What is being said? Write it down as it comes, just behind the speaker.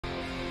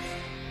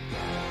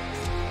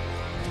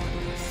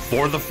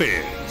for the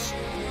fans,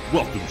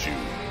 welcomes you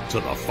to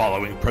the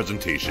following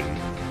presentation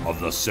of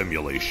the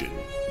Simulation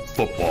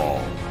Football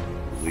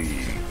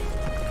League.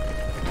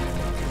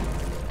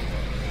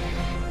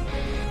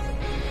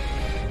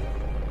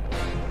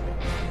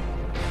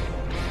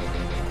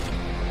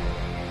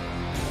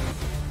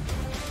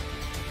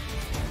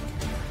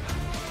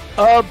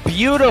 A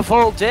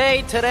beautiful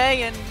day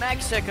today in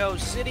Mexico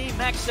City,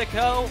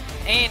 Mexico.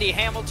 Andy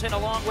Hamilton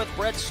along with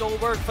Brett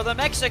Solberg for the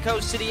Mexico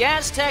City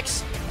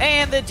Aztecs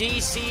and the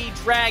DC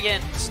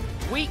Dragons.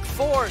 Week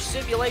 4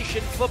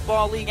 Simulation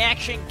Football League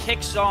action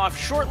kicks off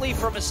shortly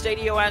from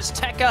Estadio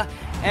Azteca.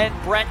 And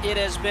Brett, it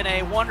has been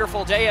a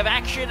wonderful day of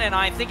action, and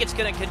I think it's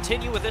going to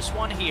continue with this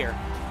one here.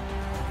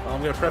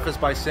 I'm going to preface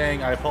by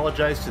saying I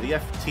apologize to the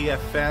FTF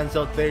fans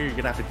out there. You're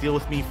going to have to deal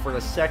with me for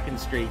the second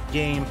straight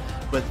game.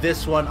 But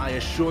this one, I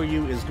assure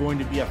you, is going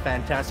to be a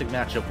fantastic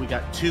matchup. We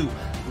got two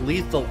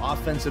lethal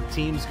offensive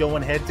teams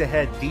going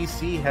head-to-head.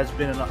 DC has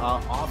been an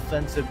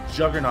offensive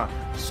juggernaut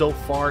so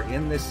far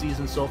in this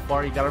season so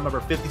far. You got to remember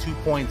 52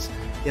 points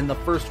in the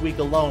first week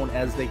alone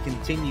as they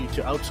continue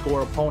to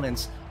outscore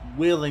opponents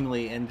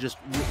willingly and just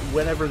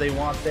whenever they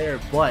want there.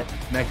 But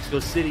Mexico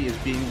City is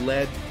being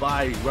led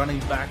by running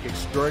back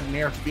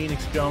extraordinaire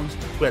Phoenix Jones,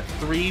 who had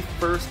 3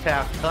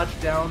 first-half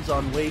touchdowns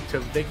on way to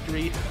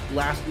victory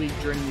last week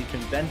during the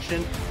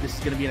convention. This is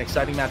going to be an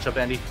exciting matchup,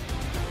 Andy.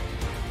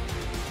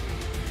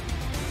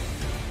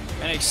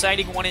 An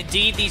exciting one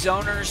indeed. These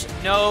owners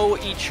know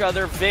each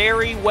other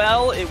very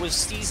well. It was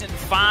Season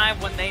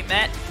 5 when they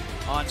met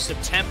on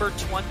September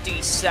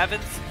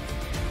 27th.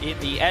 In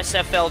the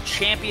SFL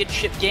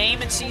championship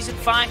game in Season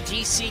 5,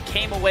 DC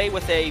came away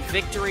with a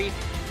victory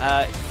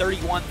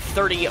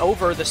 31-30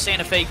 over the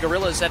Santa Fe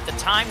Gorillas at the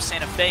time.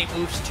 Santa Fe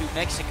moves to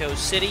Mexico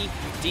City.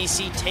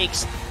 DC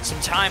takes some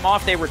time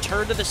off. They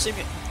return to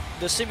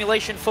the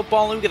Simulation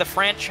Football League of the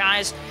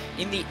franchise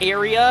in the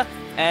area,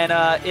 and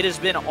it has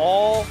been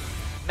all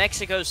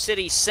Mexico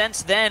City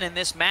since then in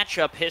this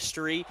matchup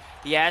history.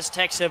 The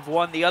Aztecs have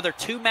won the other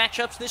 2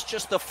 matchups. This is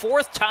just the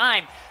 4th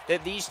time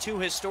that these two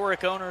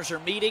historic owners are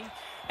meeting.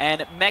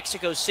 And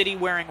Mexico City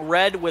wearing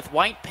red with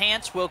white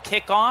pants will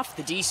kick off.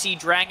 The DC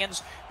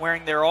Dragons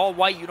wearing their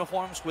all-white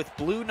uniforms with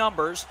blue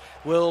numbers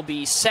will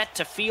be set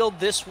to field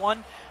this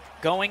one,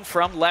 going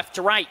from left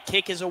to right.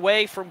 Kick is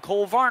away from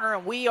Cole Varner,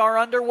 and we are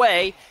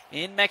underway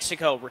in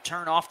Mexico.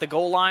 Return off the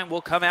goal line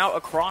will come out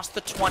across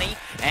the 20,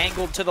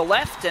 angled to the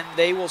left, and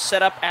they will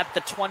set up at the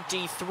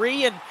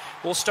 23, and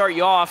we'll start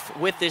you off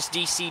with this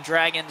DC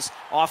Dragons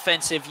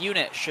offensive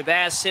unit.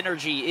 Shabazz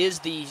Synergy is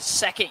the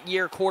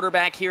second-year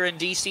quarterback here in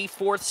DC,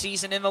 4th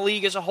season in the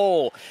league as a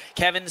whole.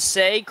 Kevin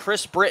Say,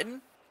 Chris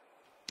Britton,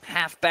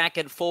 halfback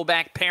and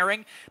fullback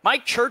pairing.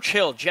 Mike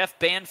Churchill, Jeff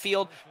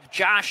Banfield,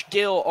 Josh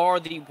Gill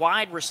are the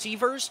wide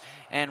receivers,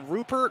 and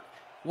Rupert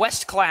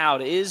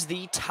Westcloud is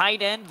the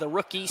tight end, the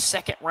rookie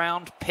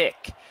second-round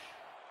pick.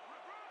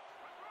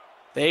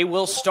 They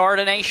will start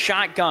in a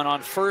shotgun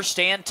on 1st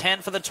and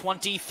 10 for the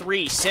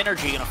 23.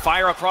 Synergy going to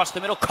fire across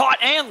the middle,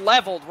 caught and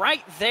leveled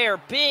right there.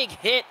 Big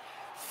hit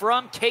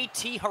from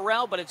KT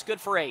Harrell, but it's good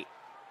for 8.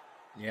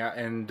 Yeah,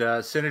 and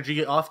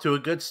Synergy off to a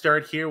good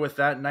start here with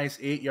that nice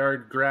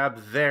 8-yard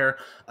grab there.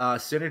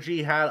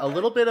 Synergy had a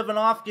little bit of an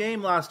off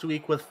game last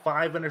week with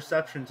 5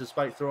 interceptions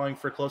despite throwing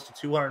for close to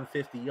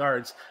 250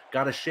 yards.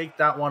 Got to shake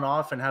that one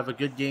off and have a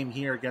good game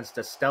here against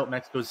a stout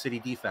Mexico City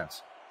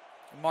defense.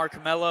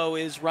 Mark Mello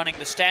is running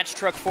the stats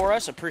truck for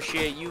us.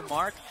 Appreciate you,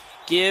 Mark.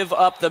 Give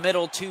up the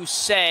middle to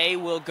Say.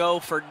 Will go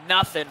for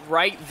nothing.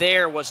 Right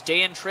there was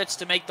Dan Tritz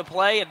to make the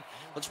play, and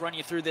let's run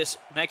you through this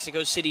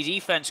Mexico City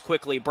defense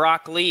quickly.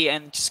 Brock Lee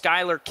and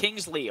Skylar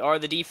Kingsley are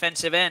the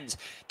defensive ends.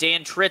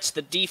 Dan Tritz,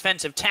 the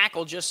defensive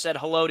tackle, just said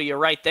hello to you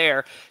right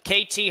there.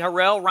 KT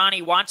Harrell,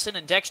 Ronnie Watson,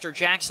 and Dexter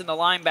Jackson, the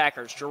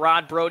linebackers.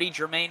 Gerard Brody,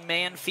 Jermaine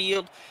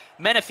Menefield,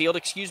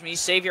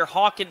 Xavier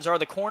Hawkins are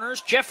the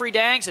corners. Jeffrey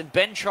Daggs and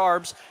Ben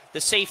Charbs,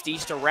 the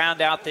safeties, to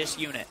round out this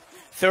unit.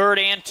 3rd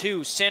and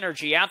 2,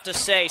 Synergy out to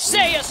Say.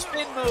 Say a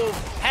spin move,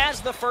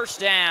 has the first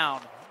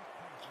down.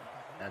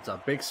 That's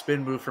a big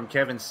spin move from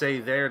Kevin Say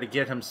there to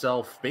get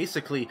himself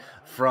basically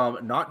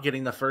from not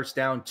getting the first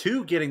down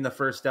to getting the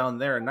first down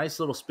there. A nice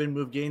little spin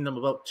move, gained them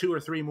about 2 or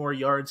 3 more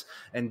yards.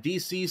 And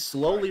DC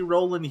slowly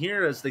rolling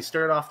here as they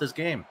start off this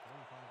game.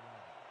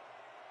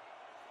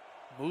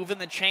 Moving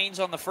the chains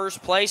on the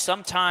first play.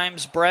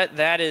 Sometimes, Brett,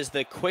 that is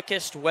the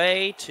quickest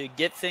way to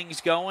get things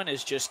going,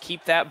 is just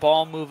keep that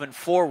ball moving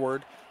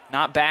forward.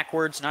 Not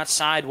backwards, not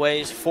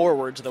sideways,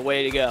 forward's the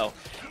way to go.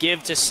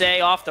 Give to Say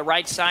off the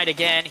right side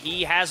again.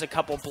 He has a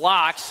couple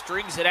blocks,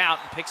 strings it out,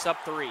 and picks up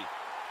 3.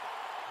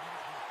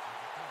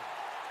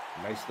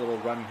 Nice little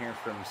run here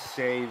from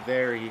Say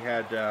there. He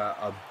had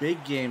a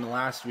big game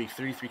last week,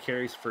 33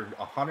 carries for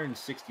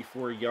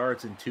 164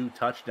 yards and 2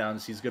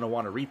 touchdowns. He's going to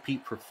want a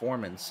repeat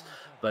performance.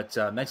 But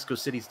Mexico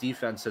City's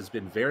defense has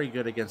been very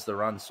good against the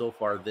run so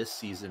far this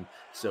season.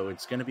 So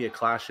it's going to be a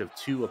clash of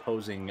 2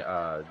 opposing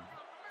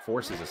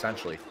forces,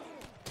 essentially.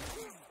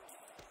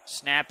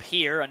 Snap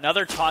here.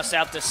 Another toss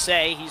out to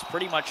Say. He's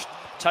pretty much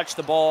touched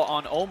the ball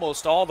on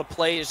almost all the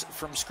plays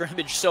from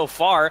scrimmage so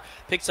far.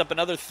 Picks up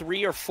another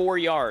 3 or 4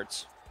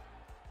 yards.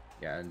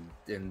 Yeah,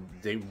 and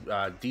they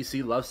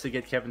DC loves to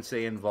get Kevin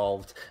Say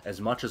involved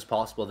as much as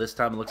possible. This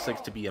time it looks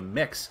like to be a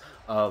mix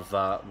of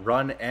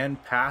run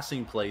and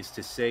passing plays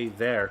to Say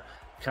there.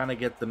 Kind of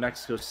get the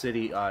Mexico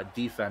City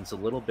defense a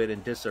little bit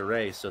in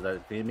disarray so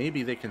that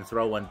maybe they can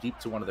throw one deep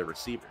to one of their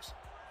receivers.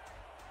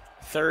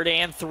 3rd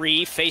and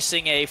 3,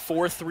 facing a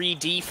 4-3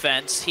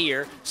 defense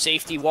here.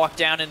 Safety walk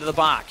down into the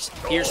box.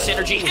 Here's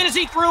Synergy, and as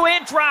he threw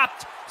and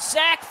dropped.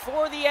 Sack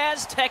for the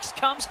Aztecs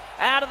comes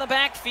out of the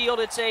backfield.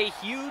 It's a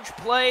huge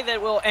play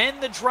that will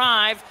end the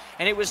drive,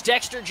 and it was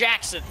Dexter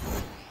Jackson.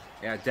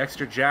 Yeah,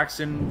 Dexter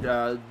Jackson,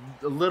 a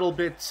little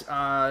bit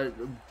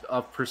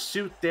of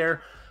pursuit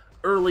there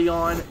early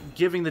on,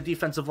 giving the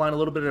defensive line a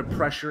little bit of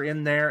pressure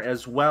in there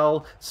as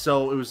well.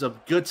 So it was a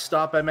good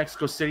stop by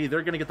Mexico City.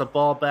 They're going to get the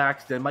ball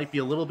back. There might be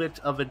a little bit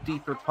of a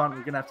deeper punt.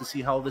 We're going to have to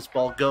see how this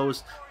ball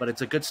goes, but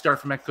it's a good start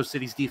for Mexico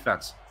City's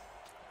defense.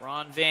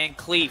 Ron Van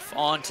Cleef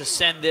on to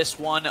send this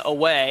one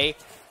away.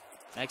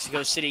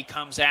 Mexico City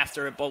comes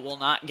after it, but will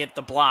not get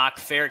the block.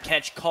 Fair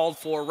catch called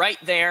for right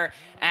there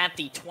at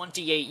the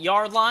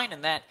 28-yard line,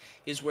 and that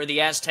is where the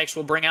Aztecs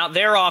will bring out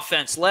their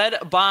offense,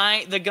 led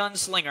by the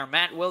gunslinger,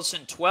 Matt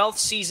Wilson, 12th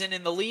season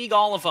in the league,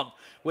 all of them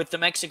with the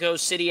Mexico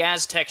City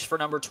Aztecs for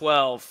number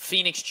 12.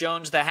 Phoenix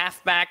Jones, the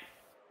halfback.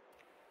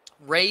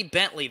 Ray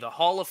Bentley, the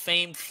Hall of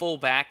Fame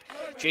fullback.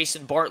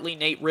 Jason Bartley,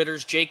 Nate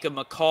Ritters, Jacob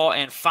McCall,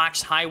 and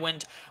Fox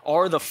Highwind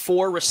are the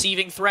 4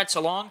 receiving threats,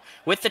 along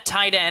with the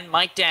tight end,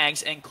 Mike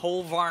Daggs, and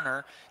Cole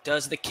Varner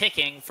does the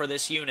kicking for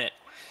this unit.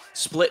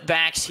 Split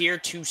backs here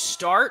to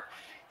start.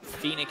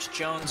 Phoenix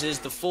Jones is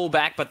the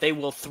fullback, but they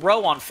will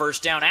throw on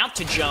first down out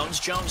to Jones.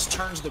 Jones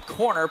turns the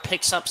corner,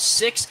 picks up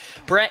 6.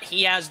 Brett,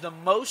 he has the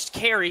most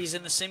carries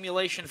in the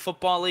Simulation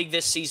Football League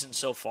this season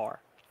so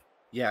far.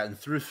 Yeah, and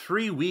through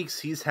 3 weeks,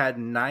 he's had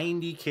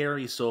 90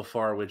 carries so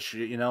far, which,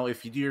 you know,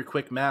 if you do your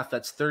quick math,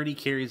 that's 30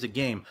 carries a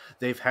game.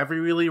 They've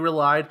heavily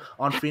relied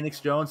on Phoenix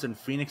Jones, and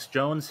Phoenix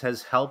Jones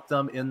has helped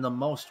them in the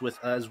most, with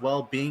as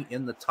well being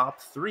in the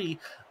top 3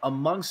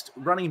 amongst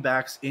running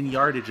backs in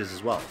yardages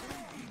as well.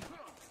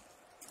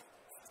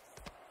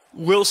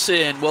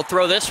 Wilson will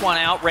throw this one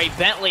out. Ray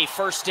Bentley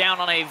first down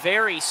on a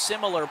very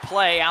similar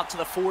play out to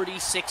the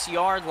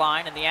 46-yard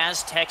line, and the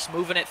Aztecs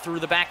moving it through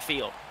the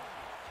backfield.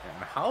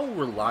 And how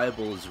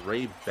reliable is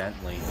Ray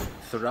Bentley?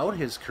 Throughout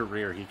his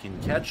career, he can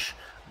catch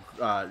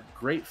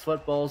great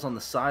footballs on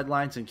the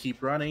sidelines and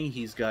keep running.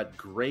 He's got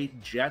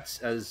great jets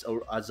as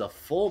a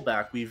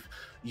fullback. We've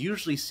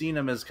usually seen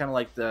him as kind of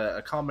like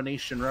a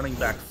combination running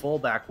back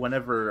fullback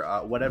whenever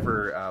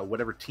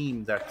whatever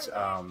team that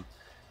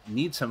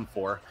needs him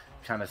for,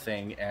 kind of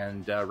thing.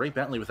 And Ray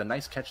Bentley with a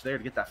nice catch there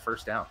to get that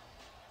first down.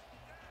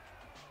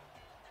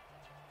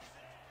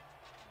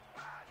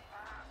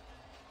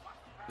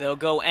 They'll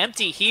go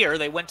empty here.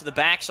 They went to the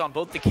backs on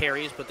both the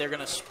carries, but they're going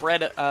to spread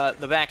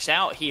the backs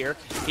out here.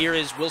 Here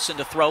is Wilson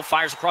to throw.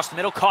 Fires across the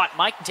middle. Caught.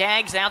 Mike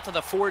Daggs out to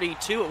the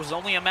 42. It was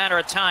only a matter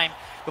of time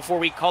before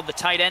we called the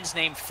tight end's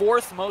name.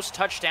 4th most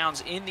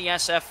touchdowns in the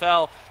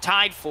SFL,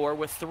 tied for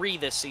with 3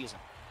 this season.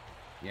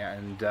 Yeah,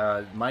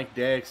 and Mike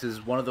Daggs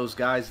is one of those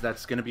guys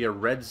that's going to be a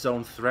red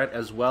zone threat,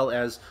 as well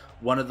as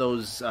one of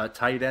those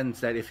tight ends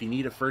that if you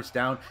need a first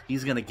down,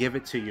 he's going to give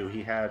it to you.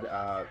 He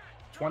had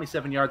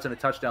 27 yards and a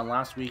touchdown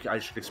last week. I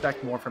should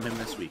expect more from him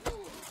this week.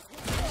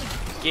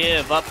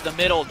 Give up the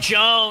middle.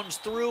 Jones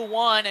through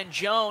 1, and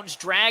Jones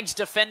drags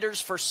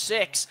defenders for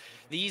 6.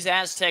 These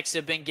Aztecs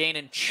have been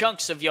gaining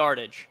chunks of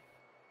yardage.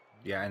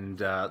 Yeah, and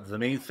the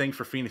main thing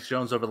for Phoenix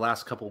Jones over the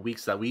last couple of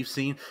weeks that we've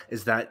seen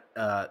is that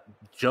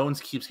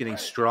Jones keeps getting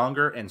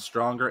stronger and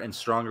stronger and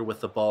stronger with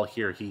the ball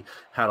here. He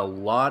had a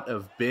lot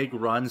of big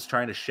runs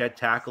trying to shed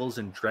tackles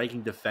and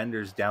dragging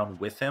defenders down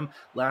with him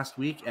last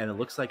week, and it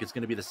looks like it's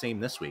going to be the same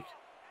this week.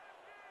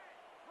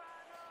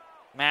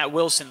 Matt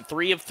Wilson,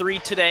 3 of 3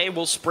 today,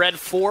 will spread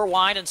 4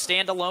 wide and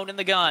stand alone in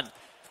the gun.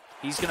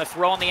 He's going to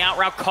throw on the out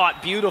route.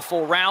 Caught.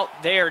 Beautiful route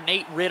there.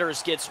 Nate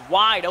Ritters gets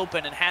wide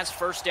open and has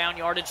first down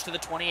yardage to the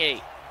 28.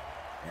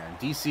 And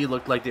DC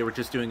looked like they were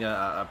just doing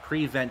a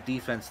prevent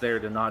defense there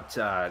to not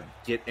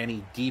get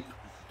any deep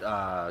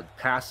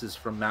passes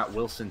from Matt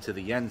Wilson to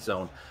the end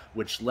zone,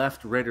 which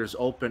left Ritters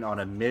open on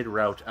a mid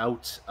route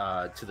out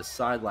to the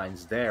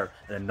sidelines there,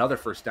 and another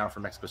first down for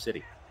Mexico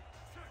City.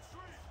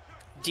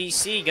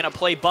 DC going to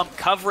play bump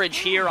coverage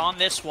here on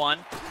this one.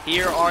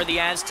 Here are the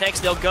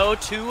Aztecs. They'll go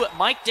to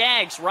Mike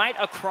Daggs right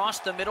across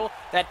the middle.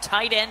 That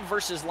tight end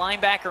versus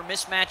linebacker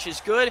mismatch is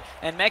good,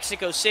 and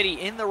Mexico City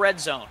in the red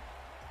zone.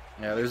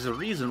 Yeah, there's a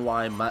reason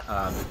why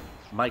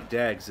Mike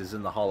Daggs is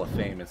in the Hall of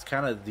Fame. It's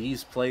kind of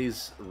these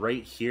plays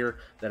right here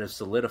that have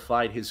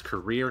solidified his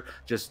career.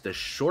 Just the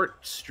short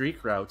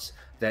streak routes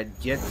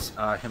that get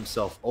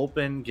himself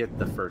open, get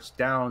the first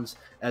downs,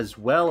 as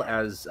well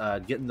as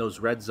getting those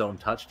red zone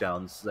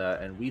touchdowns.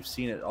 And we've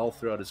seen it all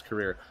throughout his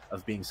career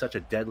of being such a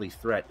deadly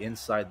threat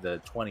inside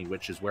the 20,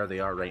 which is where they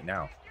are right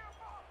now.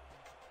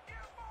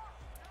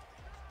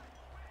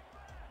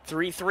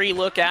 3-3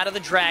 look out of the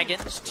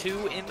Dragons.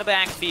 2 in the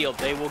backfield.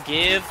 They will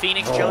give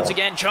Phoenix Jones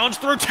again. Jones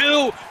through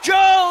 2.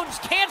 Jones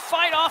can't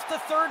fight off the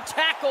third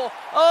tackle.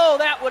 Oh,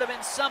 that would have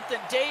been something.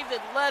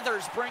 David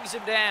Leathers brings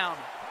him down.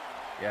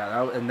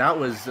 Yeah, that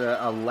was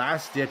a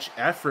last-ditch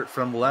effort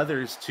from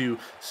Leathers to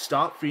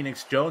stop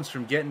Phoenix Jones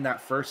from getting that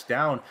first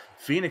down.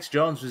 Phoenix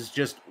Jones was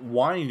just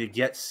wanting to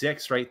get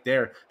 6 right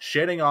there,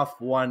 shedding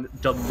off 1,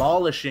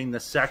 demolishing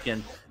the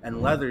second,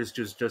 and Leathers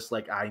just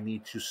like, I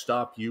need to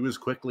stop you as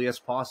quickly as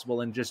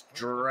possible, and just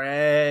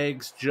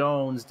drags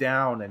Jones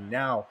down. And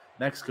now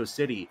Mexico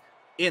City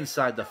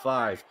inside the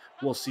 5.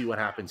 We'll see what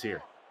happens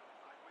here.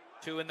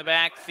 2 in the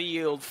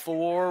backfield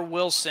for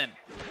Wilson.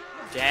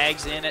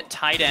 Dags in at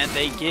tight end.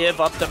 They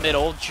give up the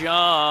middle.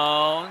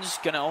 Jones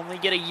going to only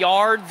get a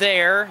yard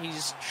there.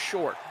 He's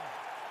short.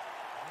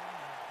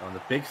 And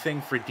the big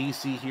thing for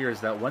DC here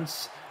is that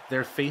once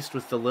they're faced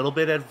with a little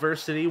bit of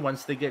adversity,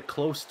 once they get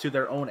close to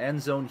their own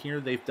end zone here,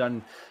 they've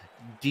done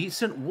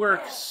decent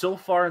work so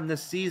far in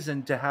this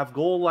season to have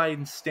goal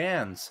line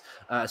stands,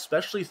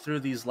 especially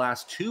through these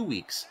last 2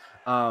 weeks.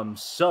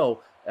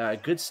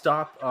 Good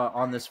stop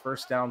on this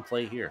first down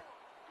play here.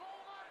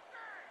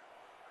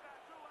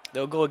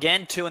 They'll go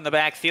again, 2 in the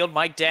backfield.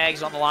 Mike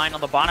Daggs on the line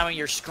on the bottom of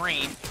your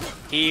screen.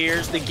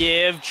 Here's the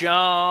give.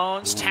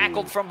 Jones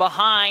tackled from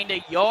behind,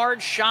 a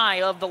yard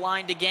shy of the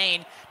line to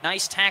gain.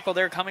 Nice tackle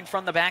there coming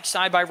from the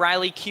backside by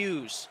Riley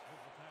Hughes.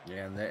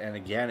 Yeah, and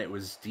again, it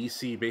was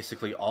DC,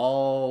 basically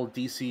all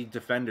DC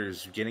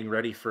defenders getting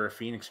ready for a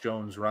Phoenix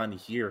Jones run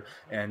here.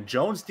 And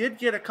Jones did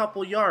get a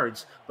couple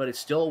yards, but it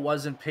still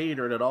wasn't pay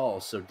dirt at all.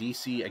 So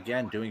DC,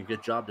 again, doing a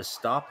good job to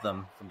stop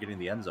them from getting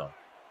the end zone.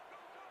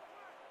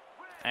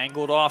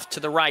 Angled off to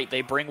the right.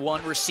 They bring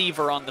 1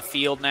 receiver on the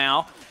field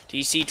now.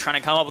 DC trying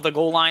to come up with a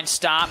goal line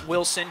stop.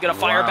 Wilson going to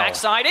fire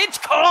backside. It's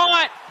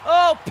caught!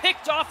 Oh,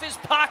 picked off his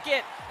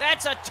pocket.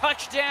 That's a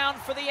touchdown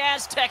for the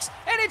Aztecs.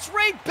 And it's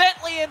Ray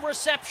Bentley in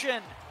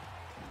reception.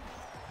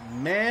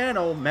 Man,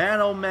 oh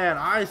man, oh man.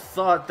 I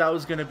thought that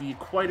was going to be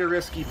quite a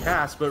risky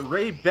pass, but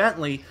Ray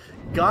Bentley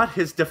got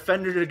his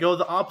defender to go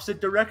the opposite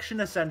direction,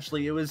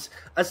 essentially. It was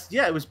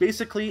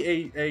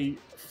basically a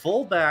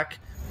fullback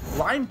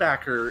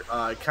linebacker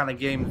kind of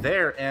game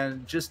there,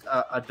 and just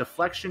a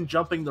deflection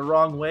jumping the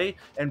wrong way,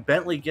 and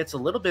Bentley gets a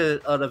little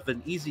bit out of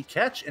an easy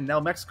catch, and now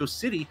Mexico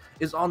City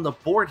is on the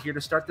board here to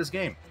start this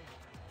game.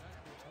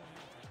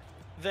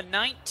 The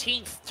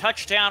 19th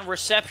touchdown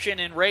reception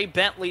in Ray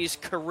Bentley's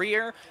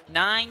career,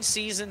 9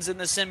 seasons in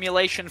the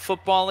Simulation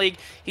Football League.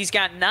 He's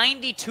got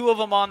 92 of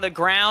them on the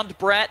ground,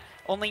 Brett.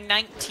 Only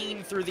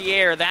 19 through the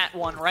air. That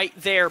one right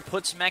there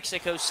puts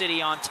Mexico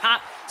City on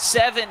top,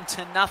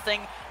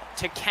 7-0.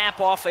 To cap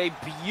off a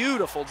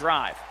beautiful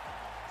drive.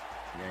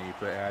 Yeah, you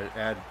put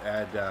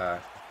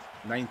add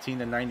 19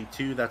 and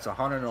 92. That's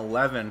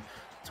 111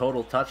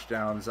 total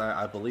touchdowns.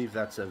 I believe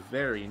that's a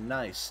very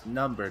nice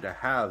number to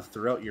have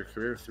throughout your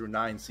career through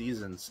 9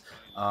 seasons.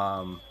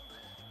 A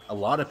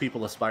lot of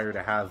people aspire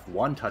to have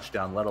 1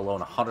 touchdown, let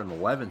alone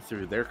 111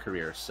 through their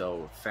career.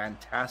 So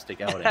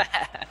fantastic outing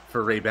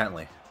for Ray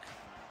Bentley.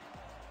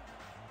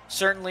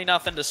 Certainly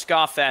nothing to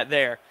scoff at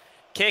there.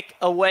 Kick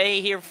away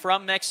here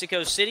from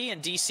Mexico City,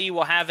 and DC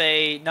will have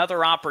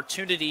another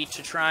opportunity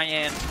to try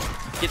and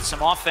get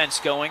some offense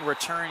going.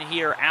 Return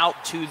here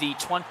out to the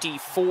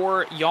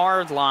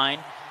 24-yard line,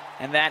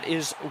 and that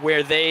is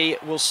where they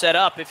will set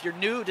up. If you're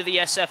new to the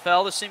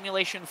SFL, the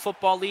Simulation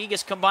Football League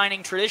is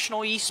combining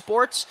traditional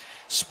esports,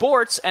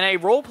 sports, and a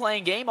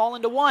role-playing game all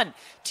into one.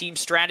 Team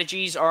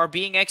strategies are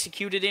being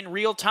executed in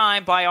real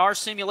time by our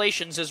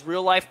simulations as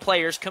real-life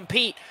players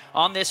compete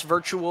on this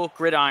virtual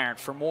gridiron.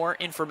 For more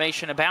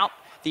information about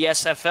the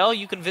SFL,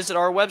 you can visit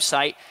our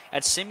website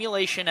at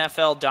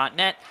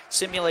simulationfl.net,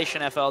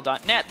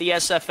 simulationfl.net. The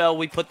SFL,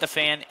 we put the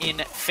fan in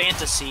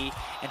fantasy,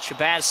 and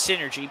Shabazz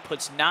Synergy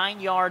puts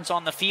 9 yards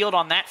on the field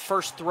on that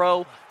first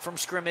throw from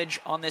scrimmage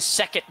on this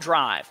second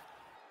drive.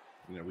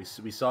 You know,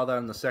 we saw that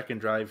on the second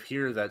drive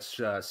here, that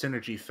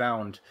Synergy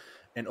found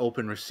an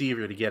open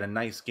receiver to get a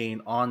nice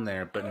gain on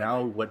there. But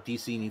now what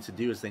DC needs to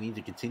do is they need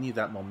to continue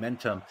that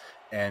momentum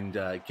and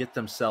get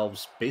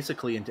themselves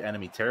basically into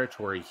enemy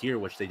territory here,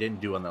 which they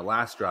didn't do on the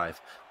last drive.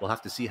 We'll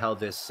have to see how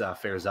this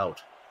fares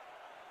out.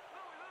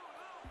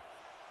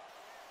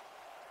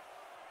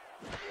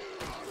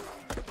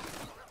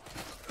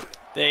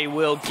 They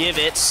will give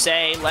it,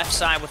 Say, left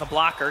side with a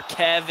blocker.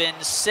 Kevin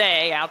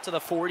Say out to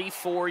the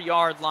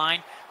 44-yard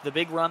line. The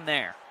big run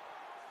there.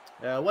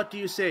 What do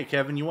you say,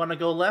 Kevin? You want to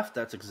go left?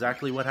 That's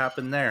exactly what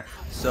happened there.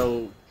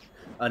 So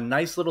a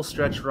nice little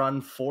stretch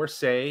run for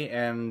Say,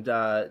 and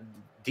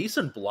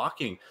decent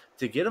blocking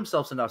to get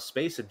himself enough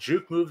space. A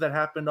juke move that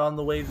happened on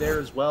the way there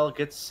as well.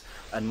 Gets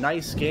a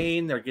nice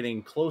gain. They're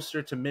getting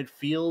closer to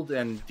midfield,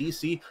 and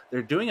DC,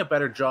 they're doing a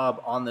better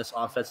job on this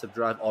offensive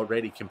drive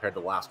already compared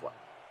to the last one.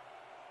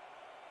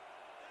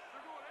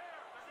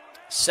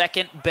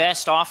 Second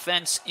best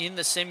offense in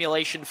the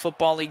Simulation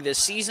Football League this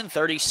season,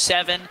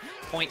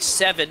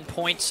 37.7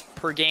 points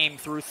per game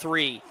through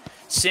 3.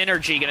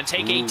 Synergy going to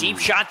take a deep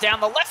shot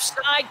down the left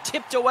side,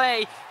 tipped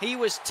away. He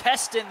was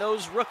testing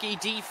those rookie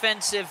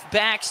defensive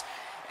backs,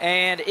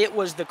 and it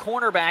was the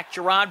cornerback,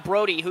 Gerard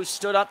Brody, who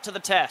stood up to the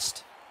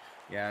test.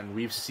 Yeah, and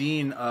we've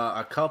seen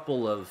a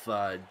couple of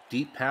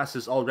deep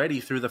passes already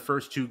through the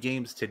first 2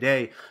 games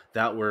today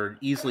that were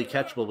easily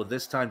catchable, but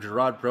this time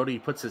Gerard Brody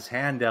puts his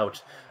hand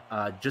out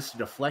just to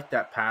deflect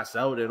that pass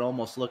out. It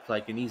almost looked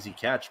like an easy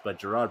catch, but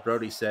Gerard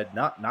Brody said,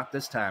 not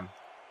this time.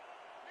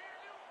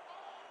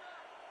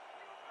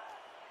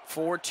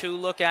 4-2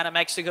 look out of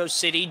Mexico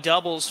City,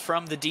 doubles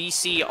from the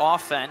DC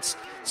offense.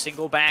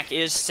 Single back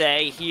is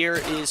Say, here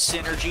is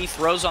Synergy,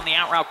 throws on the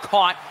out route,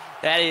 caught.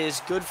 That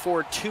is good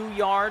for 2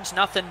 yards,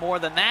 nothing more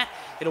than that.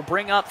 It'll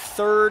bring up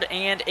 3rd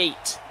and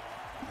 8.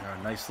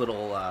 A nice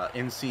little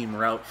inseam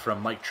route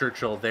from Mike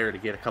Churchill there to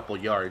get a couple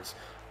yards.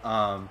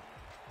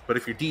 But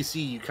if you're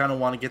DC, you kind of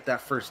want to get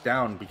that first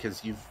down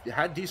because you've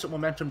had decent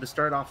momentum to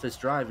start off this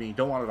drive and you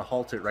don't want to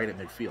halt it right at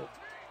midfield.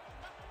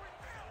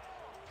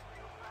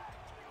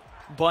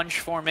 Bunch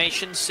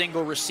formation,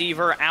 single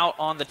receiver out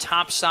on the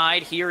top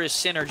side. Here is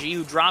Synergy,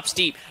 who drops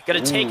deep.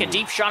 Going to take a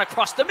deep shot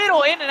across the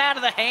middle, in and out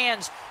of the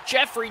hands.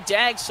 Jeffrey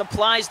Daggs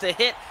supplies the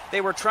hit.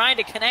 They were trying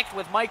to connect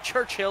with Mike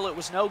Churchill. It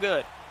was no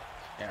good.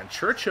 And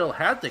Churchill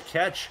had the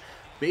catch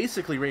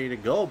basically ready to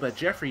go, but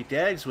Jeffrey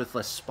Daggs with a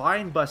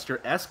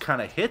spinebuster-esque kind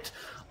of hit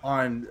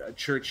on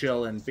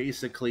Churchill and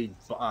basically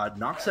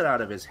knocks it out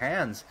of his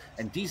hands.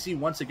 And DC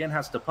once again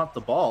has to punt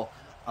the ball.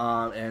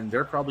 And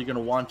they're probably going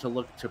to want to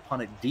look to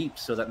punt it deep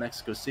so that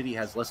Mexico City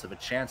has less of a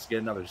chance to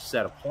get another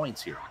set of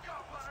points here.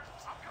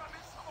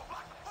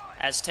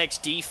 Aztecs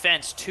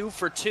defense 2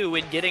 for 2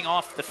 in getting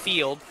off the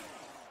field.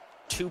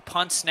 2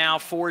 punts now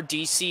for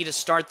DC to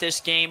start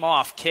this game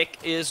off. Kick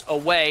is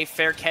away.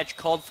 Fair catch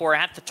called for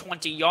at the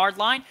 20-yard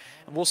line.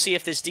 And we'll see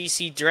if this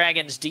DC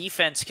Dragons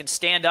defense can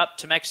stand up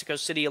to Mexico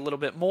City a little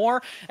bit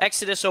more.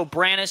 Exodus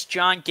O'Branis,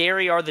 John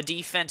Gary are the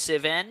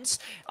defensive ends.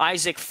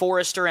 Isaac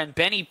Forrester and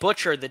Benny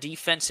Butcher, the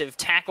defensive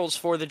tackles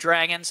for the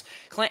Dragons.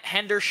 Clint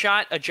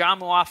Hendershot,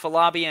 Ajamu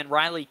Afalabi, and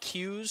Riley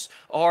Hughes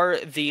are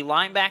the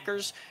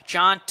linebackers.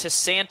 John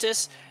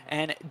Tasantis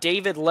and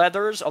David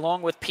Leathers,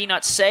 along with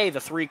Peanut Say, the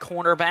 3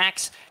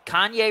 cornerbacks.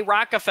 Kanye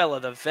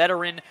Rockefeller, the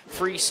veteran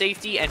free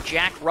safety, and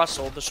Jack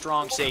Russell, the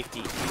strong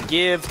safety.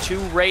 Give to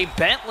Ray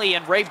Bentley,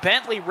 and Ray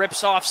Bentley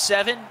rips off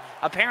 7.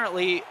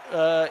 Apparently,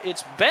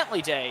 it's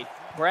Bentley Day,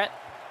 Brett.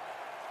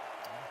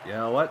 You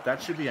know what?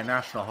 That should be a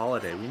national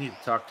holiday. We need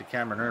to talk to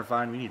Cameron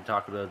Irvine. We need to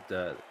talk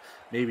about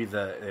maybe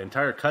the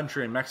entire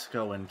country in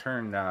Mexico and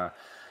turn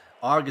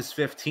August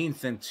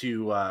 15th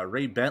into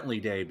Ray Bentley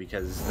Day,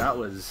 because that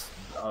was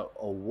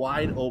a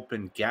wide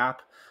open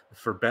gap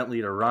for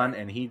Bentley to run,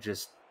 and he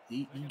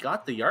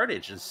got the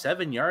yardage. And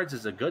 7 yards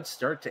is a good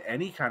start to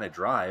any kind of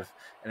drive,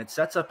 and it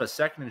sets up a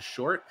 2nd and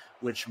short,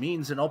 which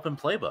means an open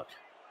playbook.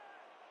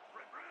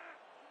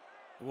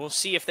 We'll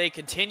see if they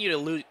continue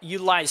to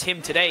utilize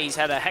him today. He's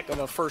had a heck of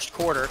a first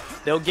quarter.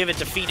 They'll give it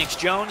to Phoenix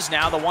Jones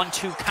now. The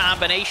 1-2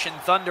 combination,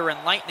 Thunder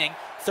and Lightning.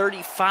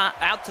 35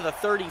 out to the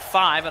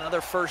 35.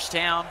 Another first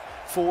down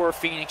for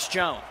Phoenix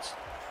Jones.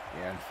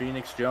 Yeah, and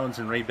Phoenix Jones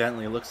and Ray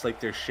Bentley, it looks like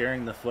they're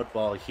sharing the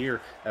football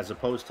here as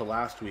opposed to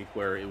last week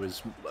where it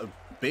was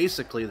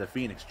basically the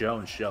Phoenix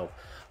Jones show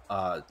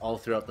all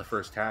throughout the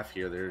first half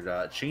here.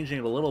 They're changing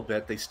it a little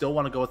bit. They still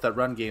want to go with that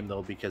run game,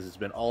 though, because it's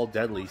been all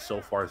deadly so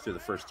far through the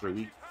first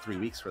 3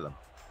 weeks for them.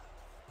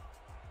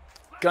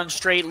 Gun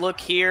straight look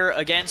here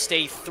against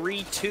a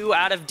 3-2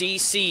 out of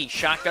DC.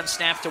 Shotgun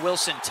snap to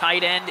Wilson.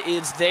 Tight end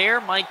is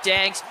there. Mike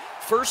Daggs,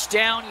 first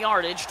down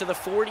yardage to the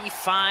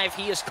 45.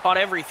 He has caught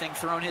everything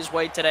thrown his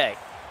way today.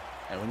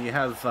 And when you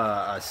have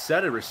a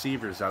set of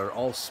receivers that are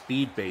all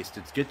speed-based,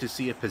 it's good to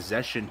see a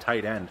possession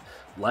tight end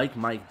like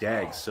Mike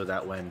Daggs, so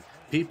that when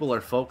people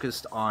are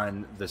focused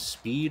on the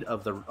speed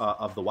of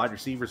the wide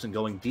receivers and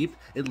going deep,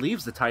 it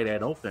leaves the tight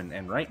end open.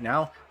 And right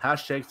now,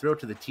 hashtag throw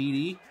to the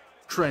TD,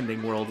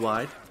 trending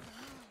worldwide.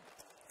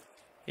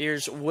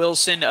 Here's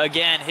Wilson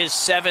again, his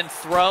 7th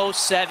throw,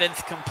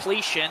 7th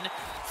completion.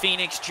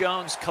 Phoenix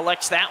Jones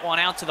collects that one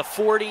out to the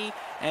 40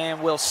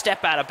 and will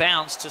step out of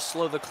bounds to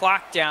slow the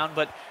clock down.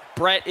 But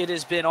Brett, it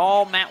has been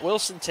all Matt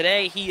Wilson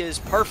today. He is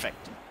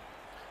perfect.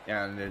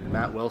 Yeah, and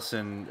Matt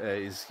Wilson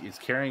is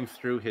carrying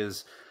through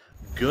his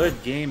good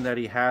game that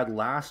he had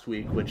last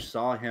week, which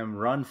saw him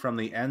run from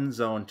the end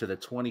zone to the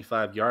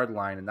 25-yard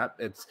line, and that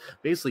it's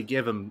basically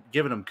given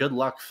him good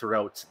luck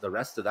throughout the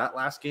rest of that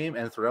last game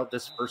and throughout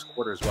this first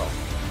quarter as well.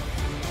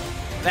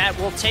 That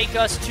will take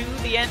us to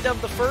the end of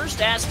the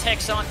first.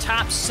 Aztecs on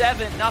top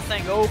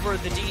 7-0 over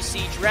the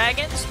DC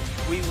Dragons.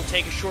 We will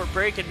take a short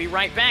break and be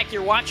right back.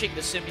 You're watching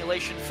the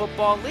Simulation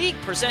Football League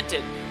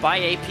presented by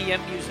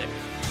APM Music.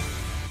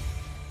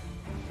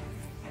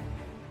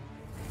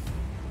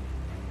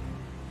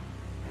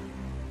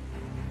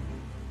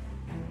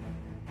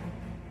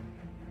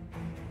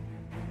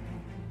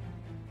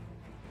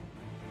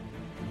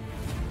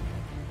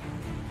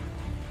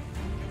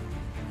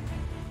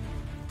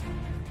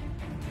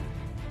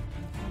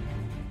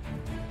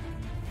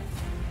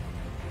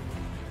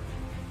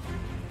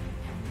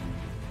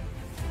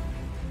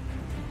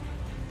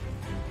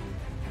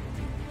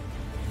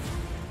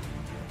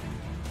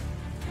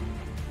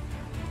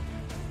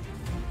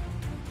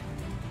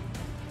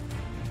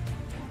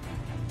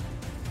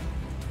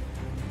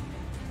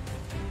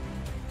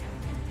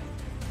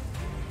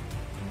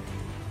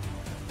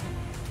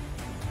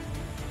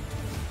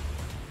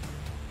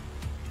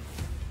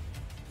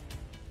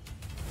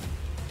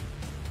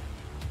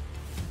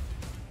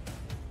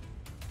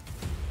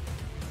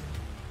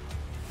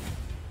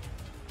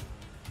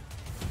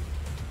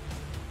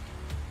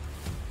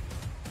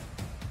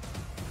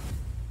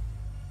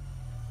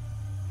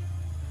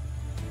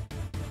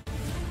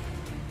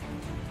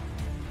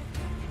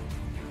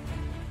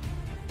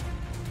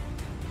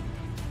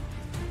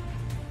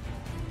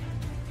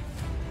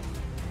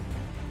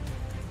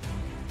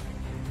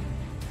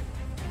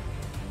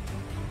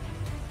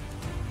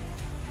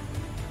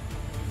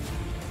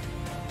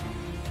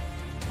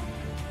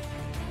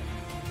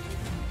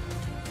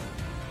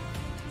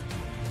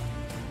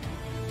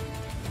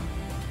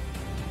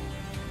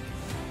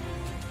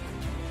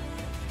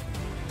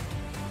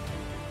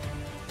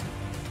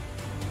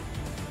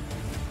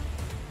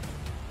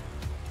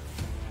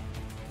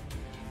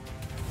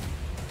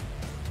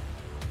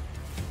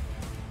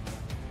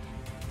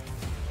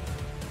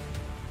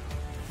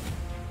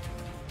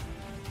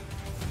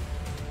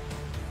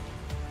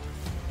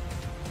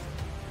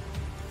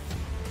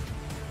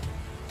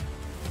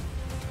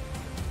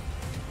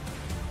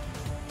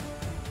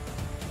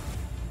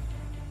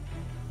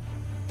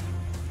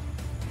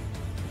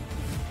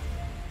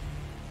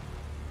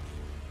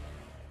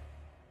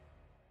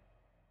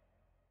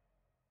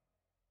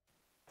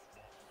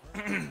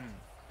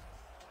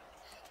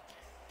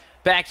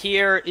 Back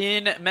here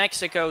in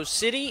Mexico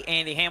City,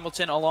 Andy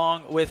Hamilton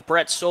along with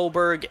Brett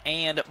Solberg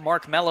and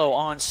Mark Mello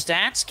on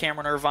stats.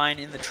 Cameron Irvine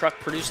in the truck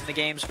producing the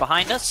games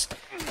behind us.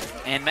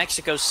 And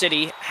Mexico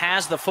City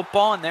has the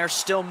football, and they're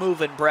still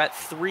moving, Brett.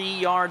 3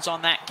 yards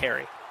on that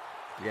carry.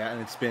 Yeah,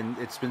 and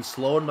it's been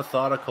slow and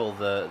methodical,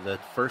 the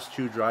first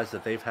 2 drives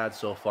that they've had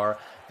so far.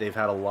 They've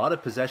had a lot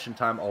of possession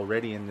time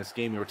already in this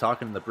game. We were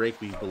talking in the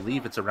break, we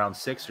believe it's around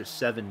 6 or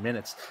 7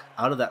 minutes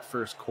out of that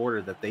first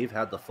quarter that they've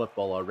had the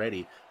football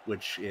already,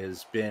 which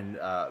has been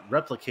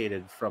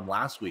replicated from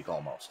last week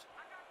almost.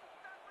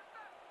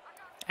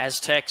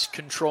 Aztecs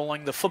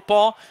controlling the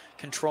football,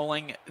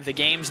 controlling the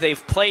games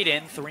they've played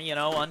in,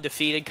 3-0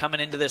 undefeated coming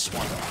into this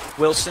one.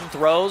 Wilson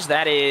throws,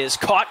 that is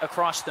caught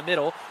across the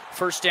middle.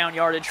 First down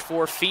yardage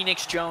for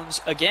Phoenix Jones.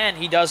 Again,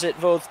 he does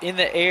it both in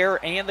the air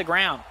and the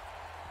ground.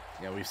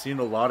 Yeah, we've seen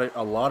a lot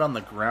on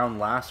the ground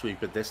last week,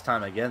 but this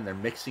time again they're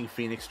mixing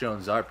Phoenix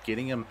Jones up,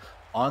 getting him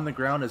on the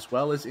ground as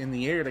well as in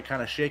the air to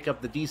kind of shake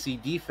up the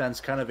DC defense,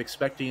 kind of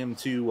expecting him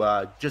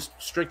to just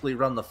strictly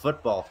run the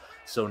football.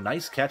 So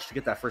nice catch to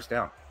get that first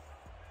down.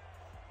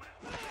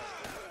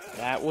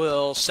 That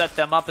will set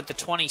them up at the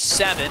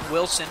 27.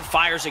 Wilson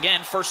fires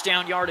again. First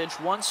down yardage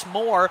once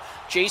more.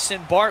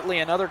 Jason Bartley,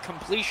 another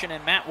completion,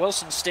 and Matt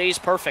Wilson stays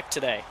perfect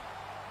today.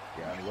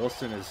 Yeah, and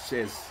Wilson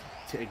has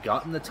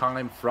gotten the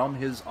time from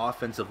his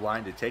offensive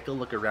line to take a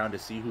look around to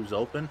see who's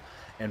open,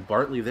 and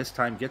Bartley this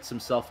time gets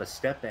himself a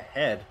step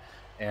ahead,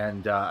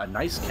 and a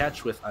nice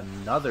catch with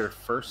another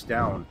first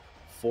down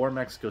for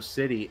Mexico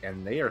City,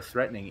 and they are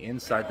threatening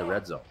inside the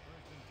red zone.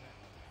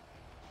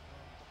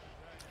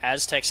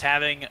 Aztecs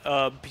having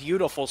a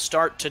beautiful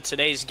start to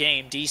today's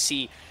game.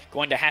 DC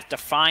going to have to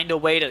find a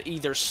way to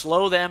either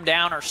slow them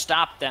down or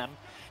stop them.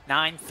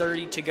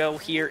 9:30 to go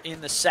here in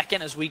the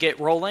second as we get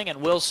rolling,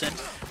 and Wilson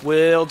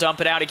will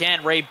dump it out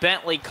again. Ray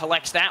Bentley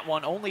collects that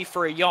one only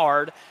for a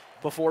yard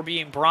before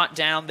being brought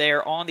down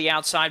there on the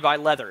outside by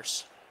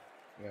Leathers.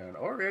 Yeah, and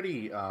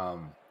already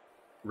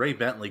Ray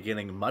Bentley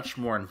getting much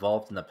more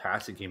involved in the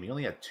passing game. He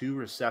only had 2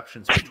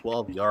 receptions for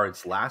 12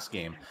 yards last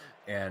game,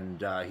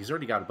 and he's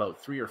already got about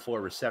 3 or 4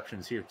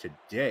 receptions here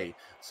today,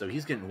 so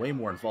he's getting way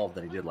more involved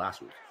than he did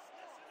last week.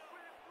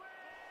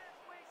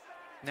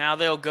 Now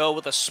they'll go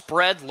with a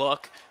spread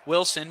look.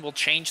 Wilson will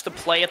change the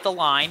play at the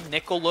line.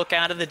 Nickel look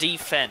out of the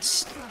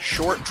defense.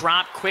 Short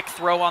drop, quick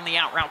throw on the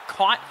out route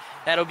caught.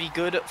 That'll be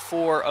good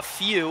for a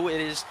few.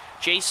 It is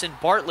Jason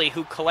Bartley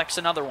who collects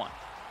another one.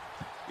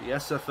 The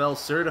SFL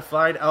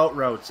certified out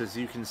routes, as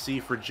you can see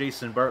for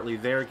Jason Bartley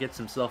there, gets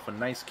himself a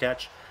nice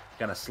catch.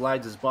 Kind of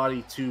slides his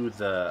body to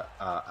the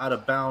out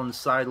of bounds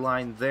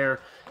sideline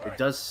there. It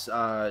does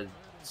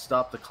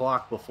stop the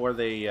clock before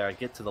they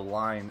get to the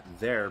line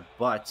there,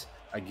 but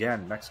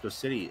again, Mexico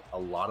City, a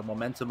lot of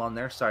momentum on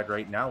their side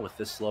right now with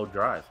this slow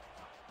drive.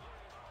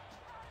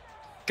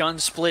 Gun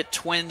split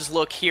twins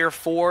look here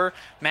for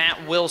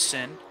Matt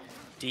Wilson.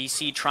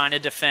 DC trying to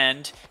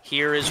defend.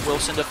 Here is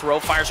Wilson to throw,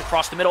 fires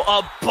across the middle.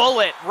 A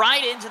bullet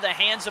right into the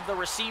hands of the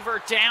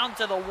receiver, down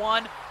to the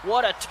 1.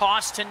 What a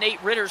toss to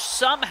Nate Ritter.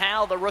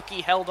 Somehow the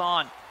rookie held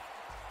on.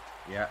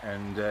 Yeah,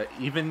 and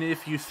even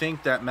if you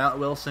think that Matt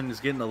Wilson is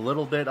getting a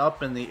little bit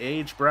up in the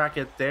age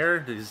bracket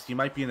there, he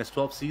might be in his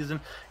 12th season,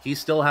 he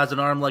still has an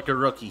arm like a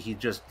rookie. He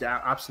just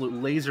absolute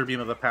laser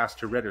beam of a pass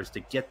to Ritters to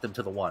get them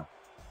to the 1.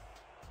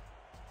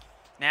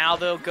 Now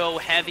they'll go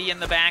heavy in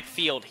the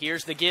backfield.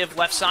 Here's the give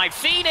left side.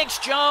 Phoenix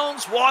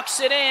Jones walks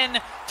it in.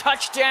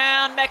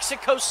 Touchdown,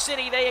 Mexico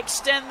City. They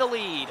extend the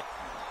lead.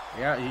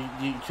 Yeah,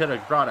 you could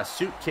have brought a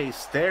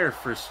suitcase there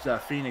for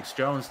Phoenix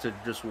Jones to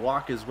just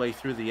walk his way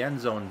through the end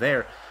zone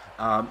there.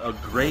 A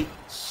great,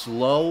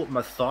 slow,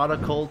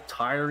 methodical,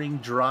 tiring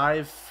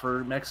drive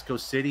for Mexico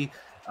City,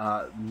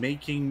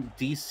 making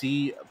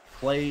DC's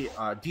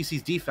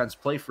defense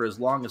play for as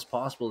long as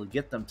possible to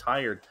get them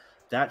tired.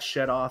 That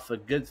shed off a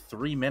good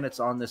 3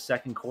 minutes on the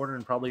second quarter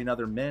and probably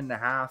another minute and a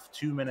half,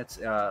 2 minutes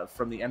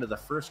from the end of the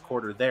first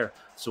quarter there.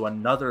 So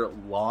another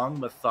long,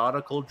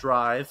 methodical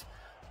drive,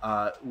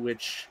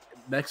 which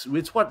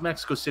it's what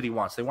Mexico City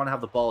wants. They want to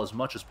have the ball as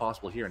much as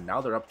possible here, and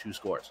now they're up 2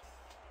 scores.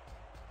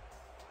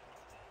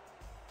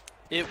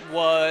 It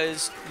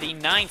was the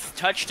 9th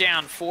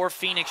touchdown for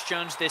Phoenix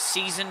Jones this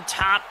season,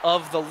 top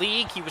of the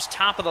league. He was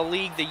top of the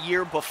league the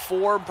year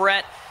before,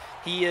 Brett.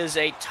 He is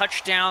a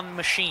touchdown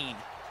machine.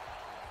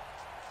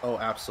 Oh,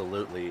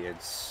 absolutely.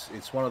 It's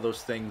one of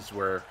those things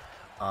where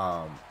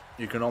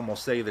you can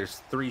almost say there's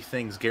 3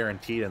 things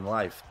guaranteed in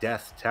life: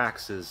 death,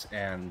 taxes,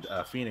 and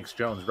Phoenix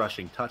Jones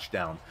rushing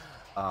touchdown.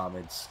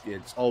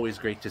 It's always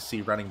great to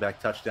see running back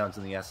touchdowns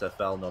in the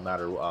SFL, no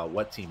matter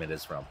what team it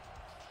is from.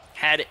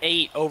 Had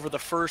 8 over the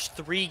first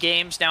 3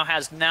 games, now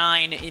has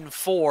 9 in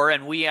 4,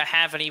 and we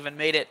haven't even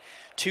made it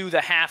to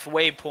the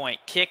halfway point.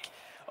 Kick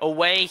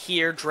away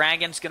here.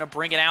 Dragon's going to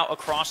bring it out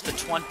across the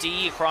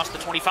 20, across the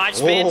 25,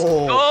 spins.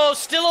 Oh,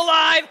 still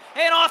alive,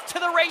 and off to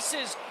the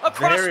races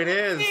across there it the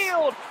is.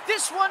 field.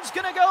 This one's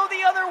going to go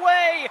the other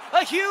way.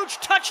 A huge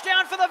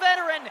touchdown for the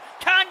veteran.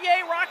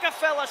 Kanye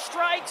Rockefeller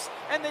strikes,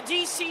 and the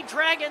DC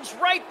Dragons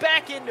right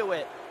back into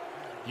it.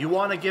 You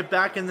want to get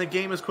back in the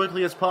game as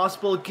quickly as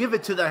possible? Give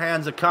it to the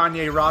hands of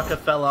Kanye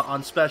Rockefeller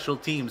on special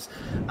teams.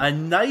 A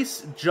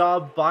nice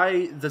job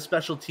by the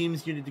special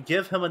teams unit to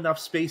give him enough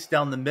space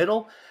down the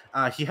middle.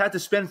 He had to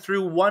spin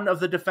through one of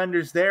the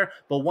defenders there,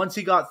 but once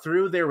he got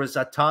through, there was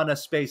a ton of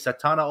space, a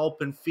ton of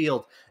open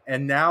field.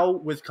 And now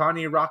with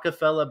Kanye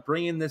Rockefeller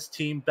bringing this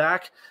team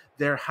back,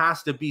 there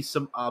has to be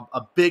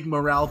a big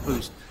morale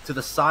boost to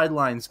the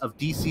sidelines of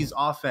DC's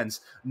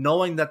offense,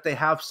 knowing that they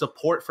have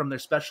support from their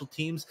special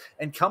teams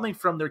and coming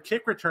from their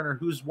kick returner,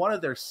 who's one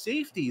of their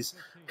safeties,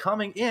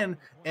 coming in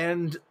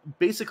and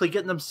basically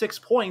getting them 6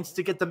 points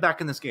to get them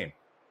back in this game.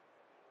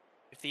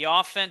 If the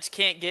offense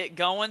can't get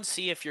going,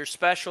 see if your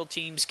special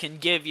teams can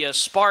give you a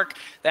spark.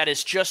 That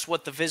is just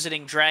what the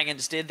visiting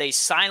Dragons did. They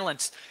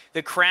silenced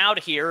the crowd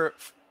here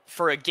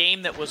for a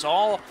game that was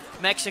all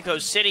Mexico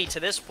City to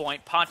this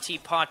point.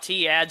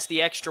 Pati adds the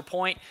extra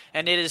point,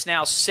 and it is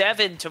now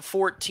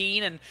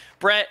 7-14. And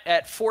Brett,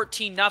 at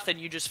 14-0,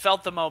 you just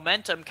felt the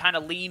momentum kind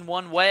of lean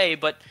one way,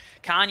 but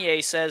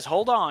Kanye says,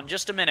 hold on,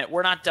 just a minute,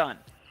 we're not done.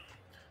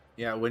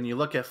 Yeah, when you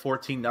look at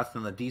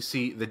 14-0,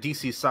 the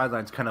DC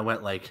sidelines kind of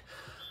went like,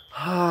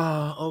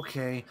 oh,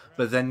 okay.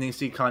 But then they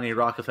see Kanye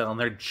Rockefeller, and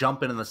they're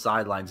jumping in the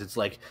sidelines. It's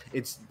like,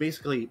 it's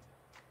basically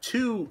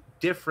two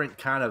different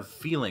kind of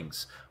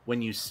feelings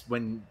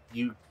when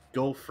you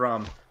go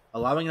from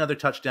allowing another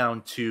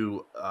touchdown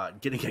to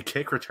getting a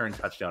kick return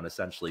touchdown,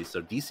 essentially.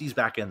 So DC's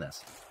back in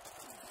this.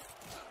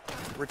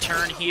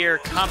 Return here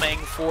coming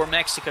for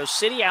Mexico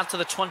City out to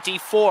the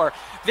 24.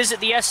 Visit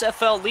the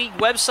SFL League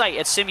website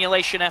at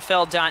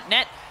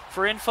simulationfl.net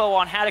for info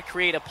on how to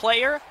create a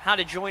player, how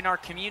to join our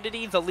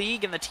community, the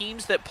league, and the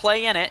teams that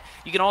play in it.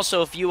 You can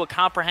also view a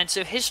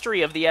comprehensive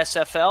history of the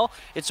SFL.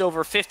 It's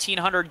over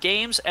 1,500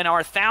 games and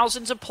our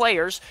thousands of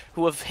players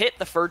who have hit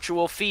the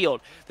virtual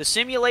field. The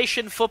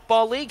Simulation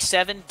Football League,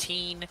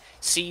 17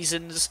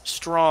 seasons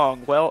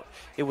strong. Well,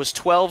 it was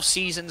 12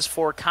 seasons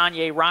for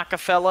Kanye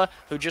Rockefeller,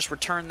 who just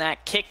returned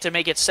that kick to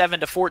make it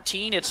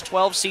 7-14. It's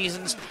 12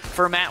 seasons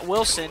for Matt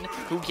Wilson,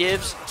 who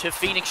gives to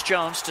Phoenix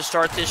Jones to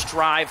start this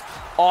drive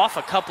off.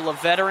 A couple of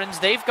veterans.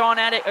 They've gone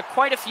at it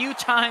quite a few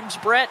times,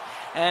 Brett,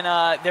 and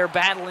they're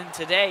battling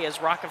today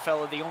as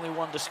Rockefeller the only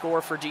one to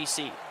score for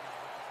DC.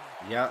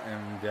 Yeah,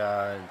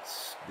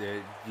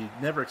 and you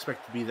never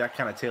expect to be that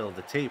kind of tail of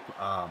the tape,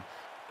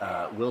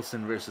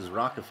 Wilson versus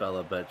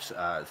Rockefeller, but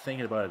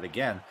thinking about it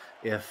again,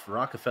 if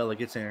Rockefeller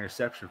gets an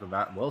interception from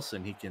Matt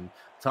Wilson, he can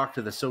talk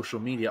to the social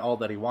media all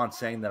that he wants,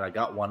 saying that I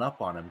got one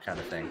up on him kind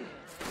of thing.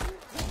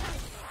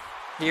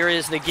 Here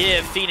is the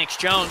give. Phoenix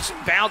Jones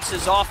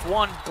bounces off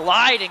one,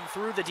 gliding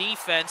through the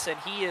defense, and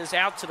he is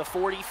out to the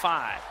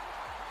 45.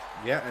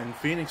 Yeah, and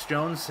Phoenix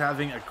Jones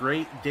having a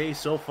great day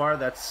so far.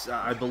 That's,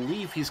 I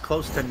believe he's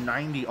close to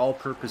 90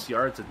 all-purpose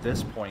yards at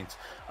this point,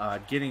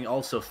 getting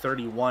also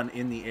 31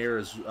 in the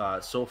air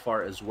so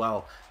far as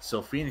well.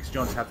 So Phoenix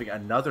Jones having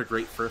another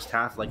great first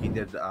half like he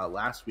did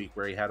last week,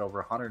 where he had over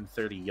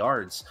 130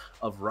 yards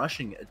of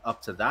rushing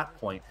up to that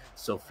point.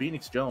 So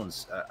Phoenix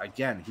Jones,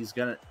 again,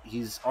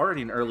 he's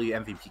already an early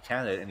MVP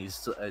candidate, and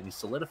he's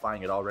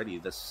solidifying it already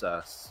this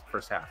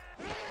first half.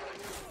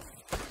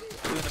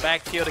 In the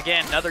backfield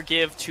again, another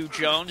give to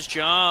Jones.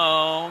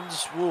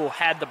 Jones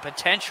had the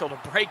potential to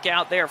break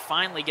out there,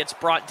 finally gets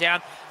brought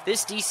down.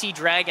 This DC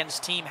Dragons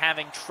team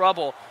having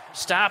trouble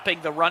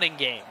stopping the running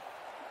game.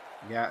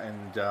 Yeah,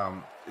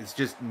 and it's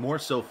just more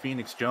so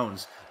Phoenix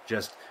Jones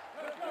just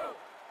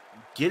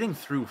getting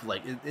through.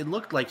 Like it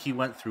looked like he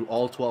went through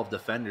all 12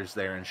 defenders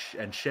there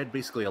and shed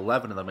basically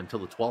 11 of them until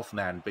the 12th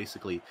man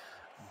basically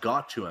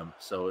got to him.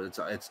 So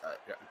it's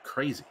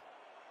crazy.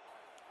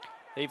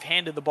 They've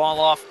handed the ball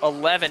off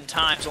 11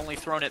 times, only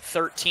thrown it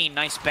 13.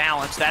 Nice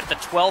balance. That's the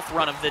 12th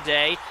run of the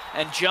day.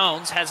 And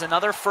Jones has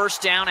another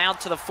first down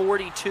out to the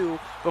 42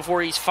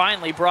 before he's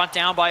finally brought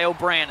down by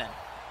O'Brien.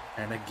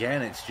 And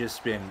again, it's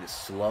just been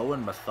slow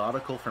and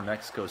methodical for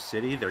Mexico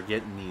City. They're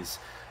getting these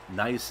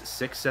nice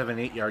 6, 7,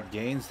 8-yard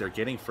gains. They're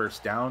getting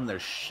first down.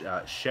 They're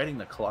shedding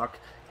the clock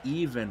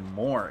even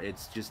more.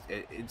 It's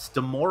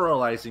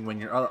demoralizing when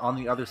you're on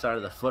the other side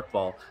of the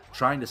football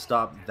trying to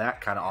stop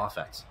that kind of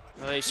offense.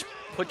 They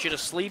put you to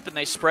sleep and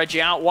they spread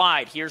you out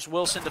wide. Here's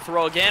Wilson to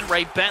throw again.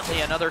 Ray Bentley,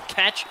 another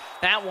catch.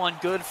 That one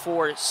good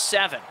for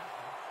 7.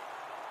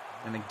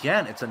 And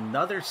again, it's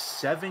another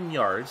 7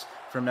 yards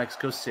from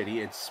Mexico City.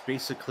 It's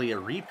basically a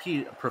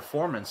repeat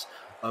performance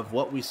of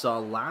what we saw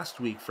last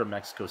week from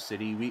Mexico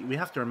City. We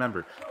have to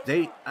remember,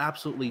 they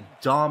absolutely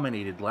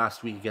dominated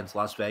last week against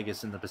Las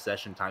Vegas in the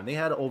possession time. They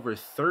had over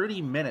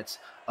 30 minutes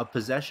of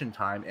possession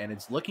time, and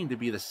it's looking to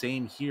be the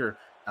same here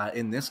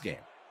in this game.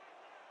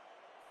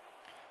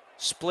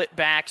 Split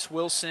backs.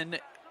 Wilson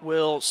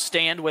will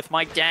stand with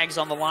Mike Daggs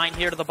on the line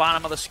here to the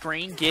bottom of the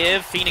screen.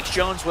 Give Phoenix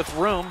Jones with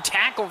room.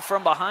 Tackled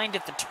from behind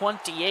at the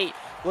 28.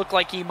 Looked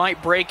like he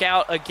might break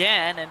out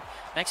again. And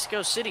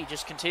Mexico City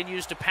just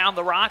continues to pound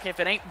the rock. If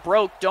it ain't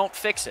broke, don't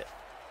fix it.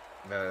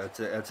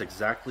 That's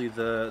exactly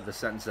the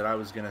sentence that I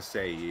was going to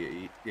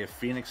say. If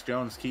Phoenix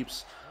Jones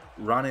keeps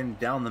running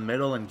down the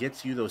middle and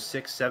gets you those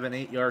 6, 7,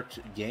 8-yard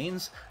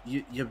gains,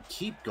 you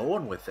keep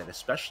going with it,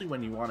 especially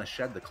when you want to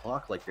shed the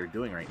clock like they're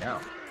doing right now.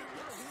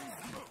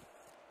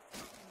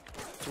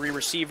 3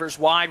 receivers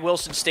wide.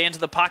 Wilson stands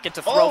in the pocket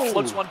to throw,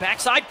 flips one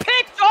backside,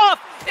 picked off,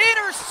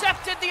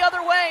 intercepted the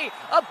other way.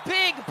 A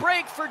big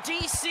break for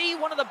DC,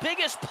 one of the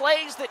biggest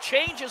plays that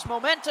changes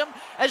momentum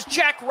as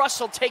Jack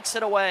Russell takes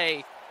it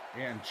away.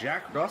 And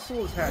Jack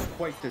Russell has had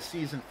quite the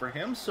season for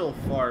him so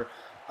far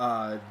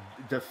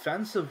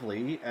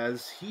defensively,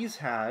 as he's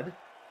had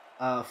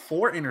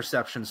 4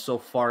 interceptions so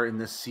far in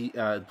this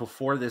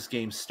before this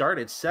game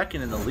started,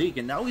 second in the league,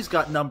 and now he's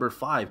got number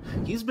 5.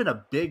 He's been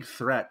a big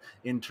threat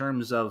in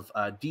terms of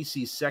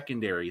DC's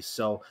secondary,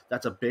 so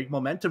that's a big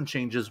momentum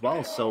change as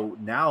well. So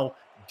now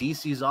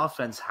DC's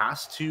offense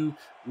has to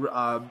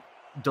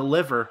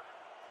deliver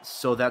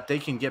so that they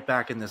can get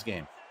back in this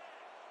game.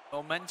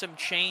 Momentum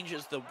change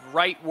is the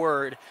right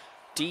word.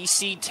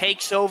 DC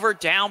takes over,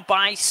 down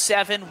by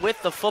 7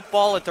 with the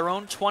football at their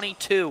own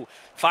 22.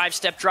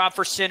 5-step drop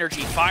for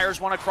Synergy. Fires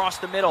one across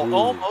the middle.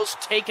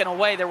 Almost taken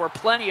away. There were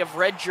plenty of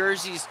red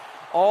jerseys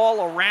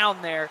all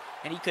around there,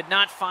 and he could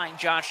not find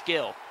Josh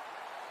Gill.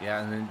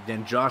 Yeah, and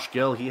then Josh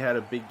Gill, he had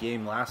a big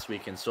game last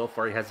week, and so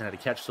far he hasn't had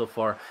a catch so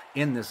far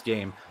in this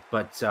game.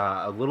 But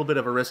a little bit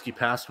of a risky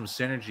pass from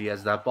Synergy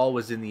as that ball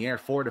was in the air.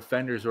 4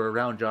 defenders were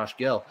around Josh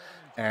Gill,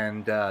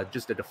 and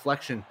just a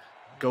deflection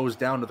goes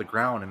down to the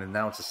ground, and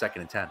now it's a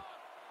 2nd and 10.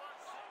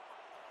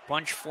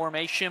 Bunch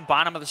formation,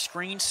 bottom of the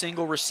screen,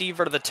 single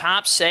receiver to the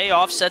top, Say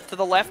offset to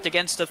the left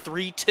against a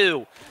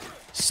 3-2.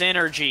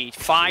 Synergy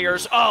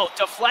fires,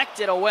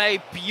 deflected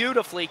away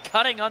beautifully,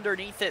 cutting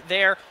underneath it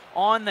there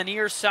on the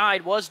near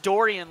side was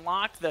Dorian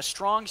Locke, the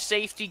strong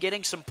safety,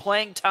 getting some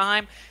playing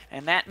time,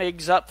 and that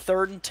makes up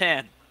 3rd and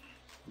 10.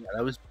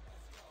 Yeah,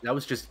 that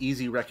was just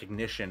easy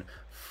recognition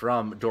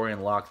from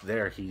Dorian Locke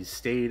there. He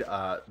stayed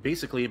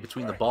basically in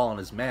between the ball and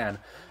his man,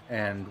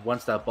 and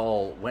once that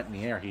ball went in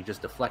the air, he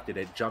just deflected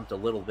it, jumped a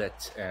little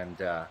bit, and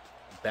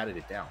batted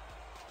it down.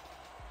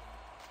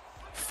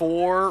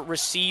 4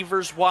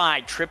 receivers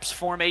wide. Trips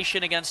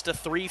formation against a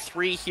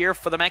 3-3 here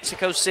for the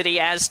Mexico City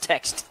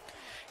Aztecs.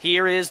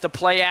 Here is the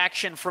play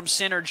action from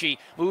Synergy.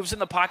 Moves in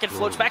the pocket,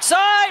 floats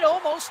backside,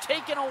 almost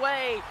taken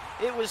away.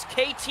 It was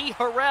KT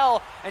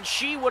Harrell, and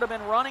she would have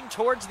been running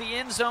towards the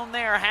end zone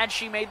there had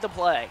she made the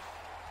play.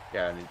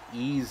 Yeah, an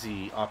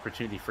easy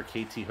opportunity for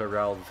KT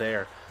Harrell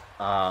there.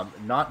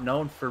 Not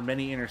known for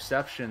many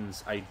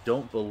interceptions, I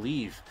don't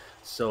believe.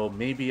 So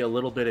maybe a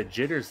little bit of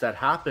jitters that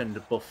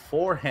happened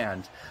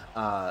beforehand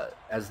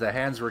as the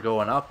hands were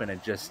going up, and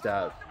it just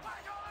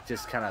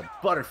kind of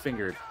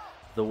butterfingered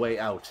the way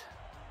out.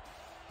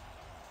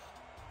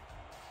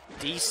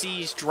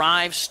 DC's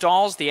drive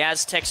stalls. The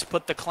Aztecs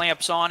put the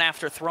clamps on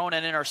after throwing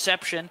an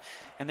interception,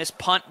 and this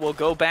punt will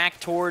go back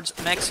towards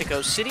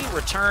Mexico City.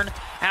 Return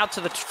out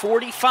to the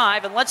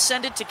 45, and let's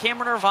send it to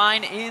Cameron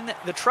Irvine in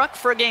the truck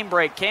for a game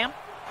break. Cam?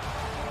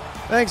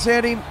 Thanks,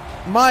 Andy.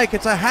 Mike,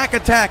 it's a hack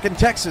attack in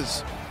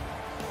Texas.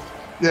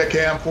 Yeah,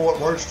 Cam,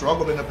 Fort Worth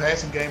struggled in the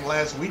passing game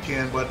last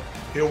weekend, but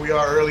here we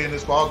are early in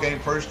this ball game.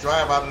 First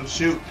drive out of the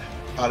chute.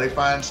 They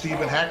find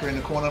Stephen Hacker in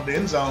the corner of the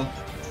end zone.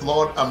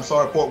 Fort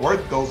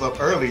Worth goes up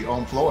early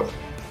on Florida.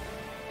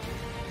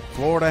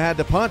 Florida had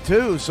to punt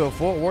too, so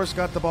Fort Worth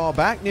got the ball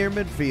back near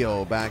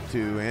midfield. Back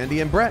to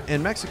Andy and Brett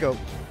in Mexico.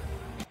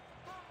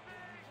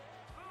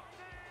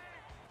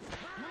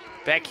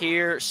 Back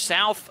here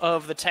south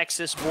of the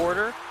Texas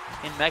border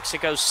in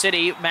Mexico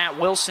City, Matt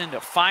Wilson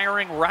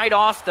firing right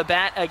off the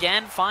bat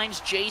again, finds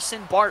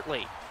Jason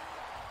Bartley.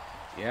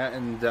 Yeah,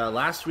 and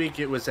last week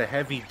it was a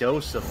heavy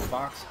dose of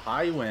Fox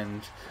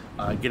Highwind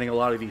getting a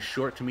lot of these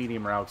short to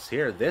medium routes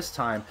here. This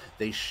time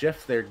they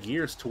shift their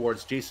gears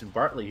towards Jason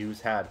Bartley,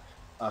 who's had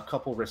a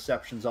couple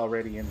receptions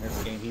already in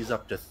this game. He's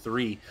up to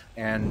 3,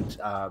 and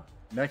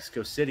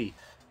Mexico City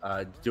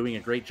doing a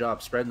great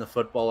job spreading the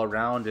football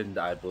around, and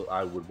I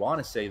would want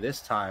to say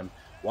this time,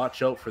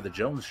 watch out for the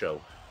Jones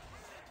Show.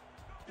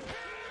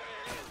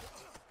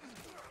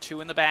 2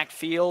 in the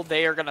backfield.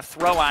 They are going to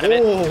throw out of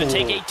it. Going to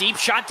take a deep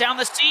shot down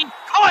the seam.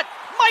 Caught!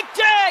 Mike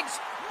Daggs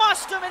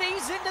must him, and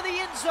he's into the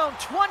end zone.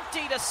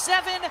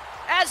 20-7.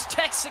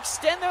 Aztecs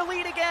extend their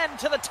lead again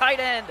to the tight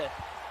end.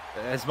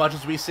 As much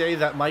as we say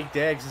that Mike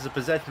Daggs is a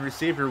possession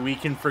receiver, we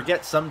can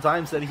forget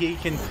sometimes that he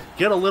can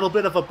get a little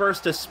bit of a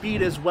burst of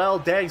speed as well.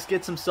 Daggs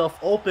gets himself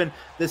open.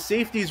 The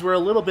safeties were a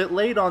little bit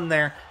late on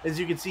there. As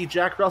you can see,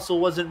 Jack Russell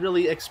wasn't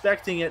really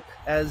expecting it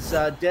as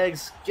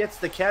Daggs gets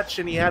the catch,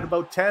 and he had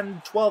about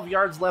 10, 12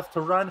 yards left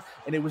to run,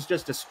 and it was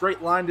just a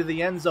straight line to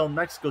the end zone.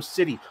 Mexico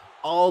City,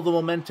 all the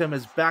momentum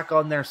is back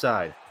on their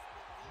side.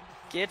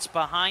 Gets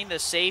behind the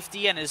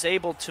safety and is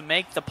able to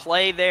make the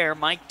play there.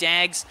 Mike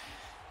Daggs,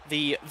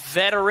 the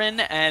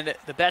veteran and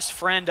the best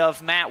friend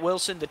of Matt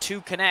Wilson, the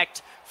two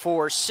connect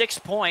for 6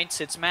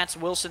 points. It's Matt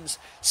Wilson's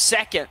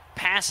second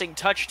passing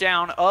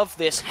touchdown of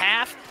this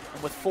half.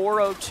 And with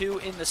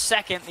 4:02 in the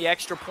second, the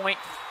extra point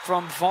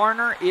from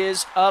Varner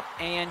is up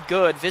and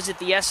good. Visit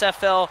the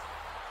SFL,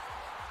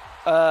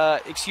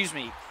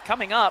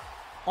 coming up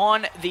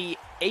on the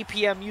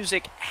APM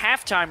Music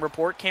halftime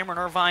report. Cameron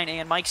Irvine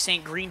and Mike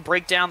St. Green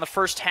break down the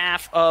first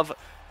half of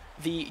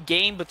the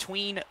game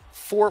between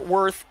Fort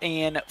Worth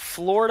and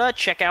Florida.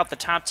 Check out the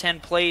top 10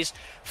 plays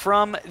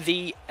from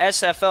the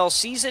SFL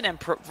season and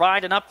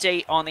provide an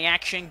update on the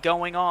action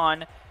going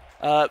on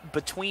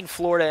between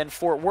Florida and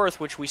Fort Worth,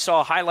 which we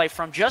saw a highlight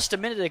from just a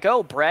minute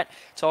ago, Brett.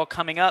 It's all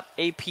coming up.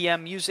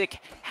 APM Music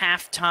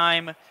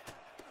halftime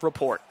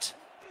report.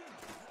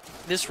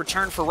 This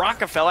return for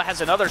Rockefeller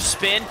has another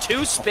spin,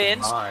 2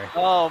 spins.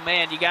 Oh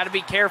man, you got to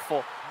be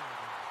careful.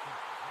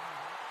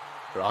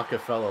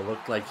 Rockefeller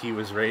looked like he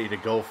was ready to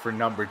go for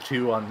number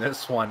 2 on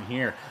this one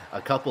here.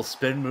 A couple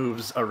spin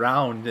moves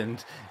around,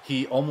 and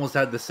he almost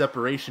had the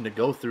separation to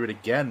go through it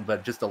again,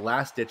 but just a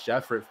last-ditch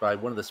effort by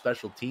one of the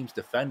special teams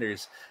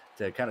defenders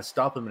to kind of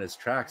stop him in his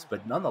tracks.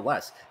 But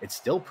nonetheless, it's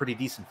still pretty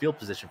decent field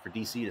position for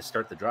DC to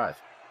start the drive.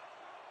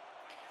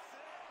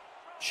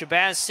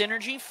 Shabazz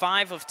Synergy,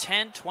 5 of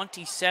 10,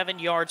 27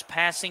 yards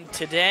passing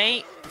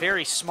today.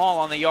 Very small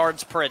on the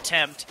yards per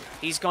attempt.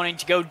 He's going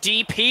to go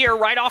deep here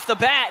right off the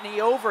bat, and he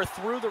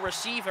overthrew the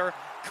receiver.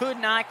 Could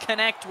not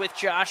connect with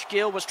Josh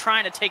Gill, was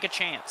trying to take a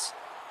chance.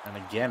 And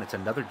again, it's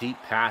another deep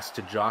pass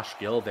to Josh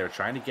Gill. They're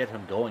trying to get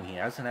him going. He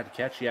hasn't had a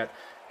catch yet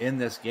in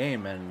this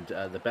game, and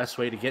the best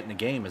way to get in a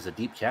game is a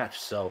deep catch.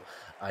 So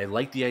I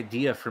like the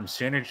idea from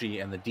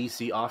Synergy and the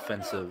DC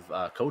offensive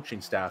coaching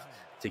staff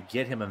to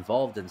get him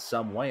involved in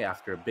some way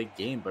after a big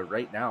game. But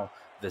right now,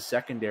 the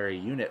secondary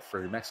unit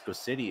for Mexico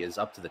City is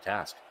up to the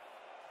task.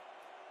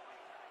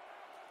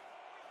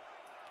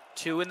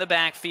 2 in the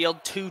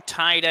backfield, 2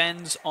 tight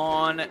ends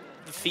on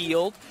the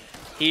field.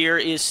 Here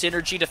is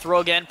Synergy to throw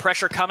again.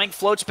 Pressure coming,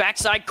 floats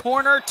backside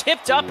corner,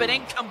 tipped up and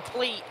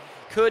incomplete.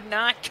 Could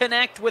not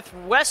connect with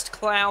West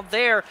Cloud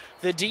there.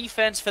 The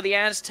defense for the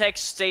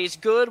Aztecs stays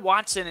good.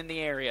 Watson in the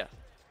area.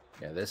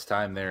 Yeah, this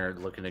time they're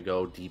looking to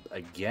go deep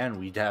again.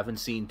 We haven't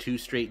seen 2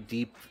 straight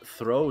deep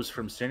throws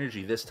from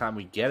Synergy. This time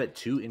we get it.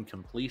 2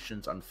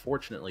 incompletions,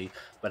 unfortunately.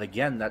 But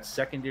again, that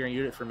secondary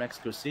unit for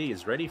Mexico City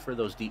is ready for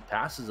those deep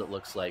passes, it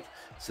looks like.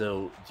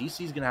 So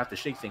DC's going to have to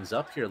shake things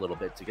up here a little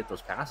bit to get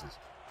those passes.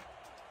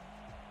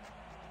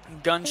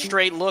 Gun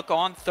straight look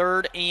on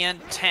 3rd and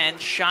 10.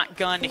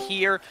 Shotgun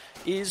here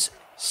is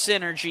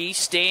Synergy.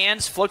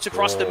 Stands, floats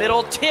across the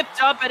middle,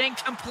 tipped up and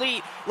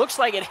incomplete. Looks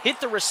like it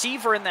hit the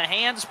receiver in the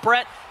hands.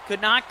 Brett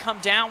could not come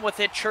down with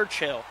it.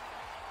 Churchill.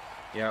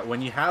 Yeah,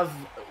 when you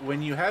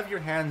have your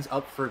hands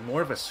up for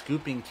more of a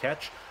scooping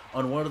catch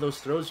on one of those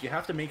throws, you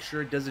have to make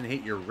sure it doesn't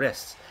hit your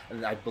wrists.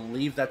 And I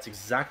believe that's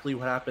exactly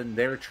what happened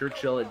there.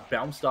 Churchill, it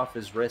bounced off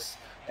his wrists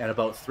and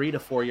about 3 to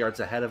 4 yards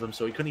ahead of him,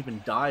 so he couldn't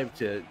even dive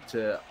to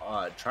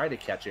try to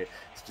catch it.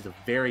 It's just a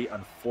very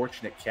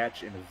unfortunate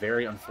catch and a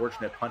very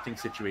unfortunate punting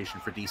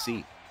situation for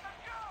DC.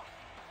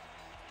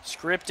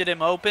 Scripted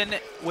him open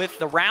with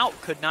the route,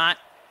 could not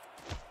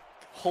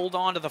hold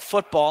on to the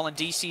football, and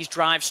DC's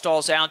drive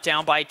stalls out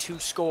down by 2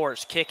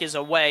 scores. Kick is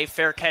away,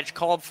 fair catch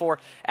called for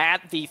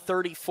at the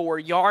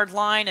 34-yard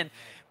line, and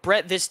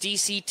Brett, this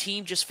DC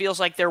team just feels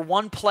like they're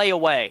 1 play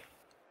away.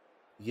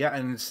 Yeah,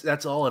 and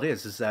that's all it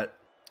is that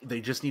they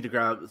just need to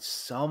grab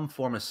some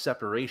form of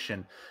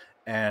separation,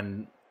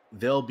 and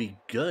they'll be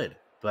good.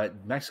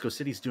 But Mexico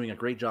City's doing a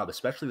great job,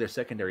 especially their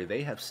secondary.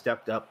 They have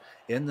stepped up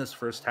in this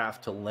first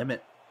half to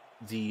limit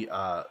the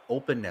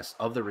openness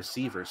of the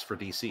receivers for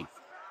DC.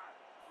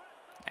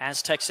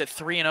 Aztecs at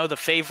 3-0, the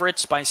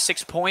favorites by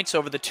 6 points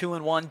over the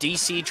 2-1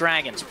 DC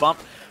Dragons. Bump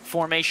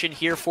formation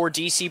here for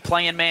DC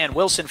playing man.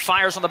 Wilson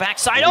fires on the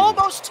backside,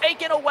 almost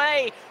taken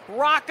away.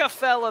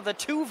 Rockefeller, the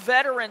 2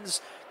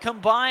 veterans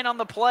combine on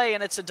the play,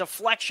 and it's a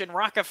deflection.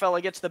 Rockefeller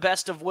gets the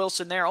best of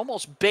Wilson there,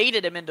 almost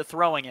baited him into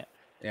throwing it.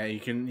 Yeah,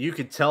 you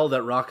could tell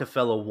that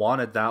Rockefeller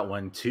wanted that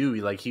one too.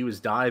 Like, he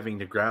was diving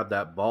to grab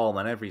that ball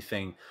and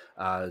everything,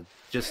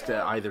 just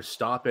to either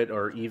stop it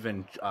or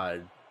even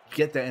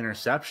get the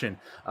interception.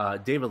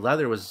 David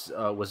Leather was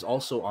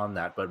also on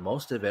that, but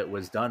most of it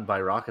was done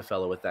by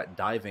Rockefeller with that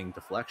diving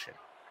deflection.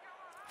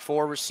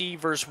 4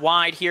 receivers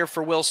wide here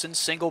for Wilson.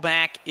 Single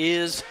back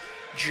is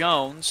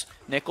Jones.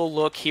 Nickel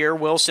look here.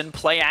 Wilson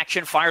play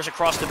action, fires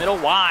across the middle.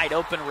 Wide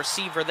open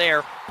receiver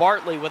there.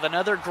 Bartley with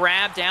another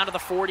grab down to the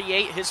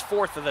 48, his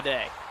 4th of the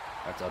day.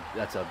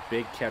 That's a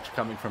big catch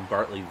coming from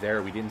Bartley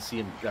there. We didn't see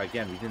him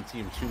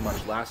too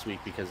much last week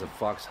because of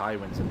Fox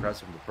Highwind's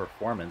impressive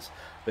performance,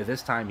 but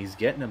this time he's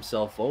getting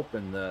himself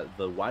open.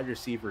 The wide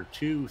receiver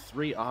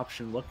 2-3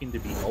 option looking to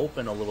be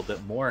open a little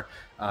bit more.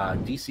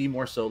 DC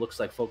more so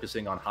looks like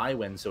focusing on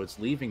Highwind, so it's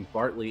leaving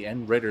Bartley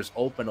and Ritters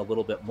open a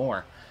little bit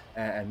more.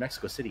 And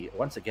Mexico City,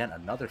 once again,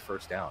 another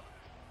first down.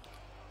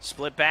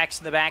 Split backs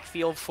in the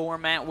backfield for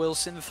Matt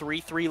Wilson.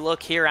 3-3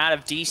 look here out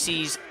of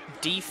DC's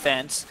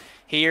defense.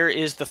 Here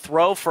is the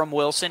throw from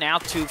Wilson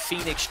out to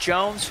Phoenix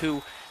Jones,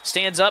 who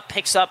stands up,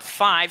 picks up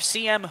 5.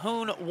 CM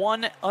Hoon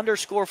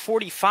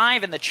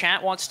 1_45 in the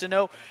chat wants to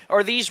know,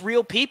 are these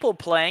real people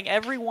playing?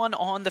 Everyone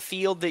on the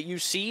field that you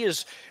see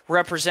is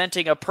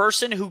representing a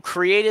person who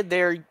created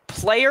their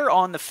player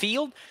on the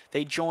field.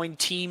 They join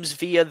teams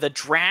via the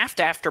draft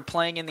after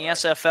playing in the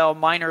SFL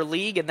minor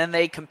league, and then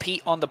they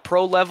compete on the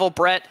pro level.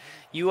 Brett,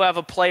 you have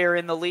a player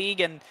in the league,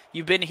 and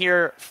you've been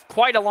here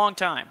quite a long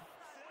time.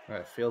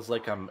 It feels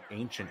like I'm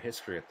ancient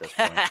history at this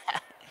point.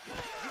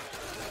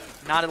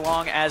 Not as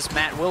long as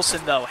Matt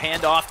Wilson, though.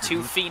 Hand off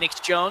to Phoenix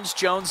Jones.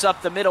 Jones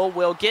up the middle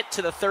will get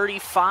to the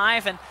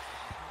 35, and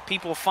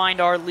people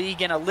find our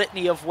league in a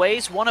litany of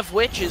ways, one of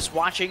which is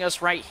watching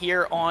us right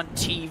here on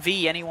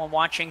TV. Anyone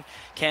watching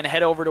can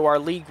head over to our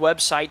league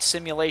website,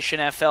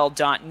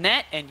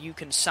 simulationfl.net, and you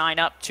can sign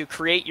up to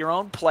create your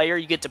own player.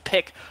 You get to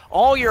pick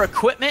all your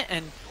equipment,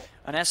 and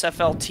an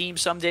SFL team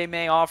someday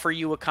may offer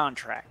you a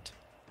contract.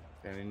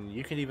 And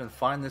you can even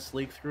find this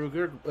league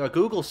through a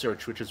Google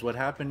search, which is what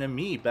happened to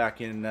me back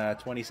in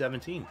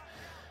 2017.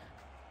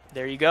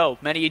 There you go.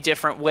 Many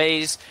different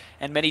ways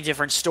and many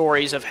different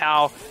stories of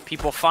how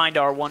people find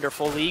our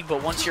wonderful league.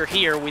 But once you're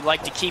here, we'd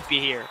like to keep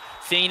you here.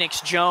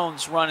 Phoenix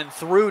Jones running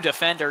through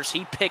defenders.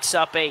 He picks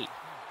up 8.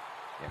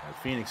 Yeah,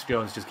 Phoenix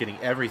Jones just getting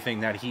everything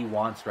that he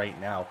wants right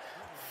now.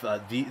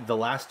 The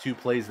last 2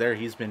 plays there,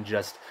 he's been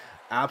just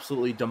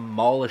absolutely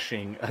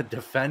demolishing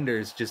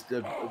defenders, just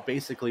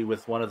basically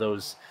with one of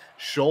those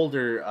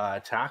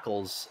shoulder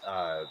tackles,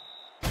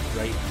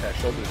 right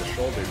shoulder to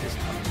shoulder, just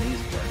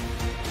amazing.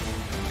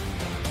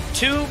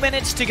 2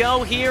 minutes to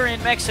go here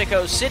in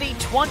Mexico City,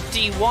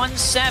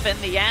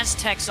 21-7. The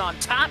Aztecs on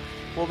top.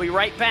 We'll be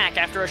right back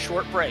after a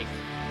short break.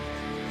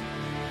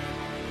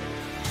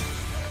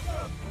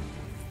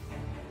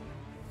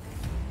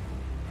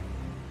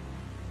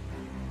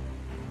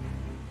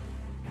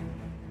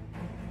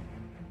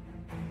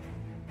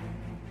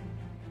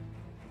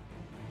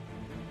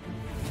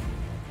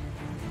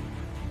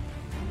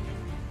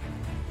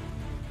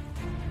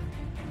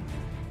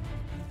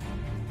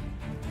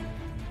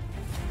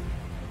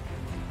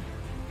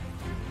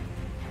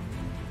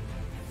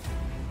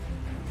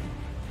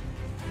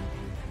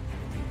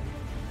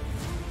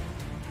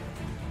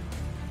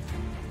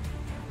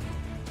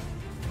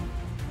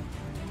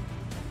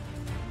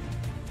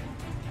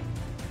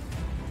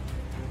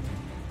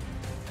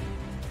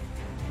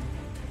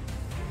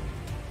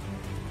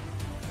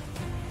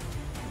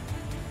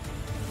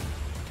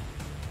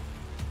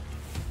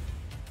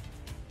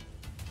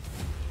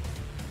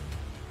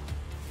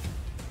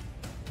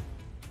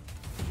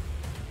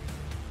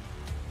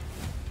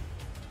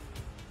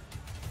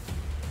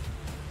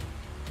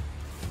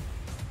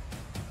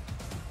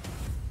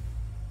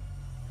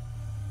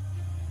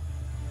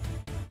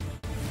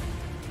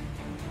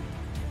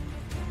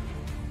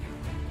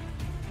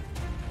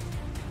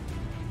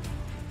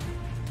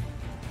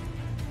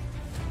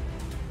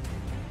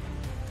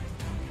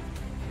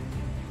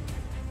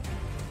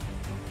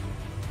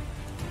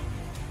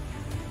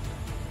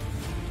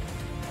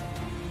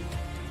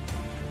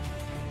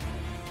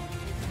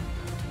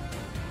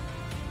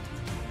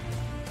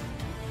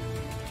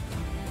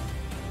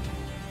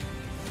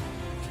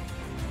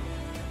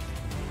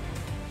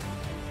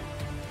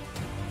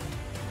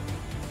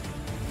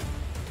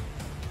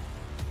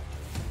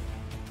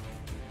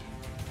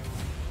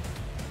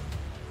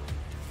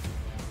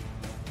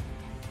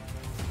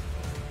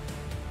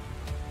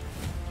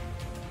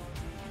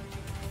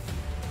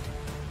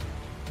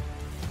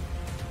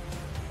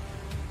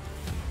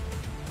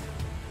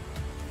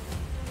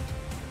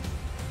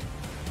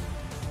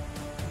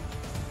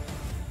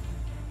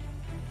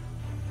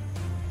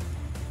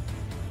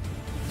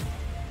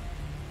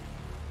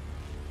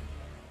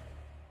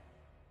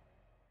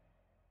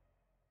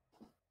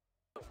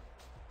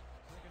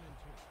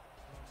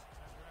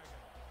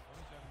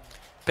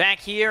 Back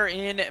here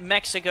in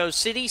Mexico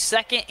City,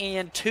 2nd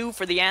and 2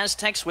 for the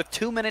Aztecs with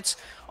 2 minutes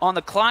on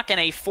the clock and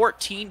a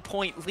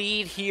 14-point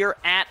lead here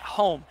at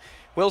home.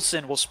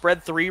 Wilson will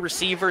spread 3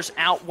 receivers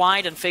out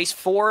wide and face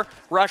 4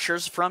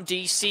 rushers from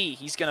DC.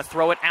 He's going to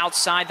throw it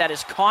outside. That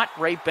is caught.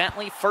 Ray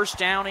Bentley, first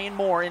down and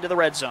more into the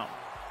red zone.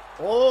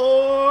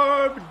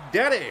 Oh,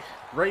 daddy!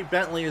 Ray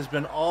Bentley has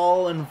been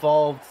all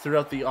involved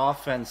throughout the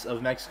offense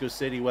of Mexico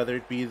City, whether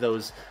it be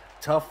those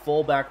tough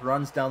fullback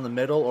runs down the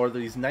middle or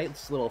these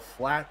nice little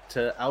flat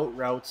to out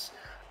routes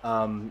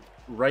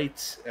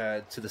right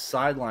to the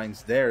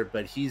sidelines there.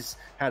 But he's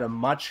had a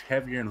much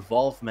heavier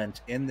involvement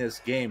in this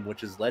game,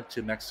 which has led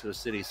to Mexico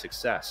City's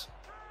success.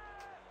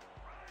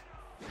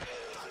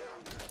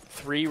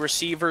 3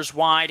 receivers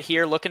wide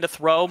here, looking to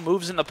throw,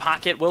 moves in the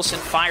pocket. Wilson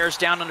fires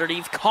down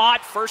underneath,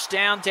 caught, first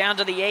down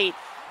to the 8.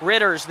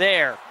 Ritter's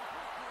there.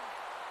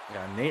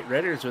 Yeah, Nate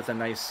Ritter's with a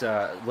nice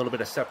little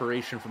bit of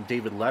separation from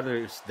David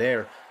Leathers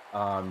there.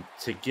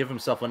 To give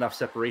himself enough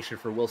separation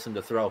for Wilson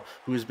to throw,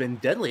 who has been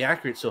deadly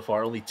accurate so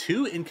far. Only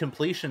 2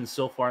 incompletions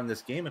so far in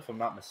this game, if I'm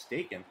not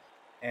mistaken.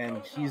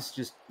 And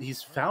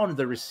he's found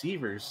the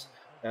receivers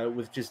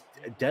with just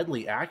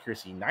deadly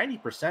accuracy.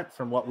 90%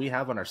 from what we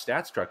have on our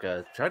stats truck.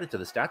 Tried it to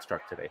the stats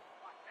truck today.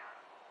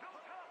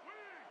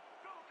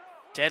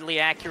 Deadly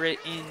accurate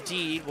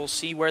indeed. We'll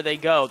see where they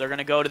go. They're going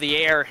to go to the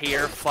air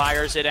here.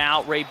 Fires it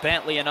out. Ray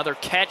Bentley, another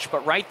catch,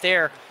 but right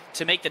there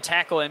to make the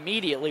tackle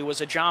immediately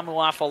was a Jamu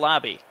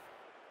Afolabi.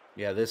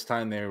 Yeah, this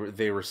time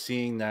they were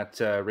seeing that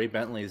Ray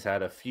Bentley's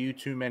had a few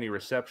too many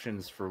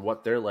receptions for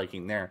what they're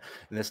liking there,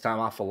 and this time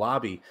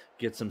Afolabi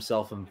gets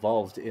himself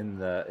involved in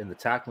the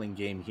tackling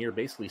game here,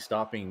 basically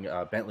stopping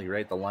Bentley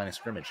right at the line of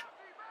scrimmage.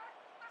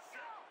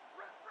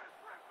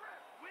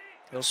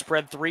 They'll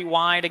spread 3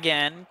 wide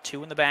again.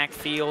 2 in the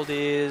backfield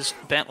is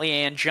Bentley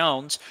and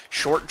Jones.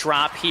 Short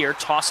drop here,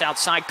 toss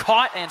outside,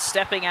 caught, and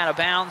stepping out of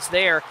bounds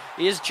there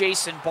is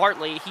Jason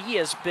Bartley. He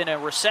has been a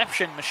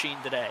reception machine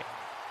today.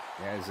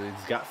 Yeah,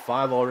 he's got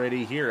 5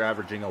 already here,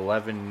 averaging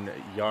 11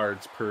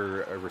 yards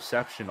per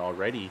reception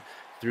already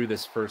through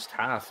this first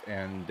half.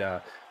 And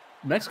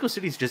Mexico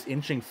City's just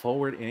inching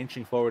forward and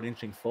inching forward,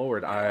 inching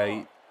forward.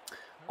 I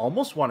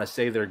almost want to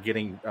say they're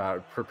getting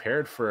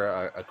prepared for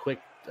a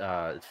quick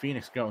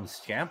Phoenix going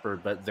scamper,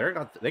 but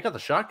they got the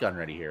shotgun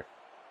ready here.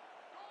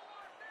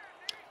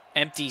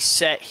 Empty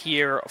set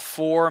here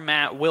for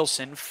Matt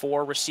Wilson.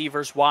 4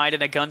 receivers wide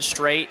and a gun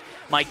straight.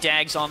 Mike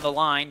Daggs on the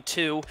line,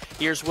 2.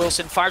 Here's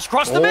Wilson, fires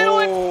across the middle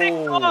and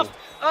picked off.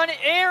 An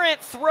errant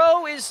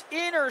throw is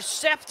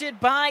intercepted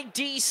by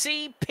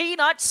DC.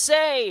 Peanut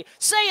say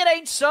it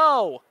ain't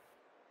so.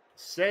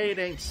 Say it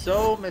ain't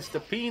so, Mr.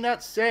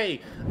 Peanut.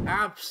 Say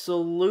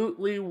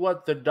absolutely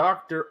what the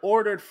doctor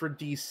ordered for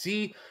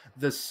DC.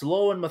 The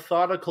slow and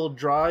methodical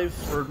drive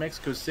for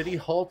Mexico City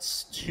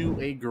halts to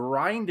a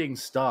grinding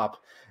stop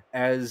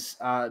as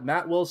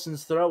Matt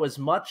Wilson's throw, as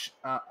much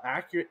of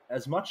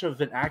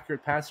an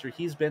accurate passer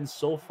he's been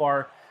so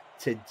far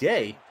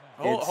today.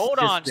 Hold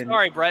on.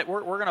 Sorry, Brett.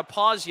 We're going to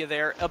pause you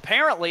there.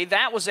 Apparently,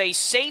 that was a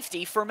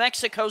safety for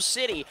Mexico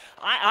City.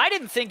 I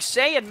didn't think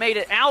Sayan made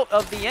it out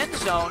of the end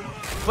zone,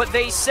 but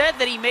they said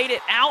that he made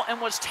it out and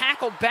was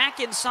tackled back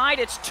inside.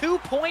 It's 2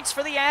 points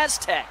for the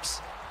Aztecs.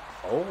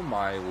 Oh,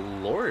 my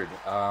Lord.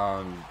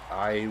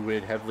 I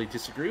would heavily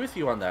disagree with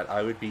you on that.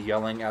 I would be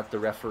yelling at the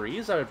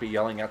referees. I would be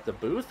yelling at the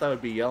booth. I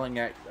would be yelling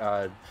at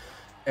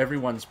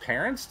everyone's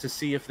parents to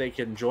see if they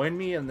can join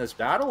me in this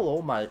battle.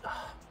 Oh, my...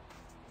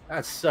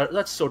 That's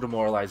so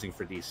demoralizing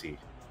for DC.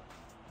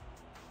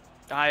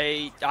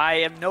 I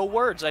have no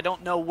words. I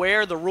don't know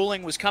where the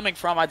ruling was coming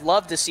from. I'd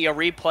love to see a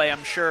replay.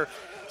 I'm sure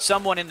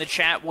someone in the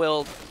chat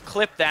will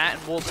clip that,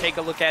 and we'll take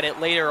a look at it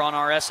later on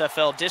our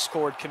SFL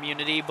Discord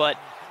community. But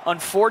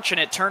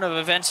unfortunate turn of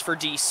events for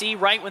DC.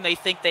 Right when they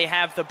think they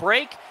have the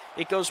break,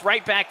 it goes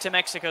right back to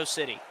Mexico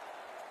City.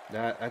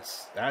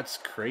 That's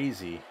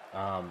crazy.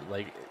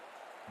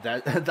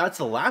 That's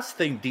the last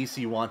thing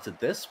DC wants at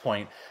this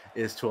point,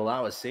 is to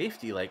allow a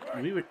safety. Like,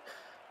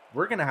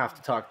 we're gonna have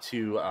to talk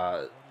to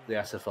the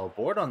SFL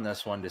board on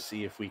this one to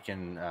see if we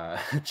can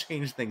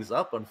change things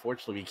up.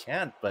 Unfortunately, we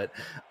can't, but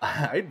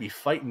I'd be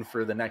fighting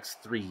for the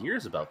next 3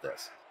 years about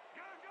this.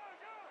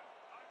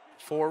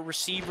 4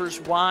 receivers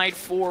wide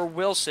for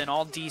Wilson.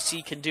 All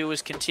DC can do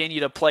is continue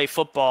to play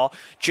football.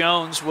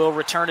 Jones will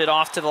return it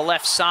off to the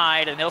left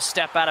side, and he'll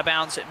step out of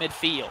bounds at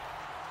midfield.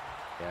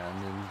 Yeah,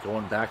 and then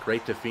going back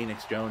right to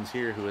Phoenix Jones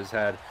here, who has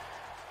had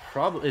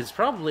is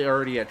probably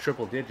already at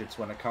triple digits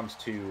when it comes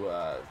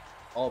to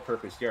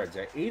all-purpose yards.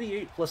 At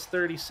 88 plus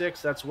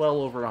 36, that's well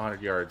over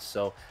 100 yards.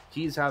 So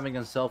he's having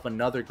himself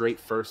another great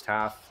first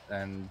half,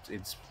 and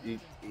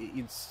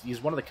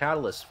he's one of the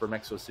catalysts for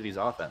Mexico City's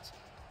offense.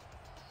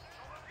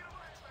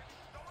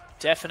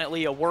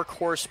 Definitely a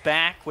workhorse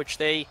back, which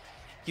they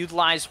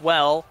utilize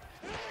well.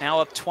 Now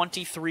up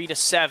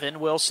 23-7.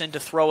 Wilson to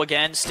throw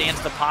again,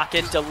 stands the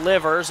pocket,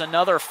 delivers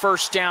another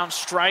first down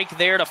strike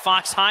there to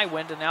Fox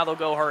Highwind, and now they'll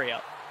go hurry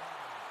up.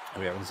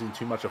 We haven't seen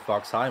too much of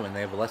Fox Highwind.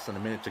 They have less than a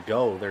minute to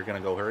go. They're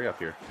going to go hurry up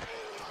here.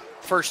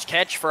 First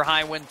catch for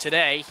Highwind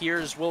today.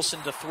 Here's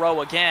Wilson to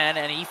throw again,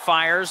 and he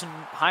fires, and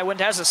Highwind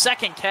has a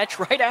second catch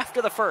right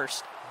after the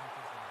first.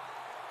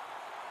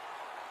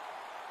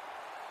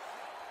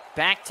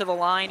 Back to the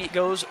line it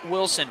goes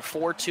Wilson.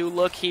 4-2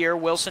 look here.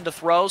 Wilson to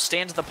throw.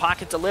 Stands in the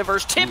pocket,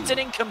 delivers. Tipped and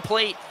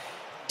incomplete.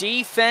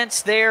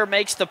 Defense there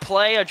makes the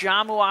play.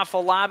 Ajamu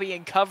Afolabi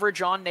in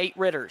coverage on Nate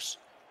Ritters.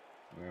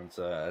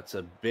 It's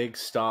a big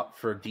stop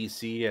for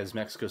DC as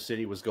Mexico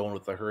City was going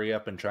with the hurry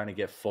up and trying to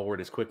get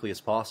forward as quickly as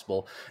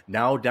possible.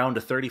 Now down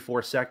to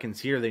 34 seconds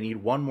here. They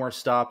need one more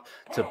stop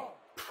to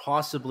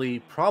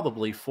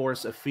probably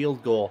force a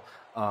field goal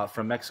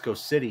from Mexico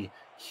City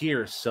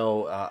here.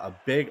 So a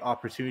big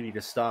opportunity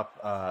to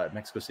stop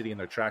Mexico City in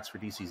their tracks for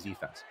DC's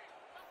defense.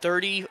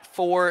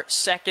 34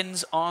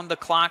 seconds on the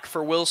clock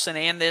for Wilson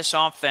and this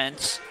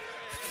offense.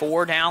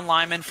 4 down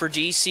linemen for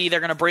DC. They're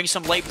going to bring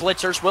some late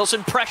blitzers.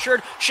 Wilson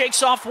pressured,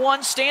 shakes off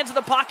one, stands in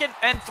the pocket,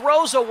 and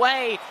throws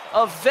away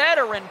a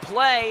veteran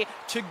play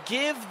to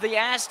give the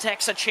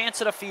Aztecs a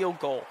chance at a field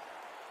goal.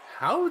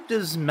 How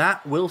does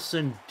Matt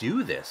Wilson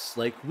do this?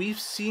 Like, we've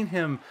seen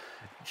him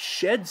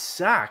shed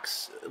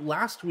sacks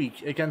last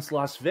week against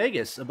Las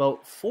Vegas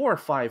about 4 or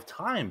 5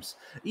 times,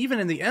 even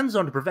in the end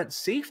zone to prevent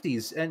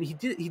safeties, and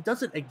he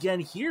does it again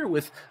here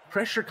with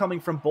pressure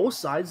coming from both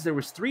sides. There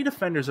was 3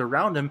 defenders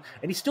around him,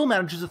 and he still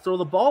manages to throw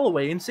the ball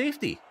away in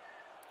safety.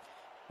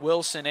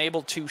 Wilson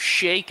able to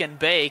shake and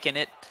bake, and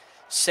it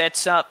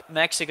sets up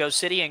Mexico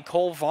City and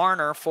Cole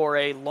Varner for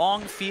a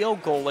long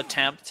field goal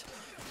attempt.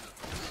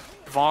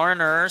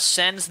 Varner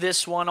sends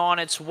this one on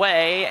its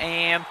way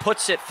and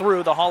puts it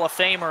through. The Hall of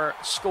Famer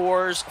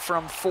scores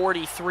from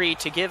 43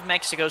 to give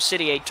Mexico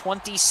City a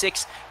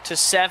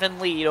 26-7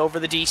 lead over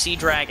the DC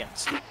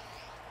Dragons.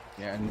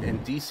 Yeah,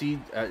 and DC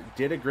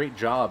did a great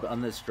job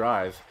on this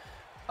drive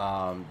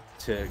to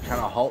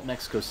kind of halt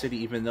Mexico City,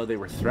 even though they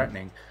were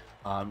threatening.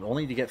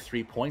 Only to get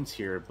 3 points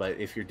here, but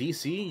if you're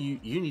DC,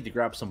 you need to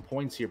grab some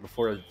points here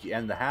before you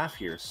end the half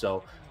here.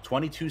 So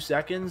 22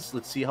 seconds.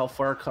 Let's see how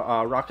far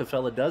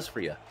Rockefeller does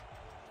for you.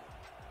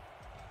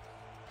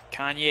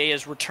 Kanye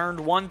has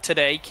returned one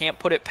today. Can't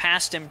put it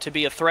past him to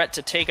be a threat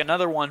to take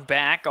another one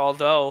back,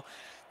 although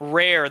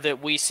rare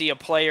that we see a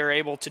player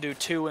able to do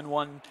two in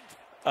one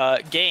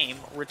game.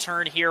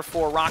 Return here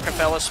for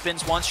Rockefeller.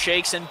 Spins once,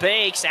 shakes and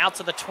bakes out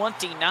to the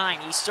 29.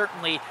 He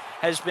certainly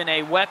has been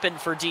a weapon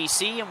for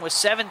DC, and with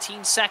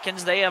 17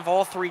 seconds, they have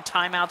all 3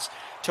 timeouts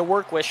to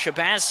work with.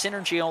 Shabazz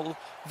Synergy,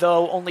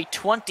 though, only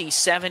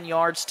 27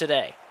 yards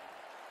today.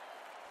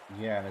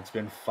 Yeah, and it's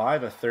been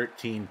 5 of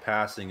 13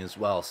 passing as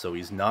well, so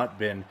he's not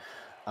been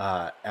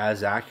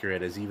as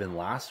accurate as even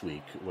last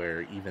week,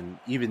 where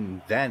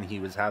even then he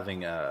was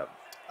having a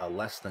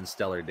less than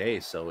stellar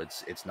day. So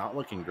it's not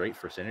looking great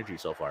for Synergy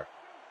so far.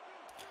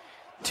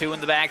 2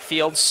 in the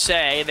backfield.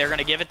 Say, they're going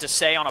to give it to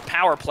Say on a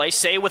power play.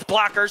 Say with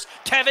blockers.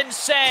 Kevin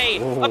Say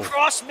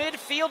across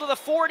midfield to the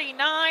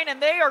 49, and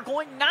they are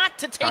going not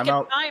to take a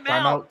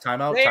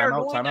timeout. They are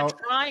going to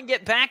try and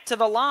get back to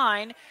the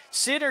line.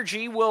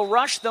 Synergy will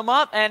rush them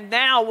up, and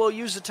now we'll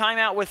use the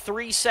timeout with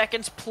 3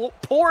 seconds.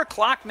 Poor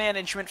clock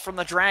management from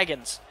the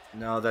Dragons.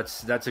 No,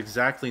 that's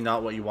exactly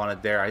not what you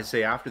wanted there. I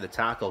say after the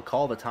tackle,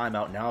 call the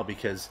timeout now,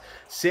 because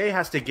Say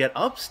has to get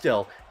up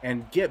still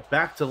and get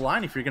back to the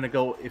line if you're gonna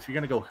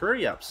go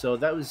hurry up. So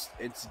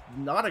it's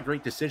not a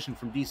great decision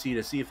from DC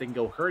to see if they can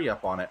go hurry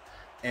up on it,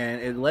 and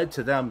it led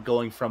to them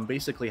going from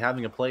basically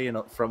having a play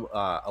from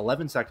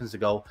 11 seconds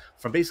ago,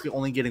 from basically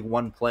only getting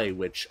 1 play,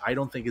 which I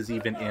don't think is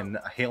even in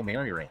a Hail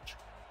Mary range.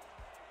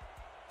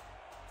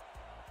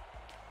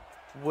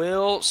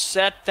 We'll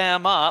set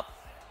them up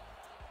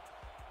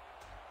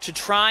to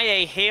try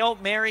a Hail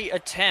Mary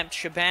attempt.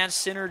 Shabazz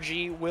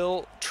Synergy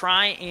will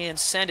try and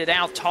send it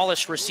out.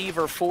 Tallest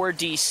receiver for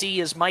DC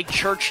is Mike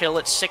Churchill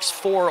at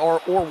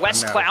 6'4", or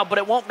West Cloud, but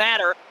it won't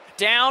matter.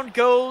 Down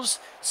goes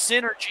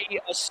Synergy.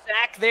 A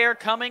sack there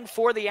coming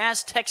for the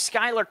Aztecs.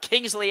 Skylar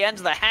Kingsley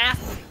ends the half.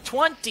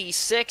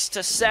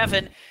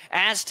 26-7.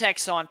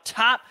 Aztecs on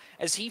top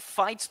as he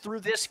fights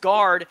through this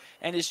guard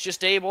and is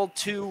just able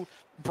to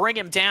bring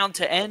him down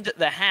to end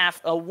the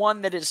half. A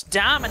one that is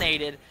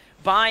dominated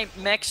by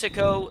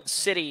Mexico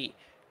City.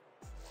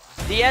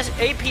 The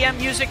APM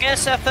Music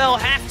SFL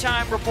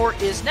halftime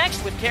report is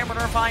next with Cameron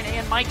Irvine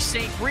and Mike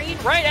St. Green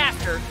right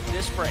after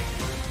this break.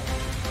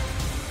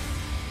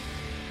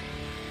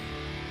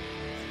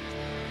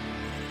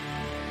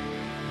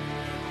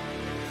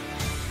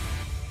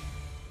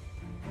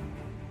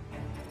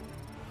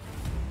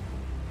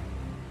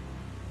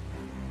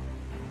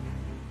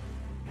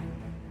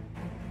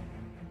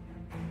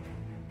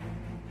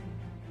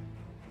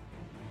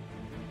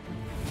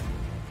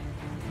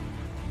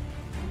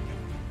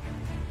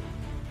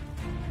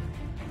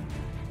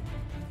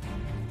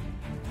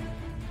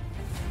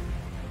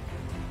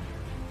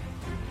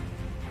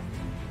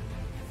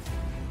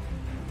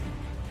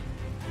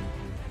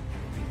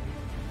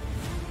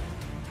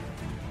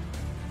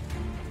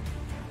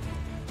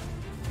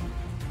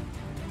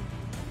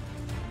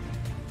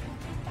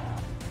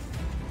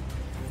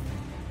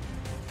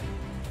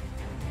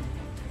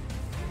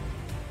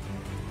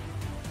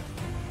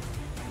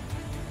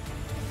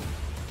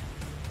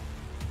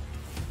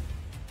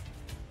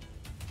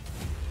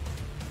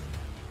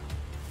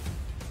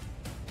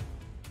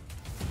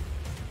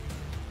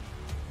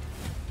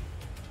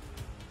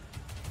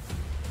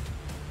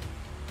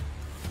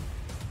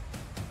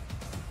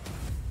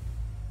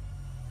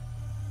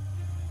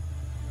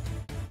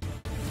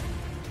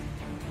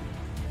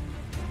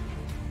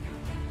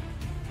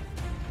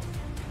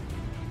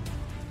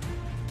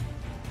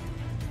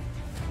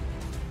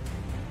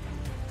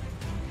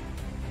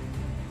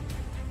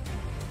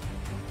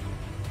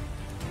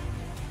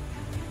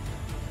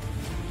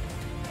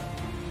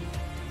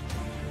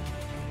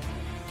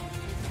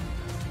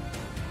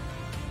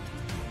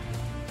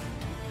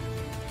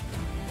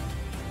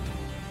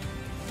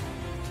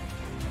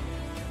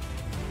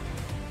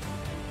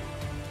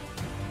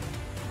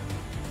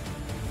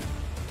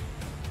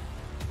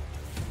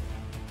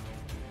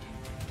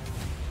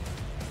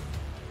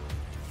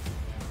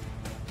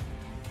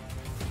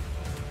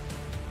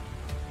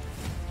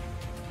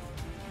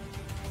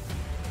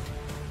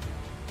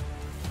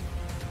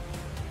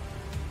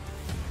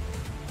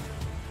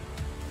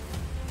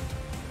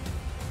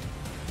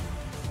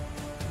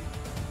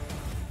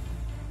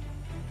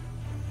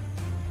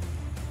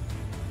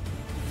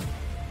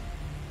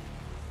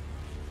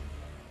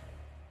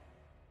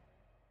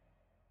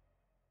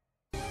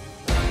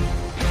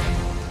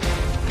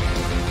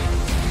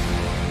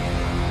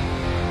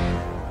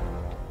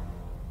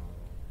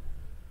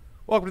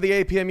 Welcome to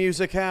the APM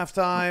Music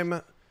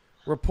halftime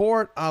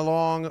Report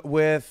along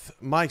with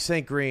Mike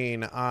St.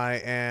 Green.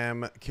 I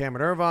am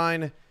Cameron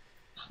Irvine.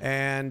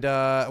 And,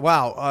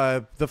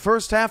 wow, the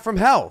first half from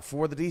hell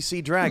for the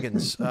DC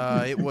Dragons.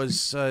 It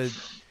was,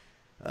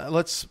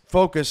 let's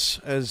focus,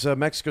 as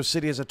Mexico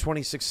City has a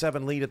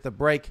 26-7 lead at the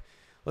break.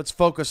 Let's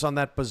focus on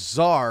that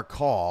bizarre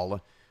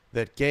call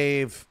that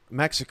gave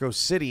Mexico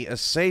City a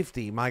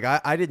safety. Mike,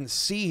 I didn't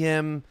see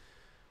him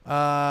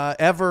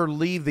ever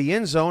leave the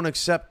end zone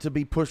except to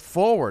be pushed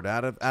forward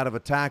out of a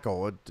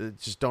tackle. I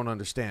just don't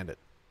understand it.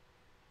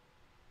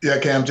 Yeah,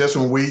 Cam, just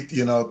when we,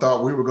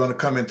 thought we were going to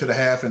come into the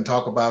half and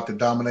talk about the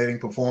dominating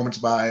performance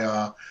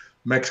by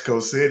Mexico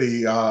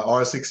City,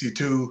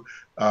 R62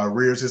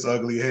 rears his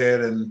ugly head,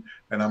 and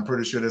I'm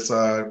pretty sure this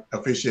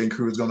officiating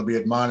crew is going to be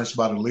admonished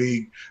by the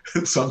league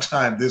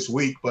sometime this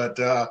week. But,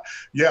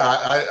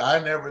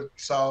 I never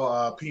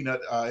saw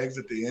Peanut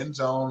exit the end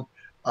zone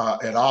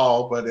at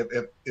all. But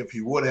if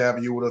he would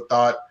have, you would have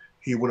thought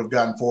he would have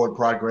gotten forward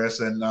progress,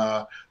 and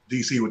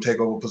DC would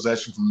take over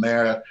possession from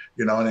there,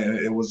 and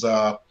it was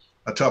a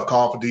tough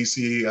call for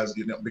DC,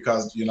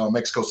 because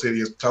Mexico City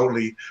has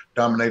totally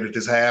dominated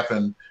this half,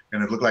 and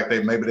it looked like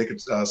maybe they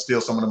could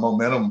steal some of the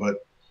momentum,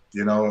 but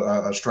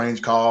a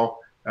strange call,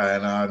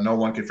 and no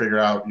one can figure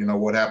out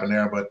what happened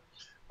there. But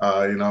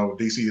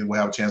DC will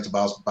have a chance to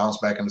bounce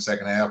back in the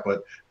second half,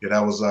 but that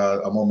was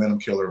a momentum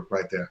killer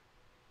right there.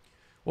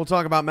 We'll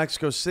talk about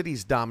Mexico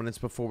City's dominance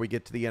before we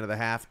get to the end of the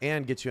half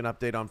and get you an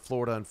update on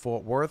Florida and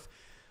Fort Worth.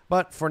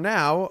 But for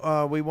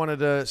now, we wanted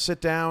to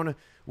sit down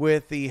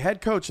with the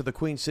head coach of the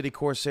Queen City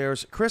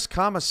Corsairs, Chris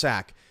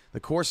Comassack. The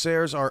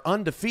Corsairs are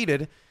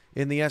undefeated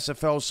in the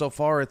SFL so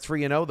far at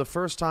 3-0, the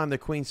first time that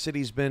Queen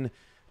City's been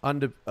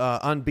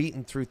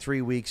unbeaten through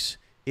 3 weeks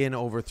in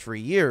over 3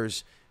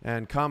 years.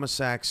 And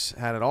Comassack's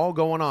had it all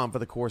going on for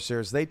the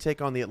Corsairs. They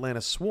take on the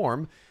Atlanta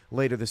Swarm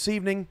later this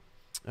evening,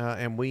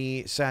 and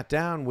we sat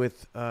down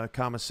with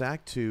Comassack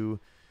to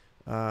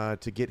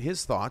get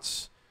his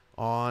thoughts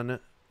on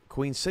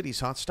Queen City's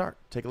hot start.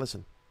 Take a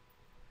listen.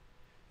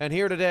 And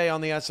here today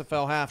on the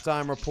SFL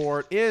Halftime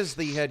Report is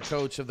the head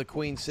coach of the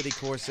Queen City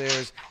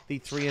Corsairs, the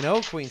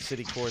 3-0 Queen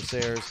City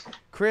Corsairs,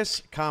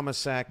 Chris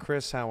Comassack.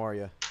 Chris, how are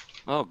you?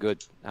 Oh,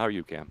 good. How are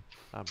you, Cam?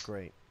 I'm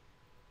great.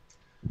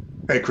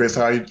 Hey, Chris,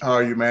 how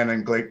are you, man?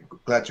 And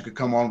glad you could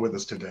come on with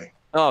us today.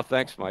 Oh,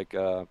 thanks, Mike.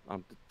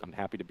 I'm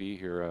happy to be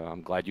here.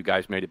 I'm glad you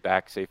guys made it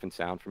back safe and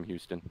sound from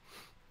Houston.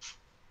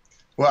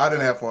 Well, I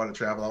didn't have far to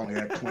travel. I only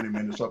had 20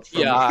 minutes up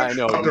from I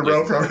know. Up the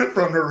road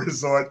from the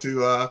resort to.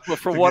 Well,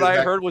 from what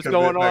I heard was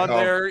going on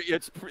there,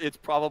 it's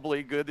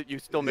probably good that you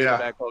still made it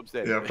back home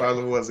safe. Yeah,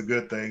 probably was a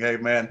good thing. Hey,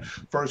 man,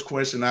 first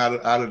question out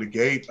of the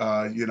gate.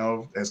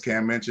 As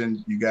Cam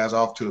mentioned, you guys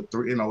off to a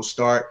 3-0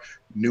 start.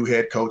 New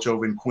head coach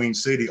over in Queen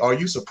City. Are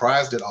you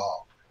surprised at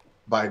all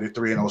by the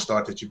 3-0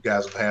 start that you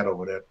guys have had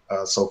over there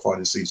so far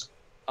this season?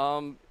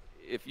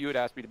 If you had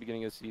asked me at the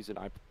beginning of the season,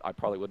 I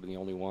probably would have been the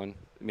only one.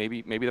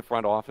 Maybe the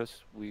front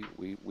office. We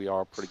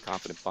are a pretty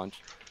confident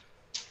bunch.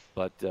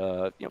 But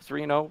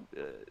 3-0,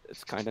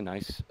 it's kind of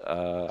nice.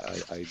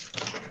 I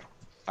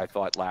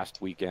thought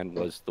last weekend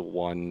was the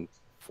one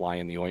fly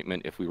in the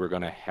ointment if we were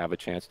going to have a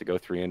chance to go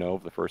 3-0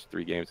 for the first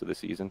 3 games of the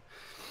season.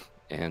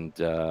 And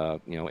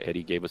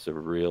Eddie gave us a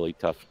really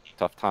tough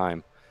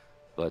time.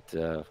 But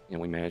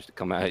we managed to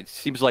come out. It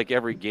seems like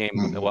every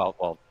game,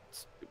 well,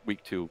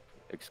 week 2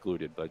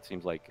 excluded, but it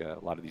seems like a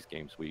lot of these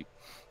games we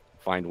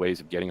find ways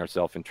of getting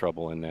ourselves in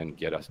trouble and then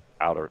get us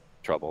out of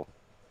trouble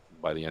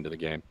by the end of the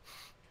game.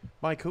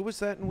 Mike, who was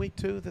that in week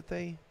 2 that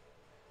Chris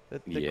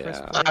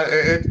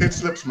it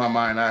slips my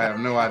mind. I have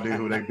no idea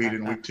who they beat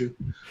in week 2.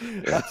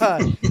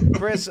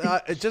 Chris,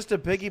 just to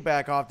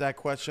piggyback off that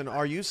question,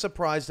 are you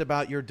surprised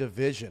about your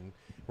division?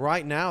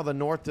 Right now, the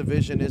North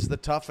Division is the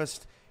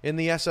toughest in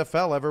the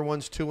SFL.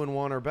 Everyone's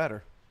 2-1 or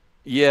better.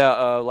 Yeah,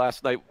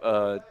 last night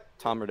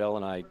Tom Riddell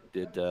and I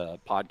did a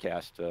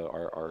podcast,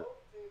 our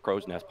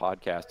Crow's Nest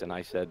podcast, and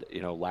I said,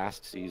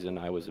 last season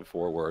I was at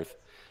Fort Worth,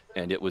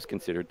 and it was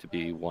considered to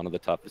be one of the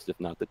toughest, if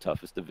not the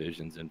toughest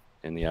divisions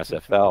in the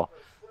SFL.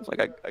 It's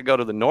like I go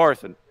to the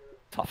North, and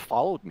tough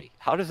followed me.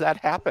 How does that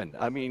happen?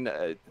 I mean,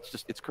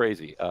 it's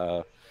crazy.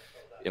 We're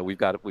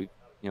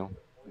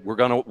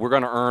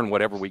gonna earn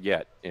whatever we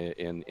get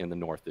in the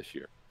North this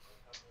year.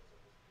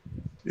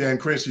 Yeah, and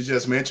Chris, you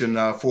just mentioned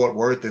Fort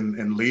Worth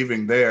and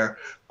leaving there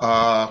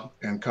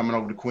and coming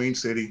over to Queen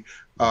City.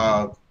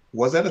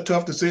 Was that a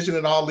tough decision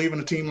at all, leaving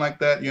a team like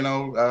that?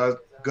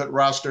 Good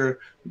roster.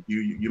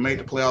 You made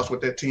the playoffs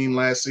with that team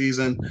last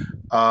season.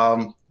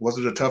 Was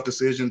it a tough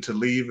decision to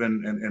leave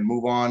and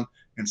move on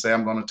and say,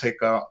 I'm going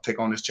to take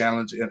on this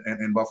challenge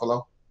in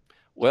Buffalo?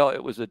 Well,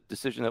 it was a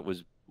decision that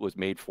was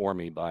made for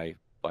me by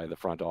the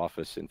front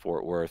office in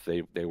Fort Worth.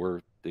 They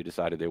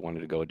decided they wanted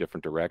to go a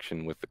different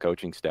direction with the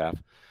coaching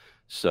staff.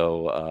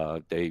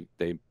 So they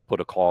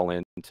put a call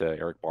in to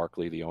Eric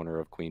Barkley, the owner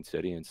of Queen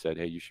City, and said,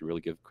 hey, you should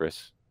really give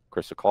Chris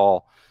a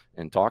call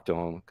and talk to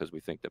him because we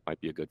think that might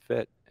be a good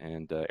fit.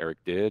 And Eric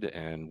did,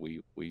 and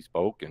we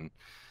spoke. And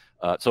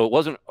so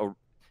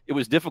it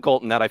was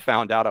difficult in that I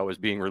found out I was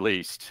being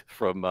released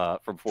from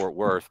Fort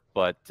Worth,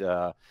 but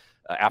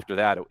after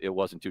that, it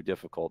wasn't too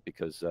difficult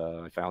because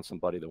I found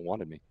somebody that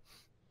wanted me.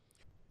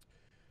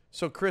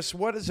 So, Chris,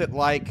 what is it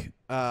like?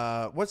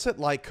 What's it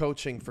like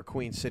coaching for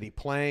Queen City,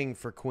 playing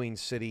for Queen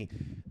City,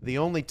 the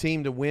only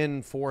team to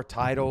win 4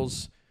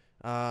 titles?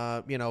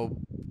 You know,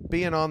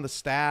 being on the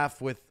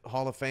staff with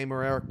Hall of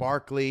Famer Eric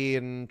Barkley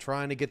and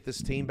trying to get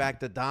this team back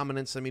to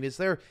dominance. I mean, is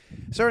there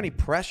any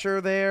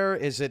pressure there?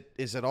 Is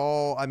it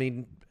all? I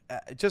mean,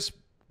 just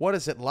what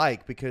is it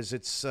like? Because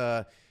it's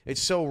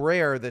so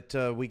rare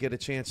that we get a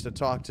chance to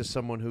talk to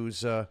someone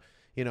who's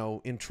you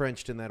know,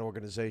 entrenched in that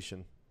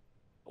organization.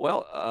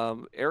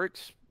 Well,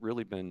 Eric's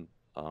really been.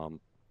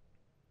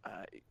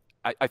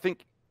 I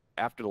think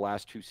after the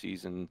last 2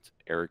 seasons,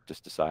 Eric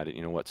just decided,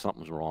 you know what,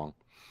 something's wrong,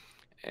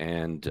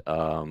 and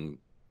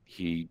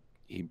he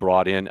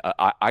brought in.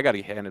 I got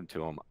to hand it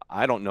to him.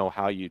 I don't know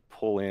how you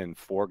pull in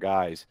 4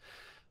 guys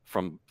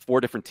from 4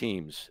 different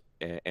teams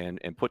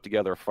and put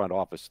together a front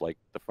office like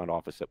the front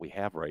office that we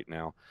have right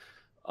now.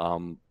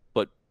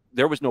 But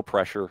there was no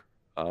pressure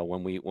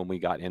when we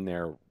got in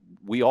there.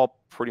 We all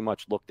pretty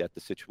much looked at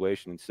the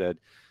situation and said,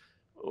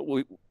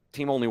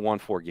 team only won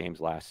 4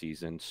 games last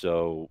season,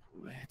 so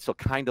it's a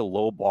kind of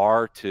low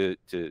bar to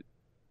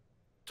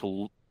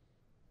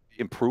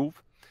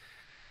improve.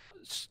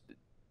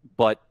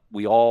 But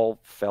we all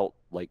felt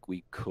like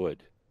we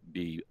could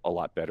be a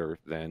lot better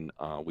than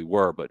we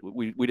were, but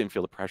we didn't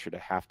feel the pressure to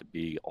have to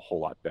be a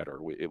whole lot better.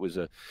 It was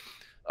a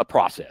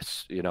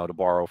process, you know, to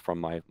borrow from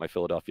my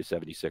Philadelphia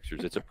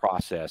 76ers. It's a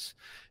process,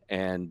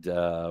 and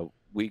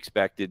we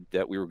expected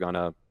that we were going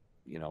to,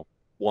 you know,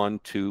 1,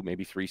 2,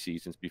 maybe 3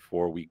 seasons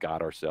before we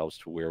got ourselves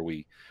to where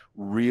we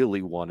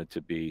really wanted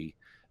to be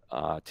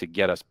to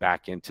get us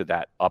back into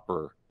that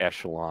upper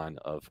echelon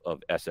of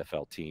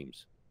SFL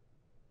teams.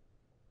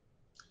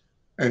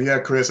 And yeah,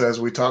 Chris, as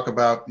we talk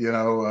about, you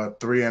know,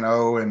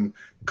 3-0 and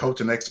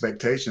coaching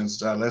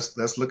expectations,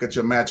 let's look at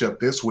your matchup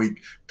this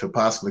week to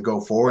possibly go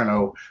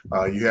 4-0.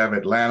 You have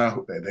Atlanta;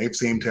 they've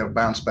seemed to have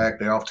bounced back.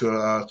 They're off to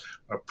a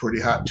pretty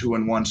hot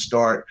 2-1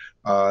 start.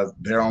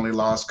 Their only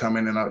loss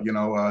coming in, a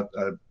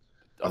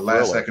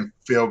last-second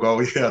field goal,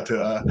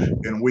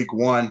 in week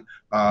 1.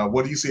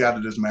 What do you see out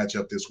of this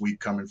matchup this week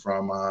coming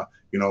from,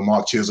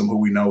 Mark Chisholm, who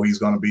we know he's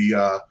going to be,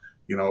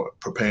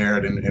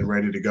 prepared and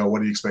ready to go? What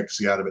do you expect to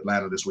see out of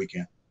Atlanta this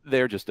weekend?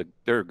 They're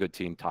a good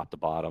team, top to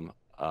bottom.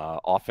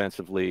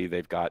 Offensively,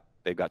 they've got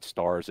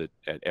stars at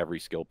every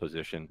skill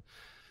position.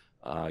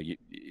 They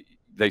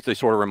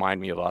sort of remind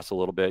me of us a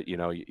little bit. You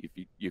know,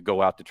 if you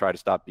go out to try to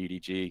stop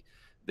BDG,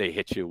 they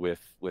hit you with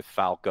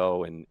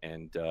Falco and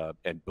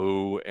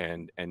Boo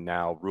and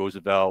now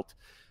Roosevelt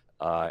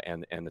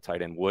and the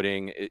tight end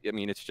Wooding. I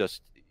mean, it's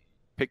just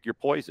pick your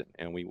poison,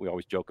 and we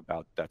always joke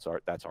about that's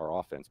our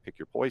offense. Pick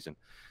your poison.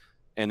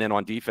 And then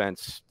on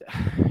defense,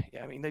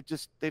 I mean,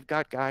 they've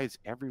got guys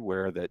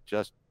everywhere that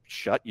just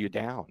shut you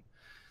down.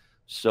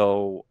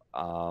 So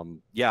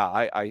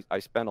I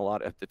spent a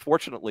lot.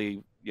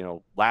 Fortunately, you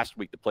know, last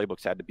week the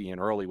playbooks had to be in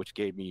early, which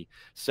gave me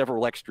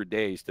several extra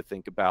days to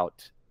think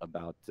about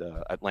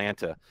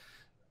Atlanta.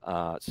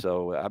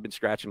 So I've been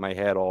scratching my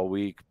head all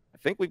week. I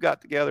think we've got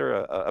together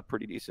a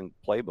pretty decent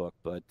playbook,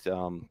 but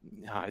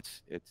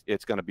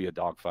it's going to be a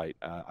dogfight.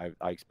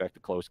 I expect a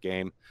close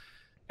game,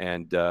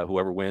 and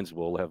whoever wins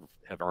will have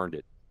earned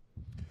it.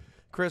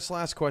 Chris,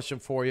 last question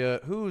for you.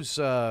 Who's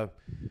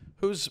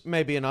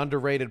maybe an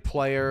underrated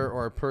player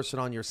or a person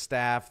on your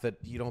staff that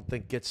you don't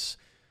think gets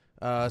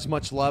as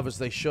much love as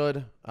they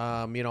should?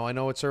 I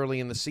know it's early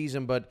in the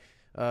season, but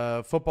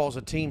football's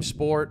a team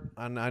sport,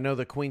 and I know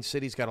that Queen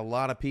City's got a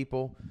lot of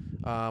people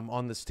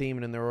on this team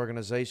and in their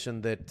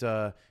organization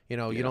that you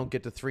don't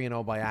get to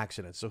 3-0 by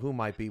accident. So who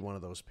might be one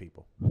of those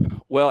people?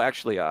 Well,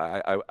 actually,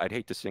 I'd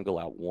hate to single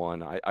out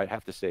one. I'd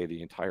have to say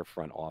the entire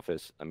front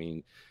office. I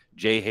mean,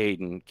 Jay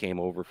Hayden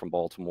came over from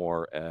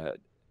Baltimore,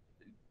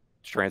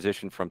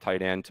 transitioned from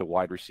tight end to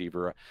wide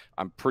receiver.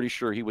 I'm pretty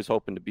sure he was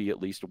hoping to be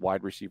at least a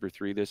wide receiver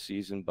 3 this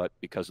season, but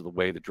because of the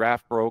way the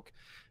draft broke,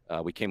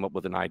 we came up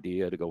with an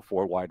idea to go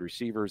 4 wide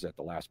receivers at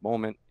the last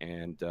moment,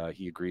 and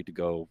he agreed to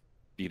go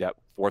be that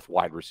 4th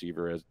wide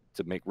receiver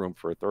to make room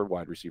for a 3rd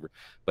wide receiver.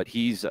 But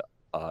he's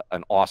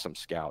an awesome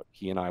scout.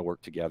 He and I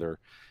work together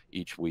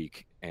each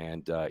week,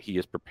 and he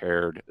has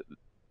prepared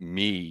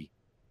me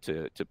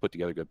to put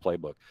together a good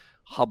playbook.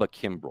 Hubba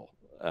Kimbrell.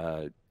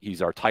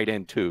 He's our tight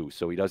end too,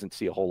 so he doesn't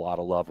see a whole lot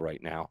of love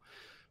right now.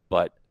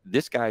 But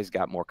this guy's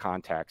got more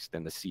contacts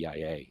than the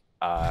CIA.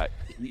 I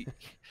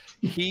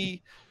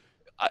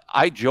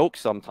joke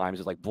sometimes,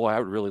 it's like, boy, I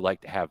would really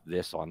like to have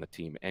this on the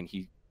team. And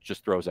he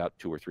just throws out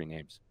 2 or 3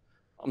 names.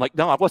 I'm like,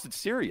 no, I wasn't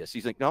serious.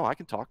 He's like, no, I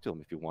can talk to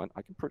him if you want.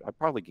 I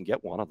probably can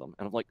get one of them.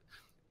 And I'm like,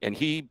 and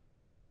he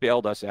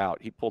bailed us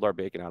out. He pulled our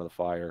bacon out of the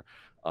fire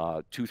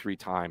 2-3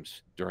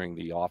 times during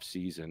the off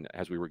season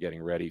as we were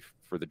getting ready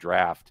for the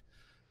draft.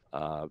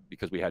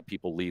 Because we had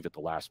people leave at the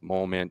last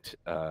moment,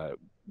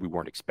 we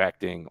weren't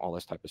expecting all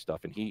this type of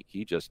stuff, and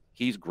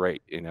he's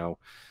great.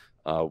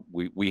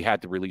 We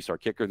had to release our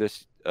kicker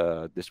this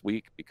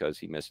week because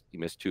he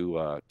missed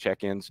 2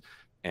 check-ins,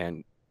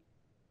 and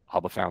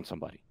Hubba found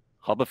somebody.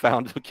 Hubba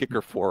found a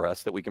kicker for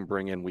us that we can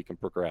bring in, we can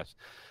progress.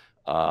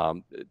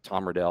 Tom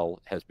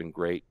Riddell has been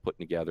great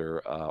putting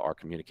together our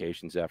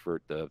communications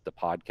effort, the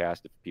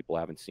podcast. If people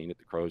haven't seen it,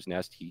 The Crow's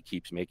Nest, he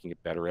keeps making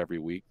it better every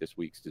week. This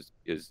week's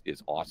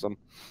is awesome,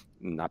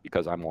 not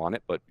because I'm on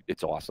it, but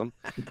it's awesome.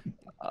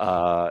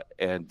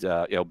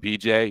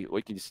 BJ,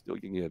 what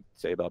can you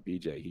say about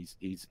BJ?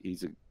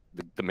 He's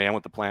the man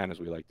with the plan, as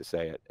we like to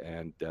say it.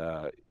 And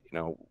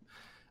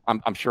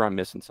I'm sure I'm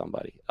missing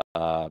somebody,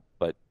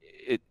 but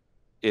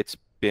it's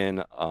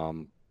been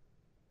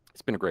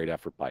a great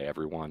effort by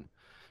everyone.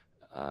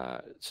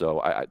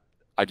 So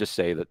I just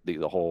say that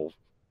the whole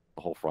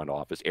front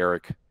office,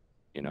 Eric,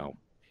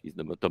 he's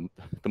the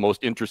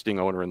most interesting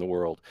owner in the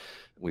world,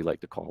 we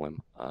like to call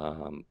him.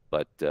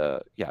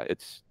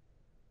 It's,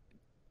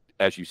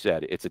 as you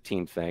said, it's a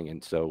team thing,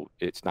 and so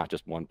it's not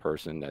just one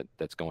person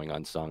that's going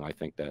unsung. I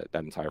think that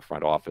entire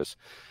front office,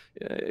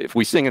 if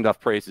we sing enough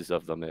praises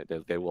of them,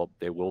 they will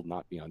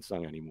not be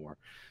unsung anymore.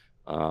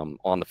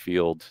 On the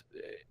field,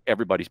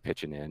 everybody's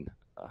pitching in.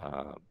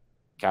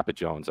 Kappa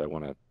Jones, I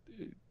want to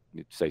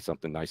say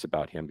something nice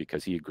about him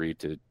because he agreed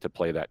to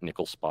play that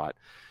nickel spot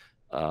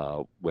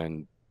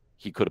when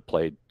he could have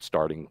played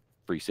starting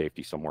free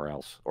safety somewhere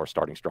else or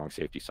starting strong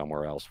safety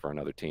somewhere else for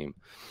another team.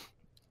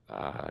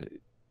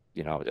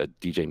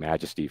 DJ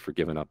Majesty for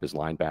giving up his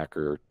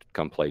linebacker to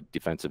come play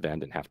defensive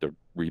end and have to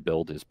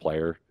rebuild his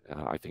player.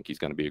 I think he's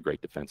going to be a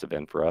great defensive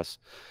end for us,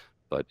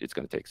 but it's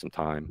going to take some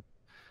time.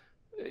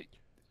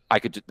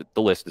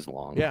 The list is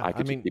long. Yeah, I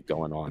could just keep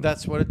going on.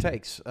 That's what it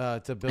takes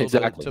to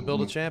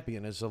build a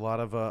champion. Is a lot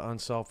of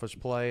unselfish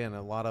play and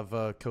a lot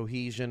of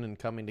cohesion and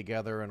coming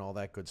together and all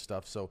that good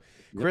stuff. So,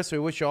 Chris, we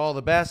wish you all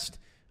the best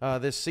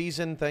this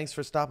season. Thanks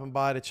for stopping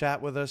by to chat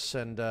with us,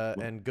 and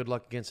good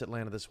luck against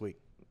Atlanta this week.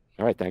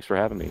 All right, thanks for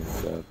having me.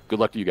 Good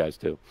luck to you guys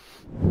too.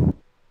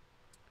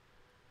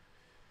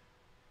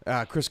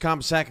 Chris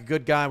Kombasak, a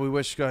good guy. We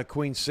wish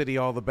Queen City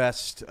all the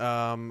best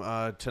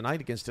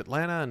tonight against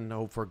Atlanta, and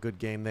hope for a good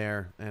game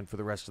there and for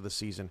the rest of the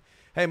season.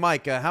 Hey,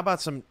 Mike, how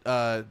about some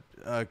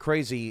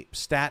crazy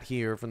stat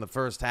here from the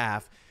first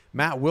half?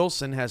 Matt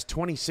Wilson has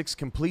 26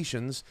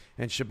 completions,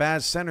 and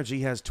Shabazz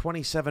Synergy has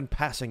 27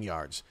 passing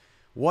yards.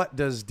 What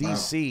does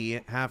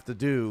DC have to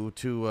do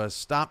to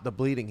stop the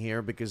bleeding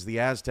here? Because the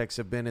Aztecs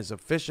have been as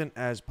efficient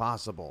as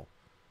possible.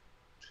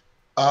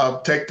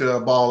 Take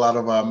the ball out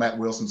of Matt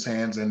Wilson's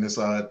hands and this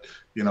this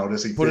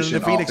efficient put it in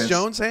the Phoenix offense.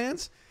 Jones'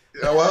 hands.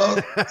 Well,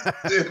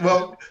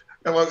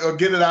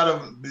 get it out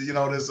of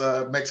this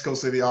Mexico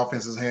City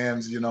offense's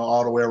hands.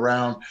 All the way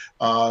around.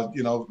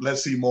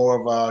 Let's see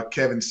more of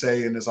Kevin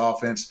Say in this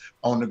offense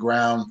on the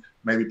ground.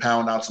 Maybe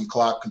pound out some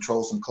clock,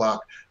 control some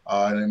clock.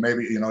 And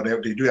maybe,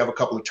 they do have a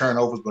couple of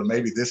turnovers, but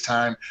maybe this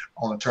time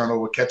on a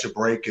turnover, catch a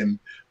break and,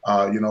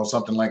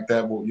 something like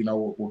that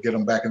will get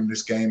them back in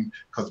this game,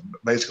 because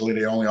basically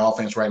their only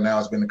offense right now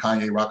has been the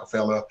Kanye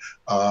Rockefeller,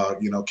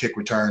 kick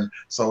return.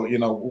 So,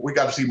 we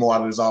got to see more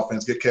out of this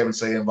offense, get Kevin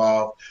Say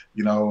involved,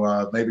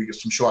 maybe get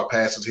some short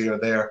passes here or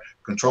there,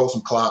 control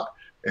some clock,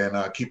 and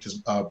keep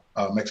this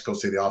Mexico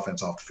City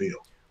offense off the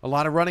field. A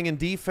lot of running and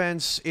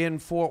defense in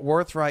Fort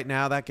Worth right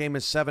now. That game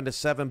is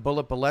 7-7.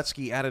 Bullet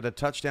Boletsky added a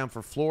touchdown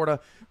for Florida.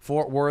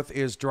 Fort Worth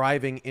is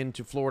driving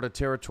into Florida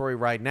territory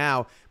right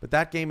now, but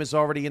that game is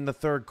already in the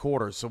third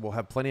quarter, so we'll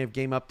have plenty of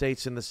game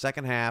updates in the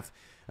second half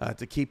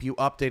to keep you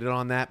updated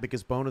on that,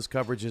 because bonus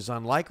coverage is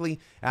unlikely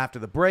after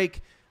the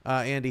break.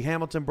 Andy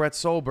Hamilton, Brett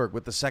Solberg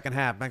with the second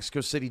half. Mexico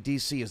City,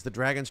 D.C. as the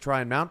Dragons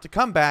try and mount to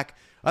come back.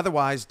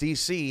 Otherwise,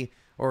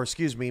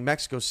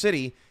 Mexico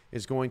City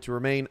is going to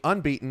remain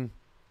unbeaten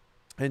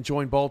and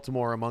join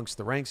Baltimore amongst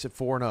the ranks at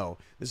 4-0.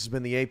 This has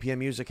been the APM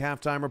Music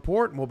Halftime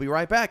Report, and we'll be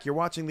right back. You're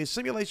watching the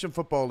Simulation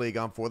Football League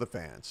on For the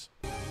Fans.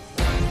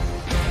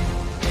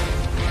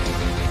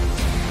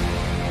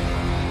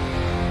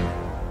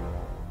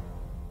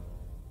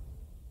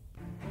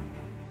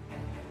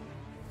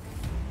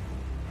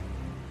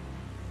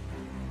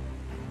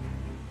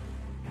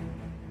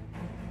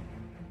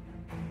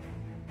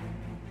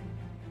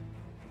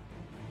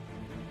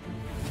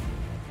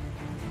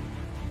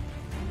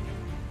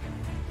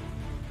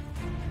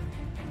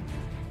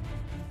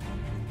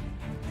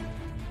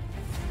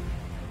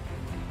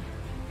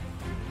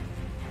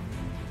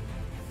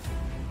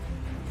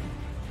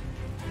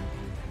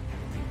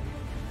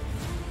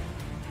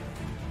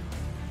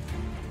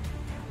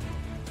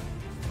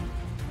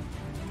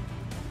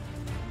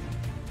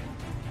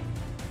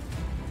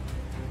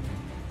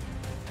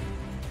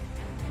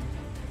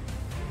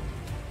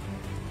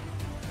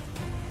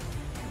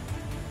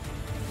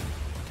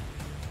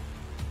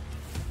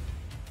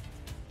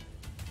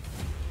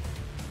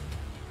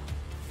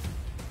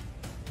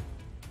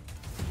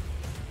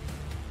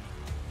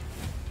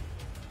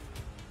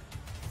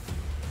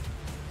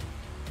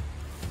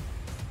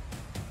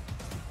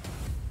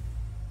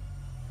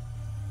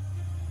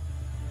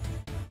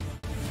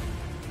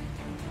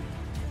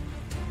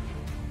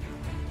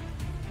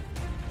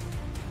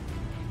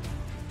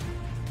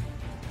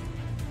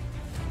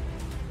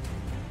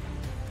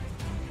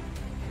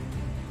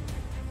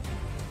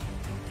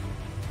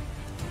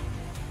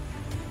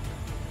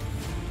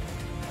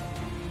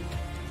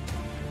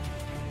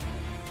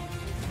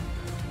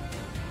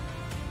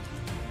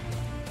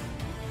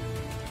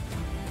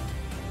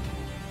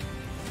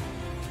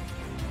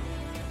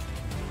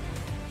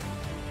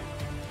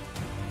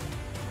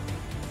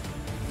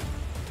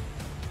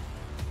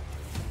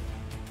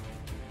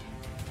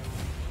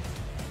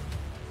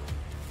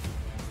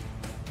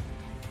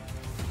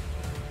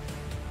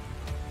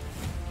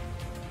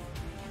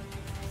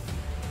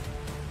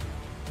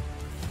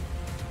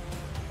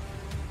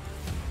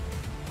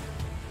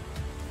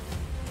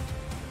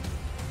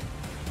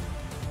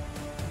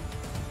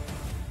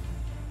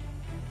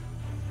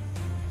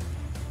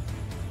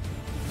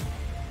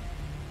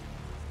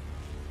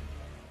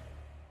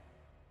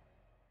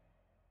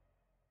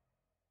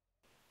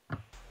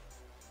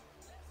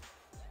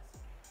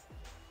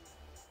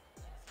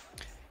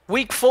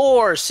 Week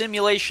 4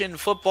 Simulation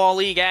Football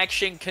League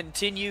action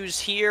continues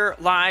here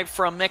live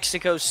from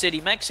Mexico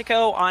City,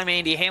 Mexico. I'm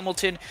Andy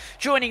Hamilton.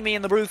 Joining me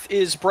in the booth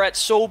is Brett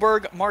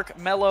Solberg, Mark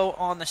Mello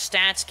on the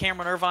stats,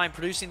 Cameron Irvine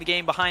producing the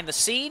game behind the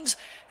scenes,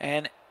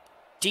 and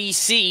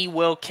DC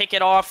will kick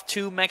it off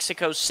to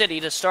Mexico City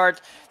to start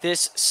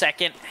this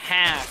second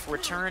half.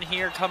 Return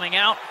here coming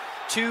out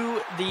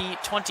to the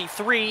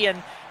 23,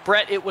 and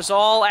Brett, it was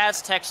all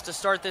Aztecs to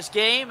start this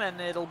game, and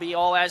it'll be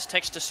all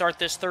Aztecs to start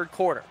this third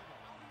quarter.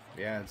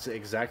 Yeah, it's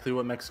exactly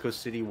what Mexico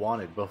City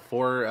wanted.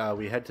 Before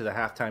we head to the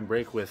halftime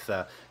break with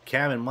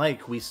Cam and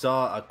Mike, we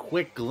saw a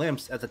quick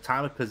glimpse at the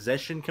time of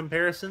possession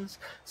comparisons.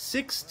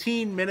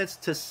 16 minutes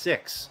to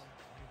 6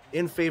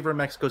 in favor of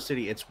Mexico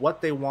City. It's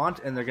what they want,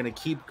 and they're going to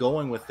keep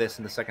going with this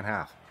in the second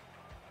half.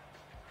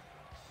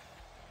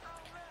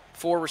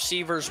 4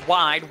 receivers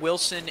wide.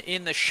 Wilson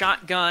in the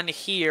shotgun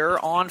here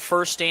on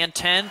 1st and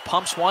 10.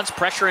 Pumps once,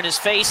 pressure in his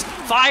face.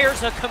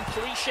 Fires a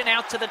completion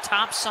out to the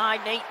top side.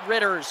 Nate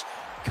Ritter's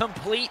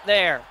complete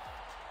there.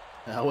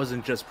 That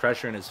wasn't just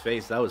pressure in his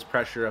face. That was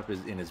pressure up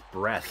in his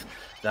breath.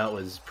 That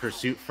was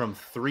pursuit from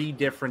 3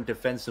 different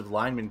defensive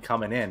linemen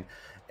coming in.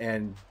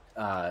 And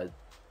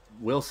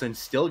Wilson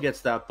still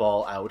gets that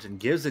ball out and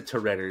gives it to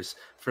Ritters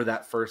for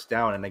that first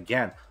down. And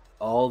again,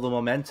 all the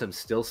momentum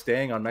still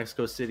staying on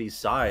Mexico City's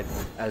side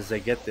as they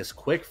get this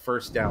quick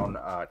first down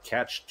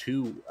catch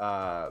to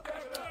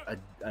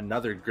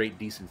another great,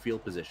 decent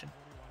field position.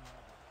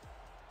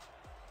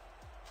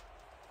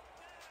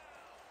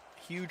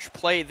 Huge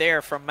play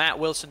there from Matt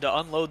Wilson to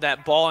unload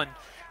that ball, and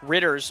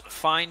Ritters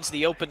finds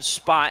the open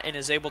spot and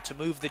is able to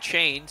move the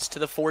chains to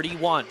the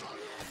 41.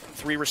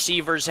 3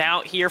 receivers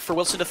out here for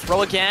Wilson to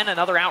throw again.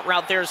 Another out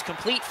route there is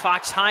complete.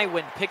 Fox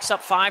Highwind picks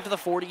up 5 to the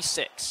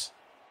 46.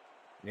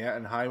 Yeah,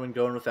 and Highwind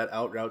going with that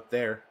out route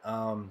there.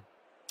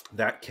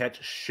 That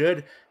catch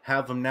should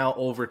have him now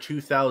over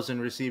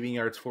 2,000 receiving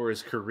yards for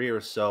his career.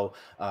 So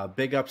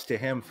big ups to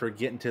him for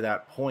getting to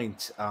that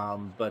point.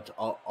 But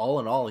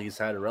all in all, he's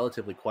had a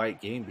relatively quiet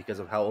game because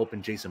of how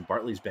open Jason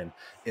Bartley's been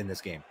in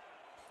this game.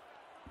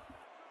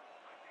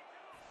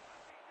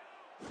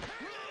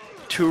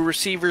 2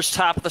 receivers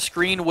top of the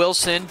screen.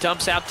 Wilson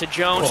dumps out to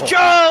Jones. Oh.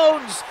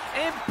 Jones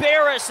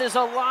embarrasses a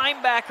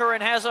linebacker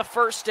and has a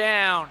first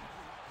down.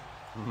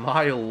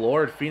 My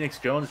Lord, Phoenix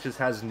Jones just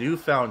has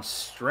newfound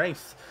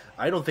strength.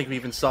 I don't think we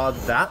even saw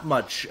that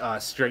much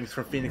strength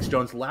from Phoenix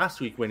Jones last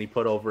week when he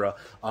put over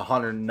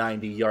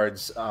 190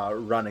 yards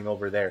running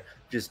over there.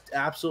 Just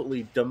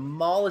absolutely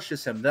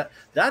demolishes him.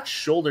 That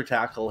shoulder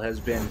tackle has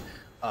been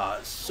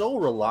so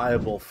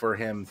reliable for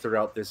him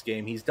throughout this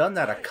game. He's done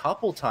that a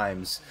couple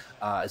times,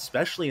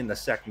 especially in the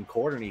second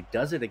quarter, and he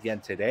does it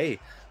again today.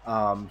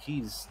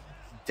 He's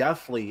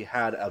definitely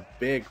had a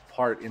big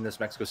part in this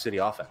Mexico City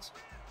offense.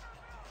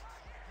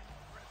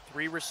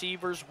 3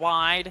 receivers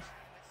wide.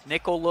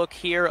 Nickel look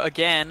here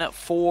again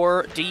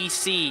for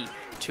DC.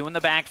 2 in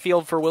the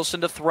backfield for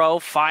Wilson to throw.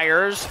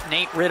 Fires.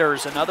 Nate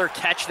Ritters, another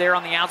catch there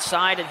on the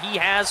outside, and he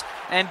has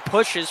and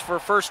pushes for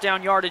first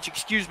down yardage.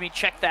 Excuse me,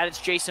 check that. It's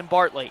Jason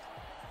Bartley.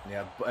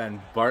 Yeah,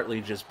 and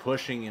Bartley just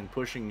pushing and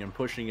pushing and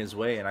pushing his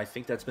way, and I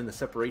think that's been the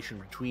separation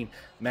between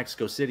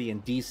Mexico City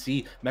and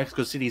DC.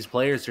 Mexico City's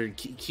players are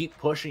keep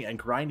pushing and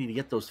grinding to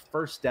get those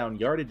first down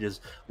yardages,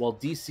 while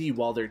DC,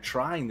 while they're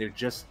trying, they're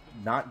just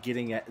not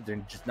getting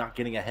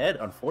ahead,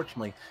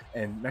 unfortunately.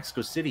 And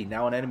Mexico City,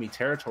 now in enemy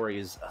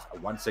territory, is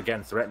once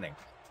again threatening.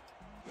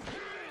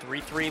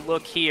 3-3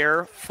 look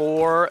here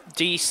for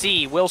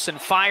DC. Wilson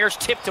fires,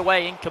 tipped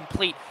away,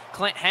 incomplete.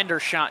 Clint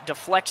Hendershot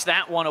deflects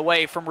that one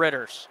away from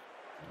Ritters.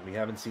 We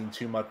haven't seen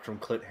too much from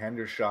Clint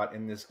Hendershot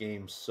in this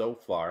game so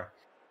far.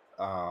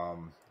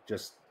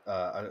 Just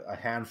a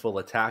handful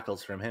of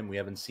tackles from him. We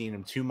haven't seen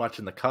him too much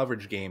in the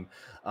coverage game,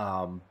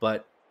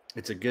 but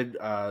it's a good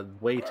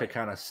way to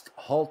kind of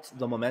halt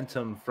the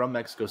momentum from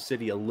Mexico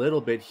City a little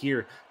bit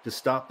here to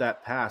stop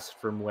that pass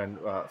from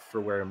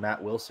where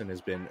Matt Wilson has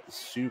been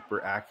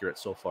super accurate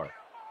so far.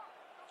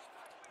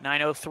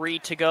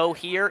 9:03 to go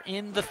here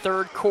in the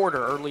third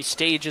quarter. Early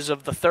stages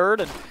of the third,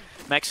 and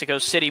Mexico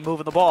City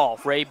moving the ball.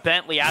 Ray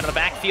Bentley out of the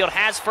backfield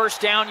has first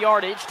down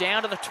yardage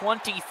down to the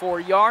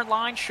 24-yard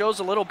line. Shows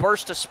a little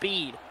burst of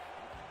speed.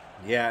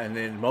 Yeah, and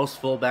then most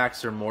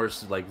fullbacks are more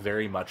like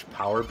very much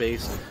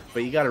power-based.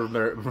 But you got to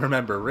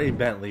remember, Ray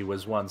Bentley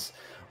was once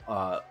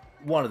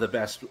one of the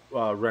best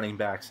running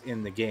backs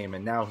in the game,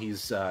 and now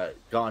he's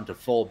gone to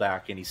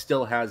fullback, and he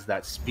still has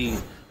that speed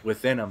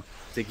within him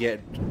to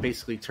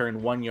basically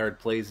turn 1-yard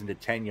plays into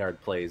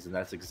 10-yard plays, and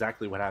that's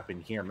exactly what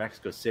happened here.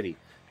 Mexico City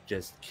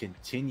just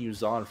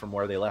continues on from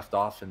where they left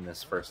off in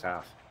this first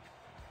half.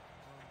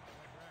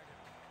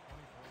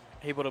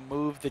 Able to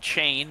move the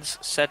chains,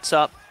 sets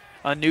up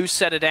a new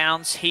set of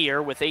downs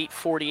here with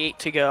 8:48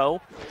 to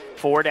go.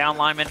 4 down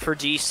linemen for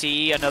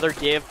DC. Another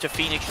give to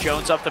Phoenix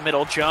Jones up the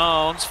middle.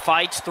 Jones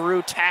fights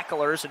through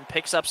tacklers and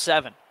picks up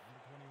 7.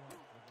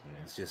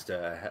 It's just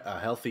a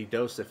healthy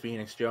dose of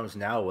Phoenix Jones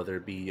now, whether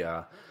it be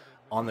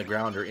on the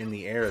ground or in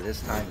the air.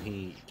 This time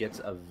he gets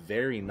a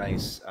very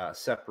nice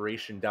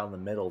separation down the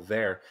middle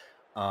there.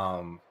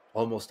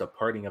 almost a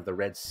parting of the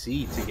Red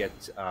Sea to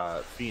get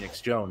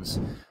Phoenix Jones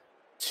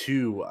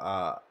to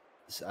a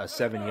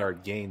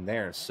 7-yard gain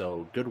there.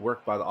 So good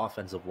work by the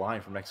offensive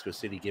line for Mexico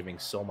City, giving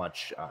so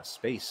much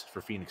space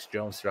for Phoenix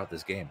Jones throughout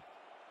this game.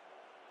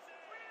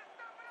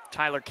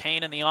 Tyler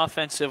Kane in the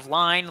offensive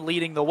line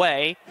leading the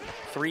way.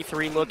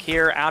 3-3 look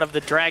here out of the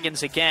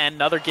Dragons again.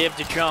 Another give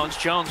to Jones.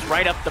 Jones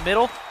right up the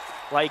middle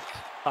like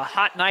a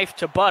hot knife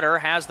to butter,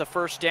 has the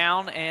first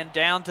down and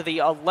down to the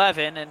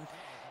 11. And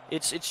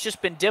it's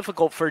just been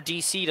difficult for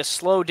DC to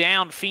slow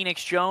down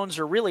Phoenix Jones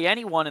or really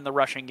anyone in the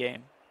rushing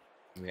game.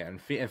 Yeah,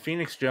 and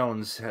Phoenix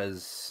Jones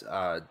has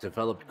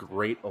developed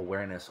great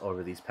awareness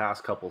over these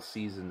past couple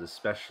seasons,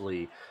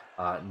 especially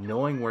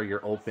knowing where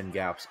your open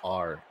gaps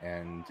are,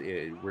 and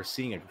we're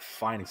seeing a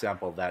fine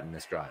example of that in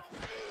this drive.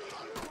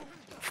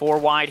 4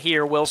 wide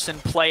here. Wilson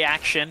play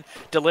action,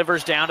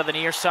 delivers down to the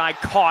near side,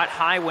 caught.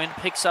 Highwind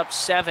picks up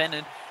 7,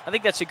 and I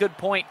think that's a good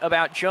point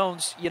about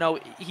Jones. You know,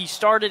 he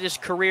started his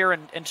career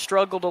and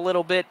struggled a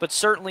little bit, but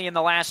certainly in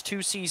the last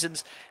 2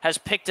 seasons has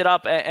picked it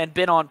up and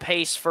been on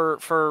pace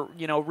for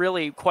you know,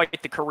 really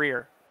quite the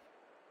career.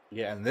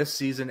 Yeah, and this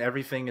season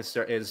everything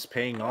is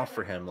paying off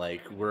for him.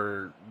 Like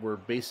we're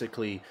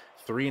basically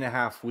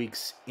 3.5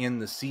 weeks in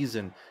the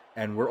season,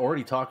 and we're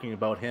already talking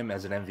about him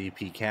as an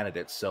MVP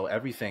candidate. So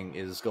everything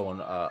is going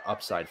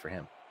upside for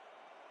him.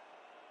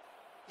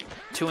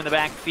 2 in the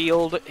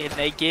backfield, and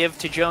they give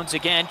to Jones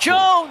again.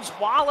 Jones,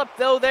 wallop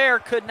though there,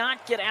 could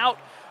not get out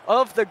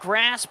of the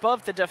grasp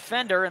of the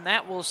defender, and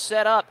that will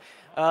set up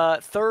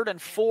 3rd and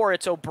 4.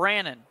 It's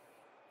O'Brien.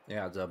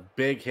 Yeah, it's a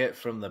big hit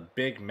from the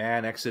big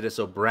man, Exodus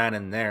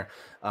O'Brien there.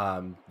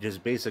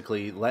 Just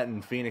basically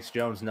letting Phoenix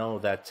Jones know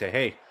that,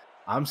 hey,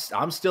 I'm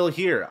still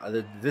here.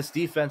 This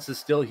defense is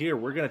still here.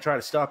 We're going to try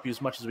to stop you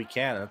as much as we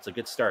can, and that's a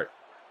good start.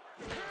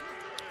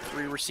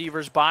 3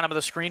 receivers, bottom of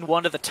the screen,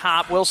 1 to the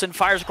top. Wilson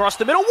fires across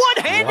the middle,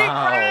 one-handed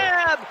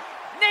grab!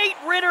 Nate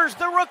Ritters,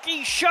 the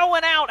rookie,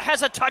 showing out,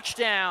 has a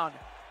touchdown.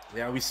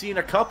 Yeah, we've seen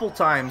a couple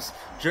times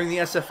during the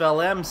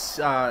SFLM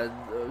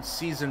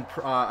season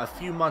a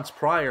few months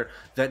prior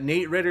that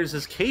Nate Ritters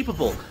is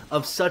capable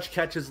of such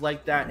catches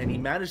like that, and he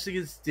managed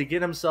to get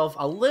himself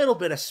a little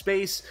bit of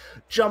space,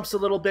 jumps a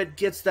little bit,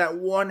 gets that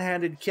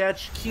one-handed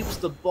catch, keeps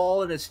the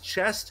ball in his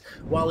chest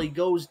while he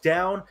goes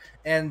down,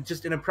 and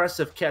just an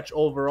impressive catch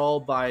overall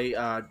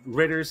by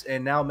Ritters.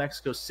 And now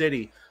Mexico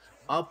City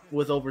up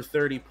with over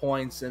 30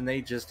 points, and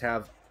they just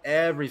have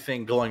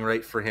everything going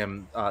right for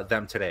them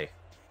today.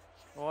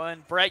 Well,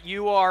 and Brett,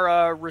 you are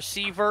a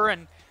receiver,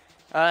 and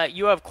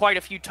you have quite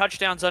a few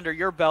touchdowns under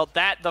your belt.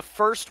 The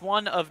first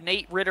one of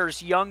Nate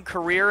Ritter's young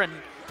career, and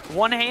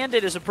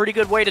one-handed is a pretty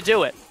good way to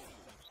do it.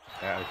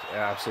 Yeah,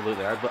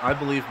 absolutely. I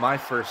believe my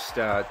first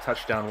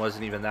touchdown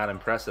wasn't even that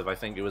impressive. I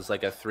think it was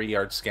like a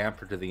 3-yard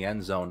scamper to the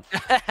end zone,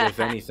 if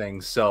anything.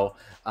 So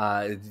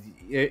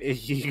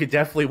you could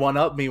definitely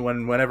one-up me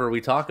whenever we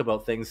talk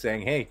about things,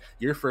 saying, hey,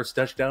 your first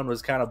touchdown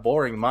was kind of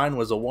boring. Mine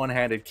was a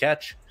one-handed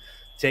catch.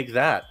 Take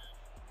that.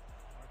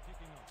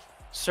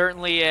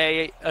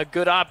 Certainly a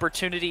good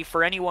opportunity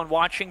for anyone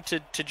watching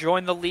to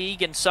join the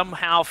league and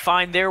somehow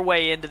find their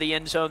way into the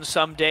end zone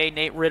someday.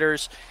 Nate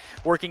Ritters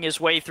working his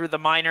way through the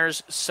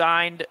minors,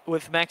 signed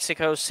with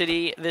Mexico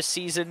City this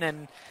season,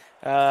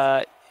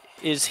 and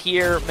is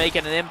here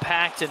making an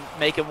impact and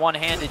making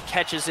one-handed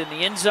catches in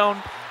the end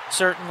zone.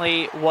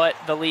 Certainly what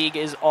the league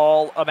is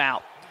all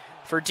about.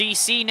 For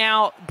DC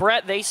now,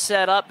 Brett, they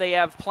set up. They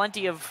have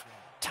plenty of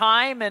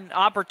time and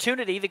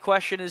opportunity. The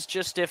question is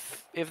just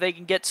if they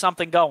can get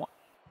something going.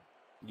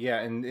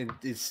 Yeah, and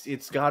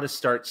it's got to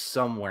start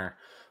somewhere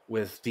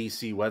with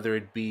DC, whether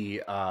it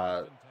be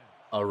a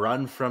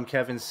run from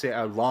Kevin Say,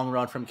 a long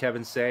run from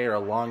Kevin Say, or a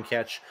long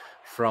catch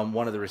from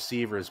one of the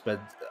receivers. But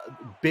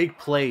big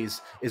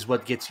plays is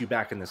what gets you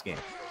back in this game.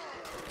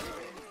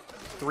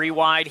 3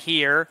 wide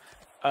here.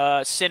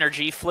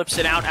 Synergy flips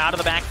it out of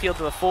the backfield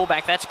to the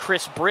fullback. That's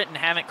Chris Britton.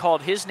 Haven't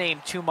called his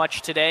name too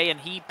much today, and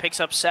he picks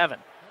up 7.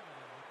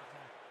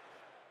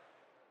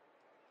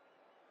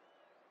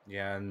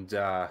 Yeah, and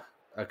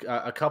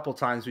a couple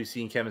times we've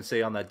seen Kevin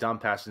Say on that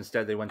dump pass.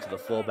 Instead, they went to the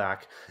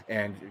fullback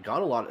and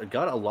got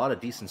a lot of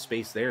decent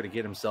space there to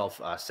get himself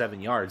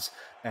 7 yards,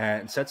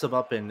 and sets him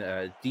up in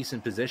a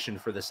decent position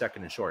for the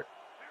 2nd and short.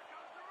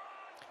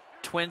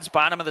 Twins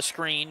bottom of the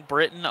screen.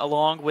 Britton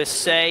along with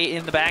Say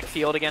in the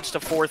backfield against a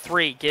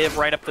 4-3. Give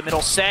right up the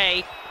middle.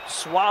 Say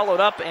swallowed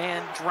up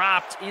and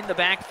dropped in the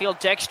backfield.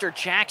 Dexter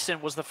Jackson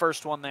was the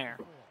first one there.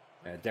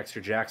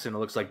 Dexter Jackson, it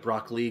looks like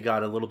Brock Lee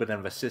got a little bit of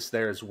an assist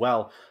there as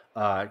well.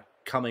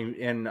 Coming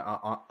in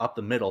up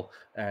the middle,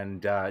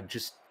 and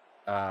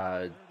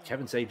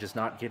Kevin Say just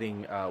not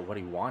getting what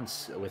he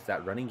wants with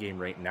that running game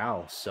right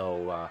now.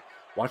 So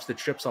watch the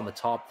trips on the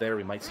top there.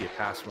 We might see a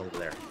pass from over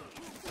there.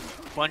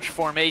 Bunch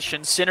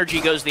formation.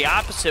 Synergy goes the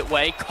opposite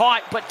way.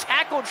 Caught, but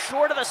tackled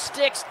short of the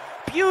sticks.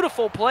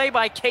 Beautiful play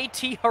by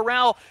KT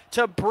Harrell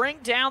to bring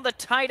down the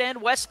tight end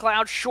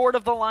Westcloud short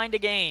of the line to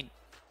gain.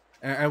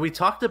 And we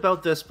talked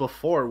about this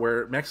before,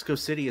 where Mexico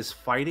City is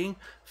fighting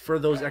for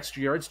those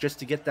extra yards just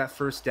to get that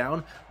first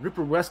down.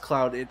 Rupert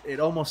Westcloud, it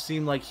almost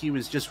seemed like he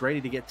was just ready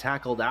to get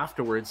tackled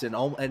afterwards, and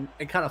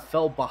it kind of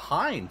fell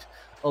behind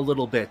a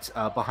little bit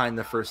behind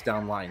the first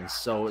down lines.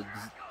 So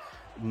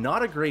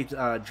not a great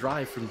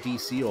drive from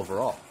DC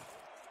overall.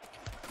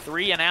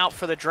 3 and out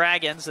for the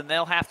Dragons, and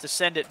they'll have to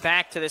send it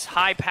back to this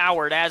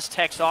high-powered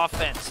Aztecs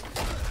offense.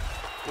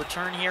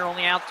 Return here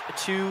only out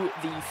to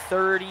the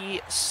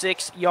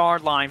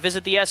 36-yard line.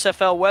 Visit the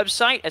SFL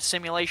website at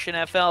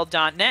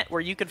simulationfl.net, where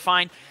you can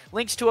find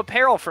links to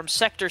apparel from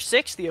Sector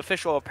 6, the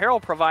official apparel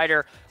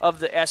provider of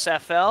the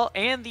SFL,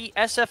 and the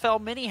SFL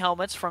mini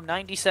helmets from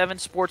 97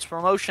 Sports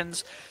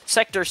Promotions.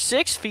 Sector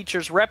 6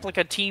 features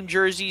replica team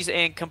jerseys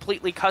and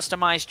completely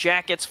customized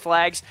jackets,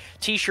 flags,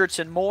 t-shirts,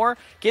 and more.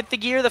 Get the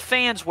gear the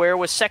fans wear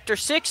with Sector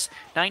 6,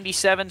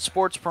 97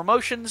 Sports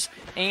Promotions,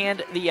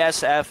 and the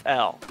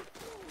SFL.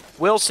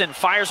 Wilson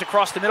fires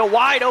across the middle,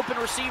 wide open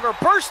receiver,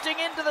 bursting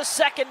into the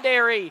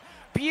secondary.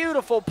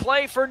 Beautiful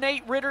play for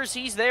Nate Ritters.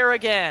 He's there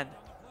again.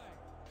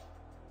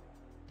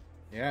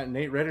 Yeah,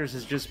 Nate Ritters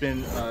has just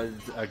been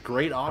a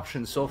great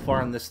option so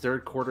far in this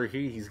third quarter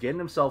here. He's getting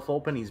himself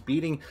open. He's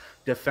beating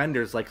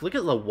defenders. Like, look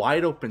at the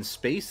wide open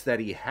space that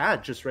he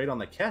had just right on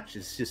the catch.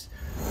 It's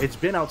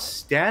been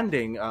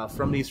outstanding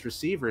from these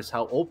receivers,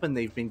 how open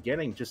they've been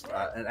getting, just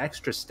an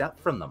extra step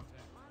from them.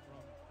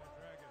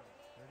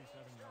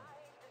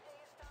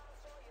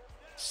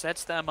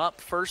 Sets them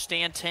up first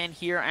and 10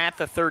 here at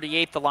the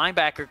 38. The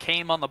linebacker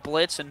came on the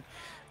blitz, and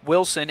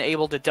Wilson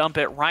able to dump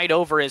it right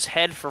over his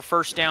head for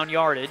first down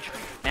yardage.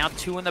 Now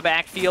 2 in the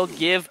backfield.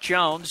 Give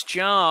Jones.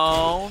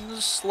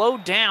 Jones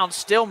slowed down,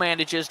 still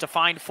manages to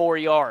find 4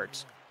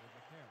 yards.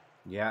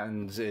 Yeah,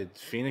 and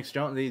Phoenix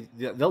Jones,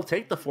 they'll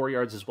take the 4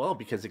 yards as well,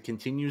 because it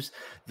continues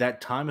that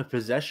time of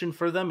possession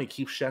for them. It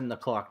keeps shedding the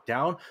clock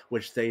down,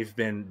 which they've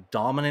been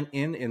dominant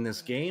in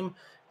this game.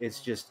 It's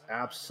just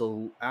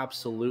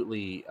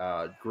absolutely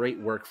great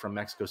work from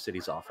Mexico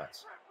City's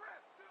offense.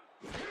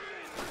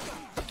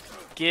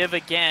 Give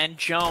again.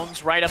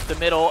 Jones right up the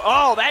middle.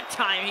 Oh, that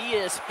time he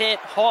is hit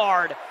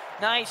hard.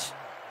 Nice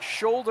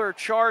shoulder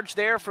charge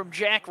there from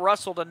Jack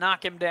Russell to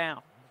knock him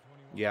down.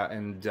 Yeah,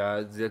 and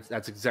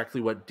that's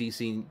exactly what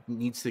DC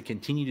needs to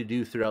continue to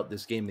do throughout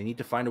this game. They need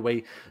to find a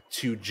way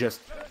to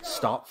just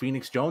stop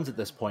Phoenix Jones at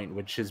this point,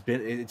 which has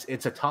been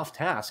it's a tough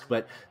task,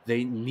 but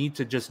they need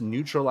to just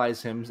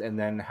neutralize him and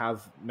then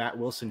have Matt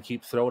Wilson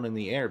keep throwing in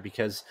the air,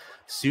 because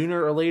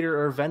sooner or later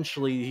or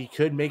eventually he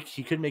could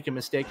make a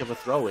mistake of a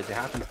throw. It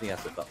happens in the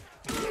SFL.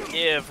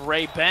 If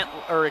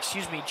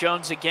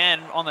Jones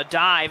again on the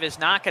dive is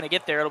not going to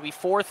get there. It'll be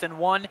 4th and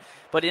 1,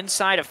 but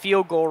inside a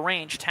field goal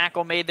range.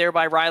 Tackle made there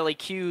by Riley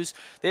Hughes.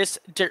 This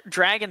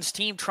Dragons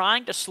team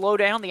trying to slow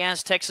down the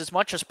Aztecs as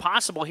much as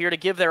possible here to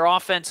give their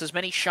offense as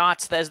many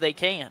shots as they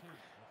can.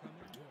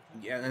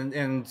 Yeah, and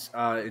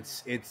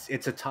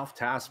it's a tough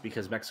task,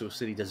 because Mexico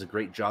City does a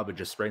great job of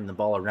just spreading the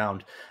ball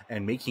around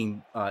and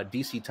making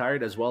DC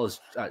tired, as well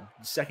as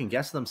second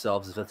guess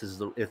themselves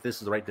if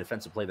this is the right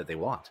defensive play that they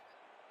want.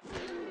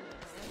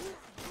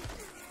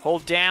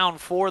 Hold down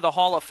for the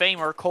Hall of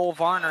Famer. Cole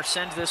Varner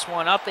sends this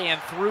one up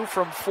and through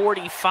from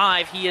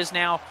 45. He is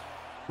now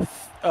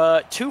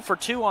 2 for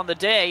 2 on the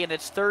day, and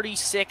it's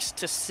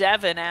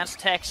 36-7.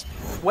 Aztecs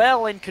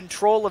well in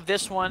control of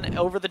this one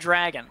over the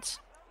Dragons.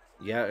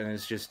 Yeah, and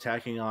it's just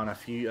tacking on a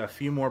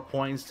few more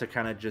points to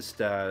kind of just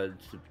to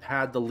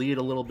pad the lead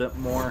a little bit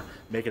more,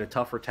 make it a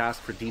tougher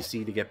task for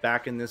DC to get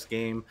back in this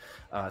game.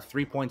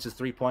 3 points is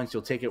 3 points.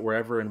 You'll take it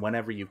wherever and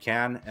whenever you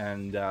can,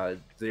 and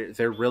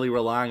they're really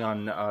relying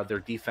on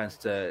their defense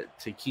to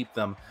keep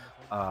them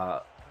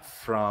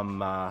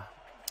from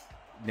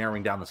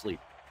narrowing down this lead.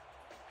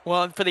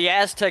 Well, and for the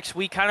Aztecs,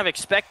 we kind of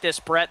expect this,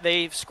 Brett.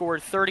 They've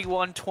scored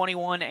 31,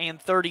 21,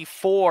 and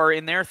 34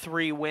 in their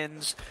 3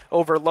 wins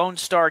over Lone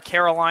Star,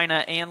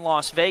 Carolina, and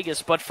Las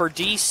Vegas. But for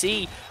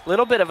DC, a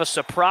little bit of a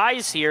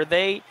surprise here.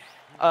 They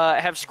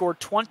have scored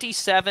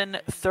 27,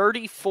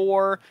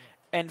 34,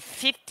 and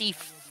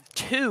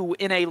 52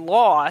 in a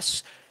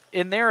loss.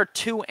 And they're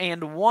 2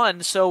 and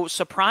 1, so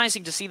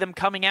surprising to see them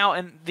coming out,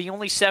 and the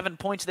only 7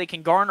 points they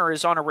can garner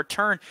is on a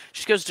return.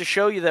 Just goes to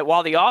show you that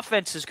while the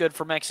offense is good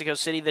for Mexico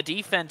City, the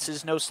defense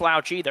is no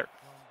slouch either.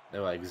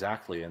 No,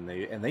 exactly, and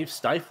they've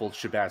stifled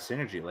Shabazz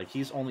Synergy. Like,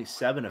 he's only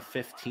 7 of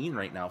 15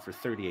 right now for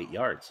 38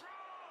 yards.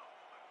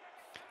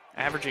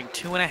 Averaging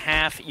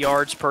 2.5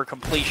 yards per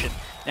completion.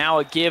 Now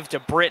a give to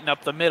Britton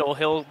up the middle.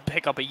 He'll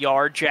pick up a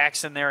yard.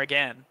 Jackson there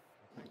again.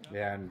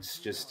 Yeah, and it's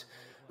just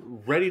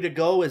ready to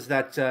go is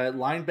that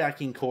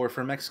linebacking core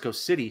for Mexico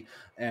City,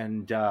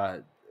 and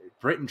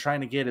Britton trying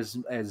to get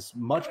as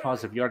much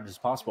positive yardage as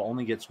possible.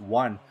 Only gets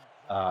 1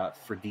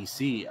 for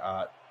DC.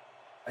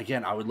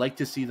 Again, I would like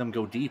to see them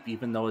go deep,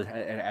 even though it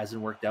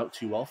hasn't worked out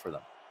too well for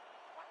them.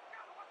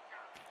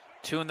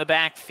 2 in the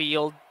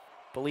backfield.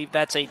 Believe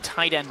that's a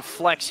tight end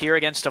flex here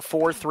against a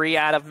 4-3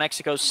 out of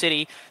Mexico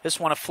City. This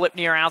one a flip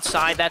near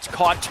outside. That's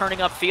caught turning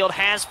upfield.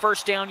 Has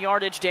first down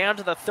yardage down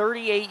to the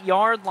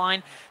 38-yard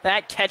line.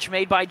 That catch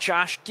made by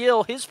Josh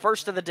Gill, his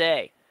first of the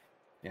day.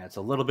 Yeah, it's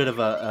a little bit of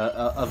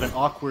an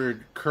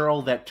awkward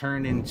curl that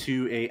turned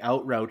into a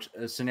out route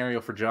scenario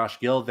for Josh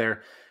Gill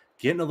there.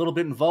 Getting a little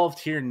bit involved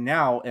here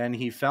now, and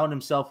he found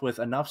himself with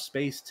enough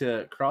space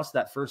to cross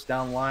that first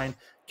down line,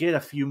 get a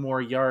few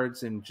more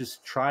yards, and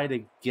just try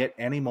to get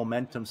any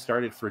momentum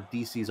started for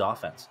DC's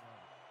offense.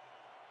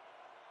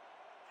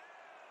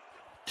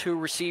 Two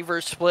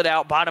receivers split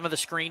out, bottom of the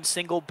screen.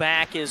 Single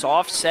back is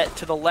offset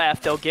to the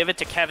left. They'll give it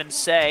to Kevin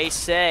Say.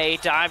 Say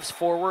dives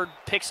forward,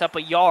 picks up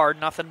a yard,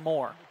 nothing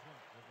more.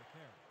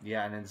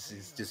 Yeah, and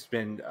it's just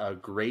been a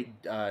great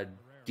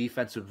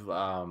defensive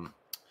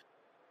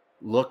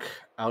look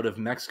out of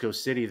Mexico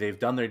City. They've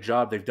done their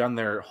job. They've done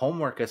their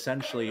homework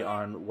essentially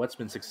on what's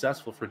been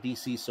successful for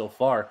DC so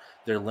far.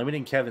 They're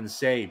limiting Kevin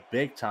Say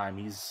big time.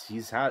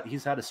 He's had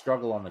a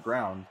struggle on the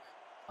ground.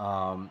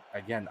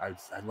 Again,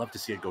 I'd love to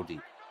see it go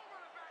deep.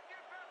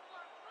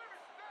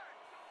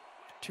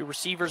 Two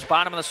receivers,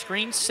 bottom of the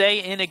screen.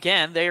 Say in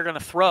again. They are going to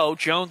throw.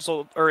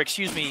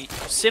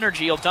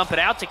 Synergy will dump it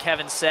out to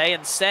Kevin Say,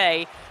 and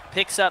Say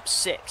picks up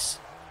 6.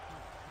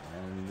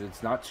 And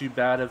it's not too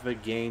bad of a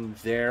gain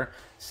there.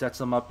 Sets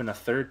them up in a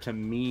third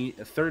and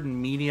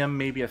medium,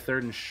 maybe a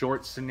third and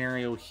short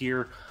scenario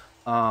here.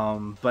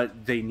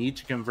 But they need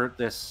to convert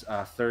this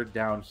third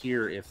down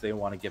here if they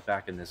want to get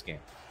back in this game.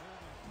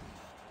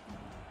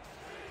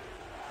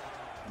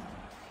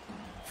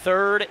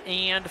 3rd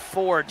and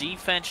 4.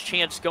 Defense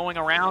chance going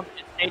around.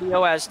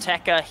 Estadio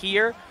Azteca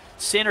here.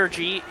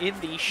 Synergy in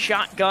the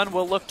shotgun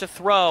will look to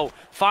throw.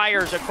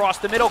 Fires across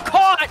the middle.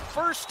 Caught!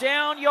 First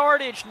down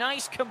yardage.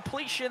 Nice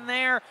completion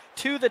there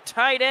to the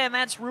tight end.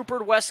 That's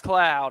Rupert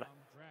Westcloud.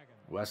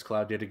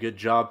 Westcloud did a good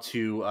job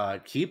to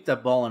keep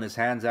that ball in his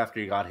hands after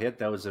he got hit.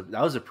 That was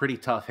a pretty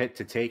tough hit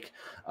to take,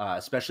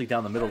 especially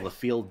down the middle of the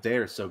field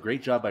there. So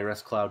great job by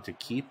Westcloud to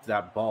keep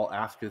that ball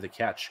after the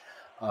catch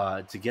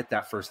to get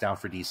that first down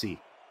for DC.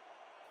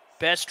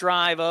 Best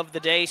drive of the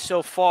day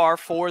so far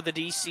for the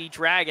DC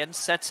Dragons.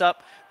 Sets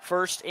up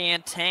 1st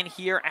and 10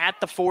 here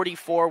at the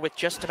 44 with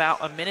just about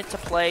a minute to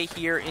play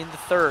here in the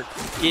 3rd.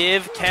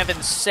 Give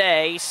Kevin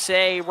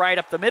Say right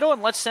up the middle,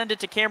 and let's send it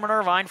to Cameron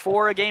Irvine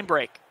for a game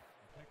break.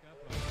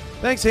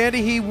 Thanks,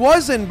 Andy. He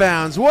was in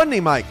bounds, wasn't he,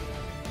 Mike?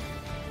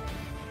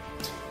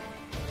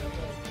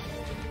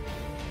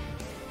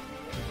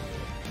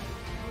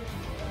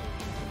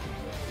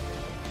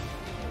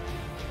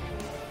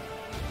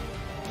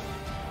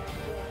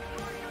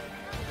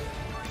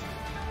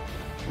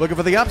 Looking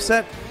for the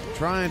upset,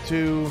 trying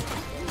to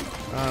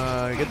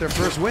get their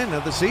first win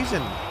of the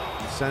season.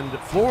 Send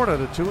Florida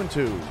to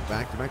 2-2,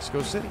 back to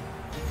Mexico City.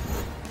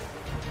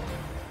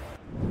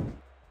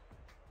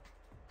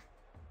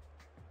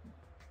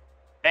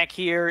 Back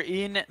here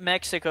in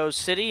Mexico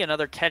City,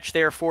 another catch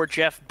there for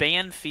Jeff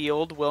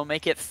Banfield will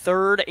make it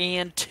 3rd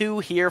and 2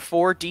 here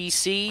for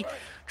DC,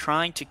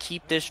 trying to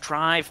keep this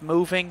drive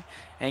moving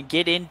and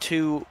get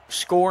into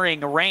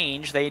scoring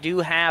range. They do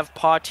have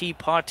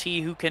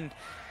Pati who can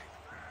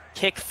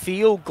kick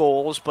field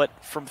goals, but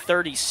from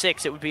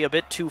 36 it would be a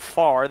bit too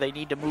far. They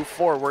need to move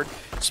forward.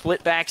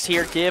 Split backs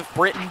here, give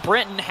Britton.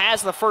 Britton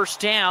has the first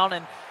down,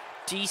 and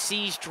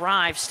DC's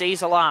drive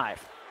stays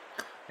alive.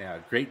 Yeah,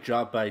 great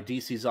job by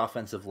DC's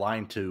offensive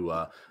line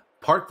to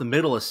part the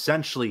middle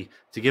essentially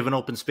to give an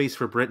open space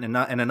for Britton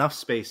and enough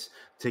space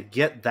to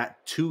get that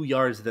 2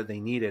 yards that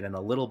they needed and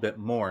a little bit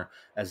more.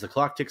 As the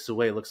clock ticks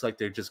away, it looks like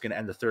they're just going to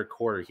end the 3rd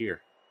quarter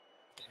here.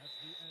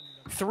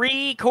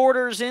 3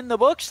 quarters in the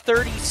books,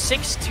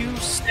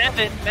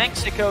 36-7,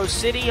 Mexico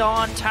City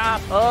on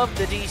top of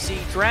the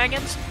DC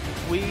Dragons.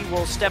 We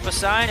will step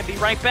aside and be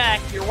right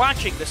back. You're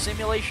watching the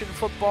Simulation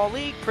Football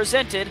League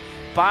presented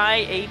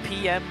by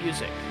APM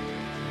Music.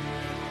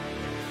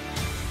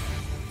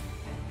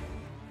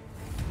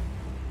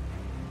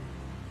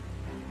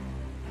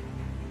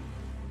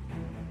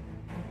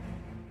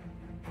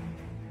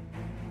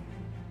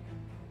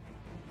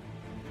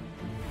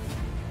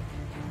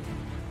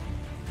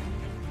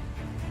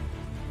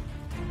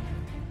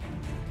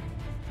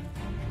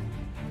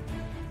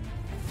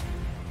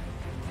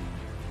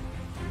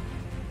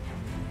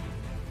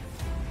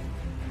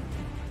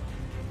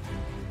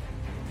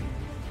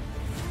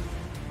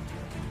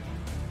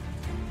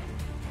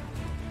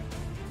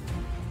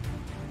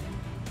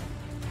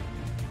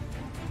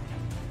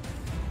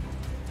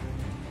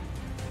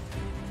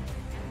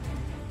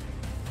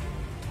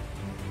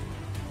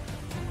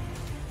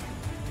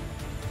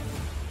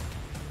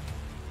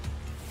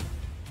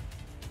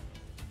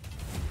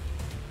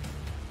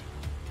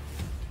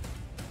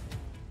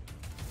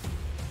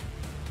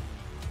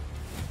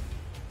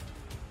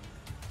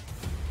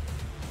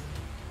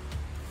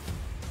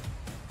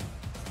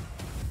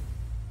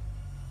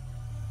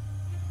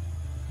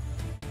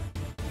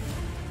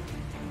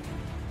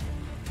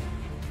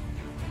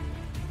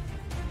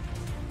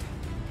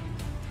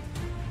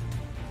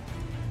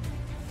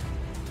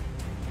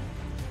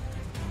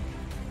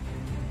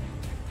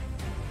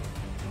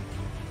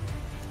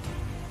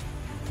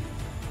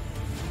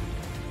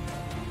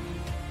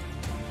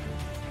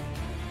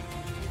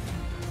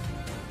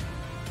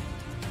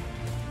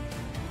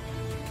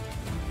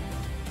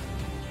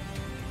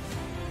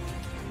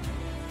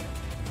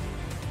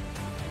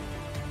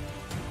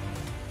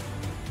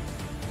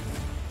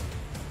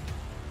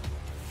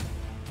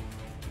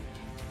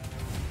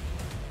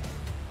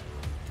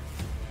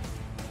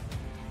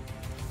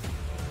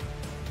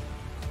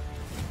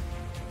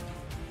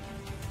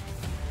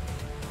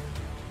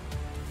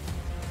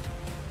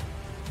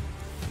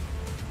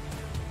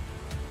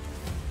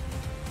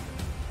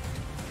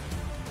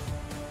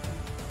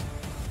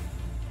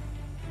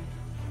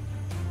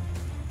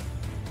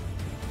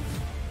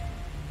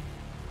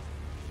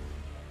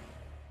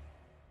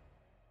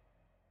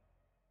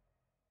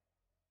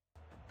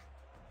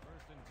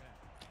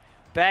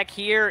 Back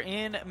here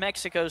in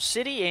Mexico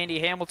City, Andy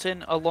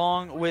Hamilton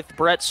along with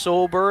Brett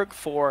Solberg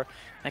for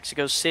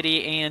Mexico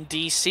City and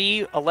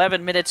DC.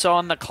 11 minutes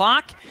on the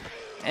clock,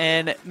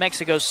 and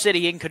Mexico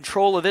City in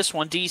control of this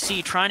one.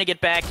 DC trying to get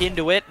back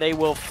into it. They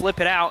will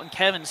flip it out, and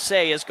Kevin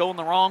Say is going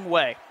the wrong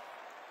way.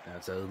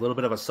 It's a little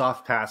bit of a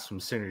soft pass from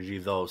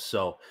Synergy, though.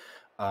 So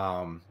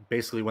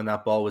basically, when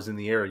that ball was in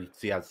the air, you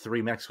had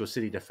 3 Mexico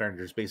City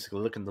defenders basically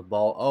looking at the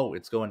ball. Oh,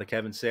 it's going to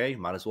Kevin Say.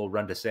 Might as well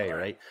run to Say,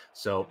 right?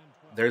 So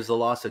there's the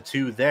loss of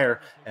 2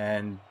 there,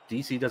 and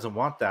DC doesn't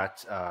want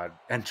that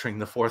entering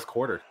the fourth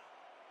quarter.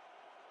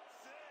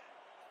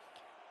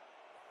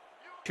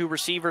 2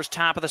 receivers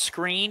top of the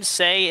screen.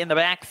 Say in the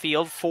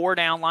backfield. 4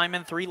 down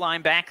linemen, 3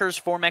 linebackers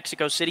for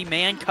Mexico City.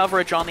 Man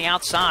coverage on the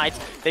outside.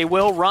 They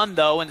will run,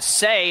 though, and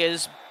Say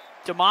is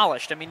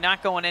demolished. I mean,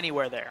 not going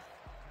anywhere there.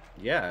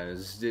 Yeah,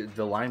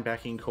 the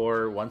linebacking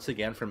core, once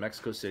again, from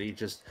Mexico City,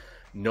 just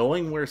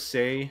knowing where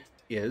Say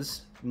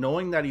is,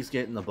 knowing that he's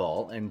getting the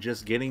ball, and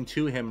just getting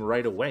to him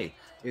right away.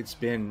 It's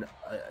been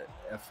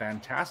a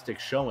fantastic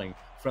showing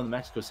from the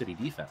Mexico City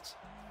defense.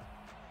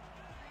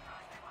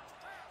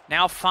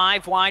 Now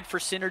 5 wide for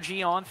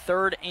Synergy on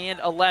 3rd and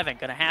 11.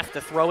 Going to have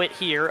to throw it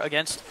here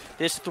against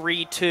this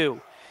 3-2.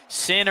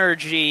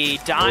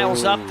 Synergy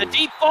dials up the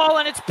deep ball,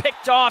 and it's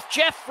picked off.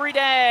 Jeffrey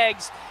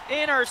Daggs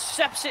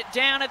intercepts it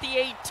down at the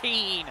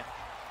 18.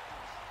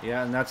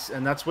 Yeah, and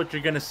that's what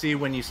you're going to see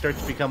when you start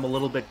to become a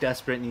little bit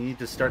desperate and you need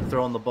to start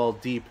throwing the ball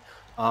deep.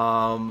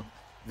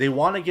 They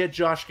want to get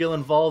Josh Gill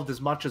involved as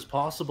much as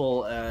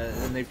possible,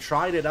 and they've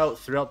tried it out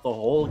throughout the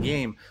whole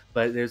game,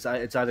 but it's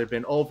either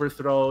been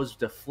overthrows,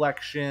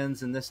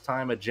 deflections, and this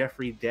time a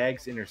Jeffrey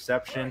Daggs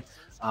interception.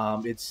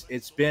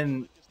 It's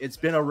been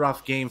a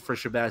rough game for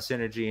Shabazz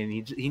Synergy, and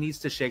he needs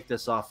to shake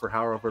this off for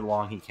however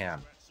long he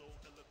can.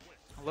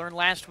 I learned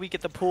last week at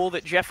the pool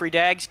that Jeffrey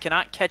Daggs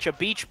cannot catch a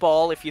beach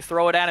ball if you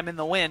throw it at him in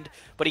the wind,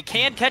 but he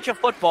can catch a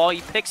football.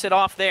 He picks it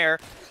off there.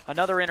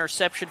 Another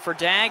interception for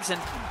Daggs, and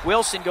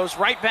Wilson goes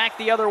right back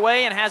the other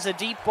way and has a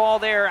deep ball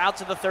there out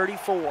to the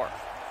 34.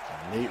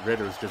 Nate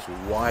Ritter's just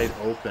wide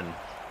open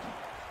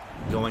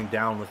going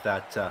down with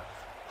that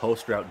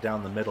post route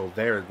down the middle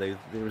there.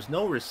 There was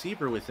no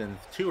receiver within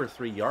 2 or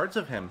 3 yards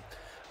of him.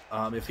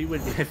 If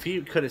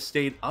he could have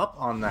stayed up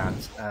on that,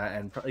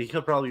 and he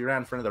could probably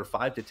ran for another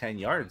 5 to 10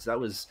 yards. That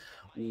was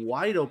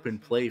wide open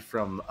play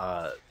from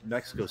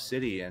Mexico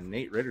City, and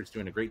Nate Ritter's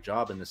doing a great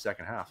job in the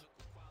second half.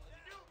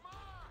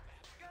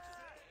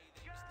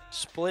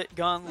 Split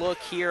gun look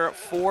here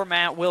for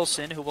Matt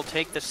Wilson, who will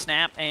take the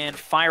snap and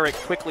fire it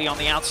quickly on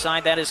the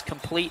outside. That is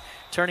complete.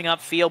 Turning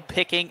upfield,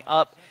 picking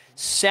up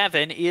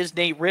 7 is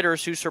Nate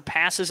Ritters, who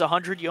surpasses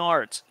 100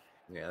 yards.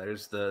 Yeah,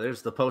 there's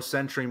the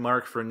post-century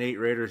mark for Nate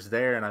Ritters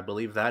there, and I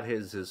believe that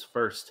is his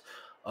first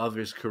of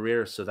his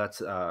career. So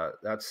that's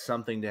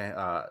something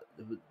to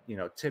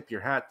tip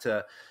your hat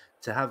to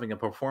having a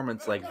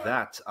performance like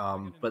that.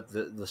 But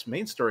the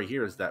main story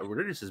here is that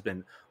Ritters has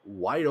been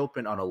wide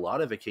open on a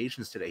lot of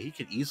occasions today. He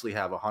could easily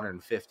have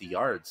 150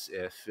 yards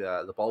if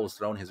the ball was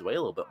thrown his way a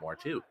little bit more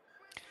too.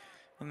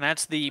 And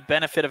that's the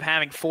benefit of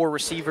having 4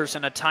 receivers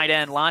and a tight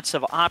end. Lots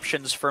of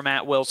options for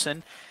Matt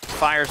Wilson.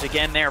 Fires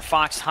again there.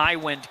 Fox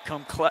Highwind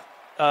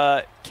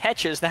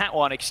catches that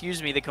one.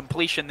 The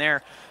completion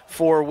there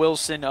for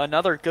Wilson.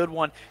 Another good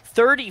one.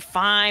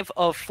 35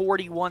 of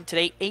 41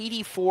 today.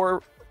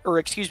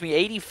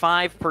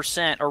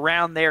 85%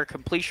 around their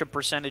completion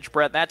percentage,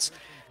 Brett. That's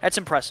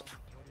impressive.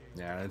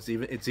 Yeah,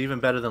 it's even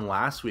better than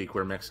last week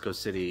where Mexico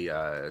City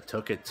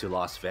took it to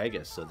Las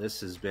Vegas. So this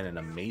has been an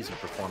amazing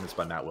performance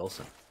by Matt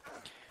Wilson.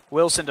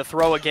 Wilson to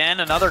throw again.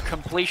 Another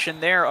completion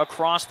there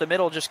across the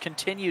middle. Just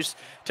continues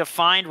to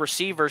find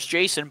receivers.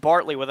 Jason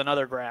Bartley with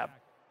another grab.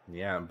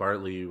 Yeah,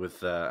 Bartley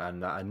with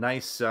a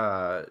nice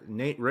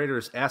Nate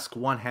Raiders-esque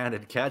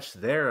one-handed catch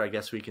there, I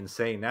guess we can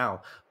say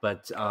now.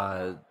 But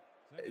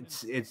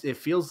it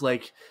feels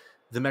like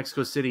the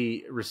Mexico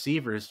City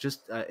receivers,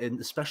 just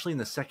especially in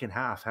the second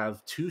half,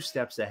 have 2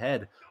 steps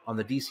ahead on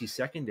the DC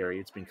secondary.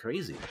 It's been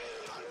crazy.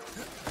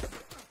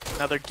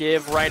 Another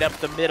give right up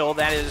the middle.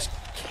 That is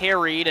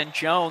carried, and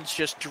Jones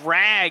just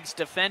drags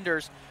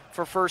defenders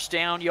for first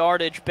down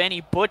yardage.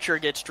 Benny Butcher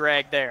gets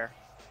dragged there.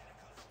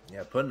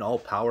 Yeah, putting all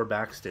power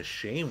backs to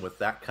shame with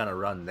that kind of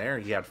run there.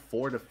 He had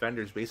 4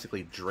 defenders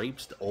basically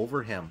draped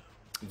over him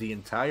the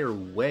entire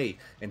way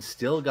and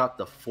still got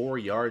the 4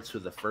 yards for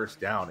the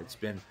first down. It's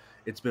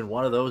been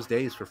one of those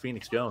days for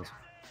Phoenix Jones.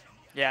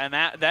 Yeah, and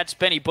that's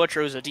Benny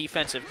Butcher, who's a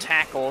defensive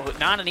tackle.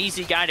 Not an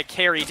easy guy to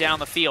carry down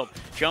the field.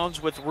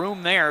 Jones with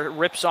room there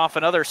rips off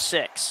another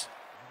 6.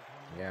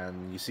 Yeah,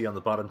 and you see on the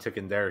bottom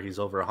ticking there, he's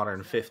over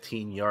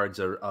 115 yards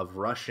of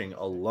rushing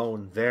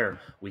alone there.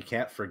 We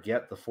can't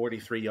forget the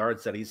 43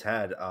 yards that he's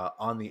had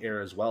on the air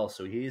as well.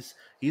 So he's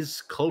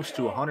close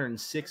to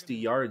 160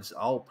 yards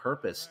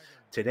all-purpose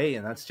today,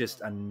 and that's just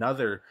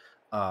another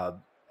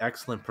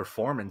excellent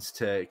performance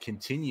to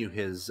continue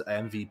his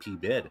MVP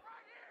bid.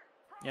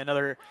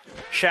 Another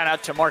shout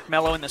out to Mark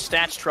Mello in the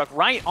stats truck,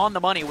 right on the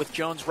money with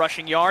Jones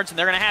rushing yards, and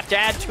they're going to have to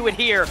add to it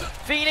here.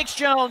 Phoenix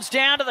Jones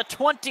down to the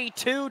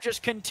 22,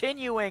 just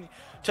continuing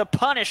to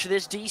punish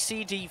this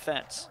DC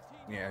defense.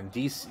 Yeah, and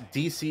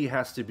DC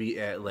has to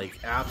be like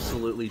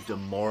absolutely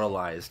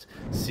demoralized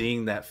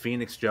seeing that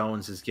Phoenix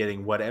Jones is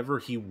getting whatever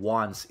he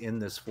wants in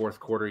this fourth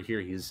quarter here.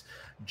 He's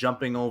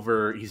jumping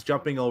over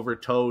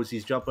toes,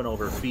 he's jumping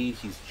over feet,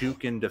 he's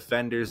juking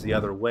defenders the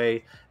other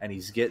way, and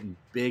he's getting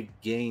big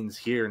gains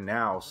here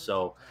now.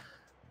 So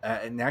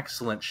an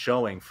excellent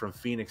showing from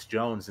Phoenix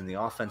Jones in the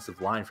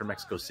offensive line for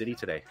Mexico City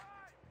today.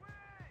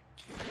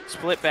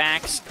 Split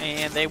backs,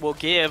 and they will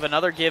give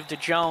another give to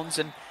Jones,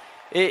 and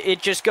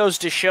it just goes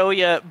to show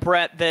you,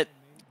 Brett, that,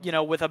 you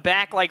know, with a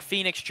back like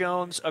Phoenix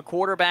Jones, a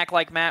quarterback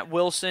like Matt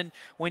Wilson,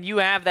 when you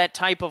have that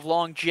type of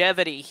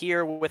longevity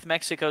here with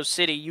Mexico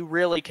City, you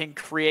really can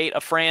create a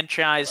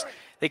franchise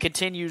that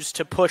continues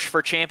to push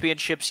for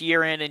championships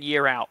year in and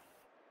year out.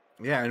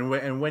 Yeah,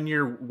 and when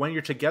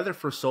you're together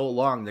for so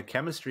long, the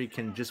chemistry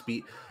can just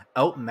be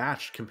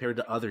outmatched compared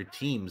to other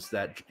teams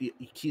that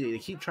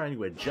keep trying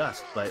to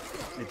adjust, but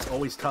it's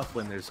always tough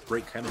when there's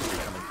great chemistry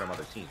coming from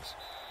other teams.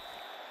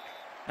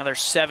 Another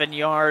 7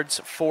 yards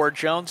for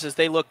Jones as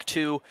they look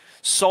to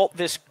salt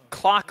this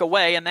clock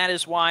away, and that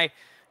is why,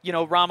 you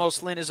know,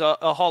 Ramos Lynn is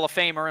a Hall of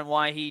Famer, and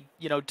why he,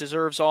 you know,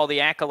 deserves all the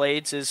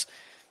accolades is,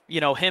 you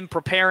know, him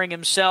preparing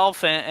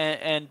himself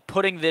and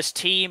putting this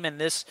team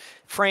and this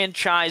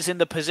franchise in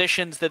the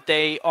positions that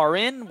they are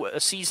in,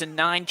 a Season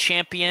 9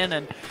 champion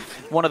and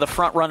one of the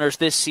front runners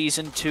this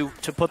season to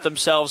put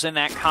themselves in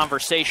that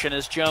conversation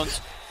as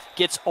Jones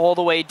gets all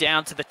the way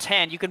down to the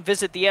 10. You can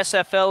visit the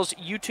SFL's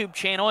YouTube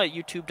channel at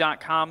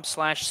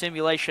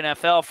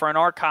youtube.com/SimulationFL for an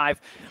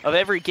archive of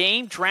every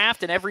game,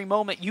 draft, and every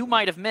moment you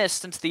might have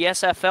missed since the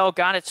SFL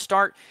got its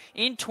start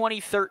in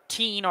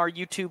 2013. Our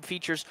YouTube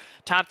features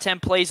top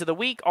 10 plays of the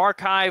week,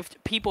 archived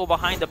people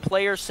behind the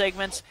player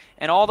segments,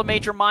 and all the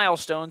major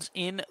milestones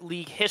in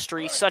league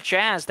history, such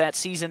as that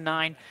Season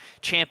 9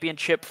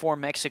 championship for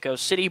Mexico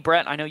City.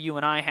 Brett, I know you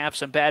and I have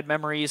some bad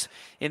memories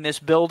in this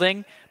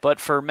building, but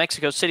for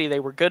Mexico City, they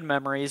were good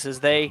memories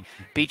as they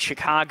beat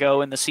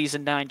Chicago in the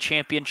Season 9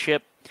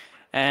 championship,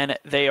 and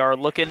they are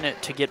looking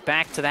to get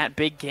back to that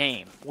big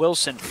game.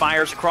 Wilson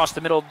fires across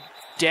the middle.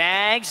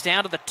 Daggs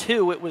down to the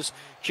 2. It was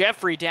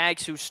Jeffrey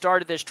Daggs who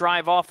started this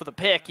drive off with a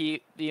pick.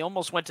 He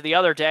almost went to the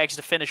other Daggs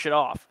to finish it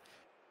off.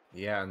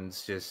 Yeah, and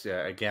it's just,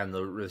 again,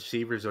 the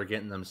receivers are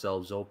getting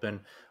themselves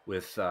open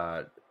with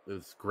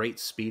great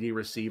speedy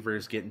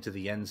receivers getting to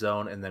the end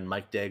zone, and then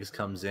Mike Daggs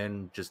comes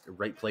in, just the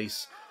right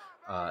place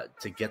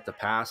to get the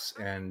pass,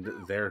 and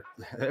they're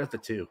at the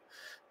 2.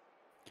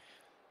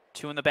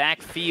 2 in the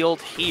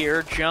backfield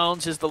here.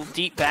 Jones is the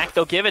deep back.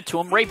 They'll give it to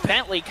him. Ray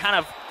Bentley kind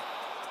of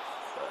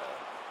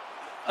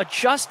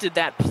adjusted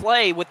that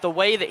play with the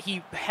way that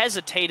he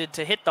hesitated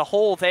to hit the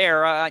hole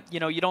there. You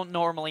know, you don't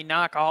normally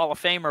knock a Hall of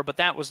Famer, but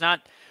that was not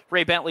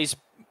Ray Bentley's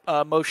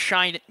most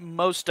shining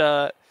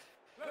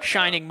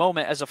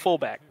moment as a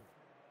fullback.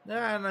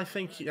 Yeah, and I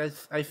think he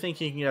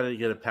can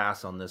get a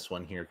pass on this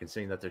one here,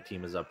 considering that their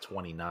team is up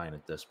 29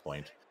 at this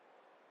point.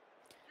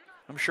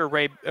 I'm sure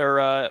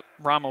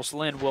Ramos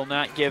Lynn will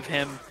not give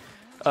him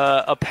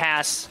a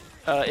pass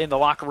in the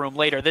locker room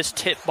later. This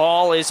tip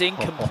ball is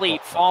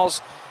incomplete,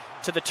 falls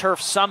to the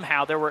turf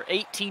somehow. There were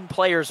 18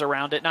 players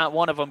around it. Not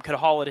one of them could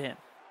haul it in.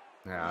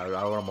 Yeah, I would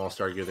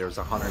almost argue there was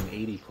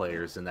 180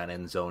 players in that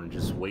end zone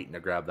just waiting to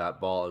grab that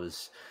ball. It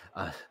was,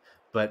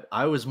 but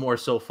I was more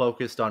so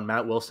focused on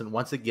Matt Wilson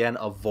once again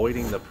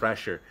avoiding the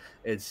pressure.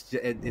 It's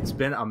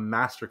been a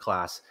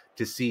masterclass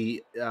to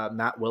see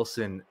Matt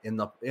Wilson in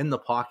the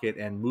pocket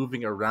and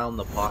moving around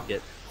the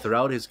pocket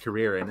throughout his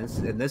career, and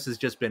this has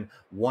just been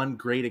one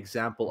great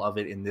example of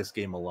it in this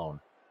game alone.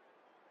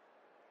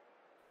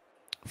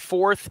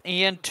 4th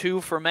and 2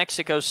 for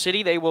Mexico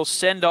City. They will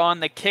send on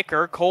the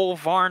kicker, Cole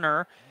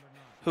Varner,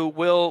 who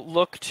will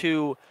look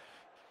to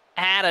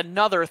add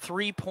another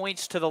 3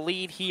 points to the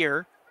lead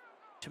here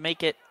to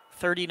make it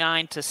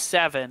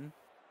 39-7.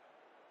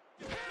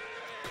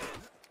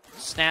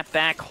 Snap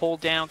back,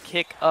 hold down,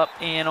 kick up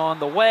and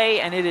on the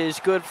way, and it is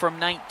good from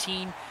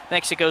 19.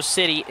 Mexico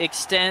City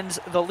extends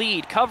the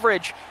lead.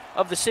 Coverage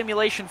of the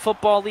Simulation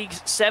Football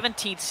League's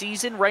 17th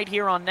season right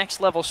here on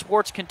Next Level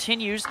Sports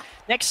continues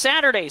next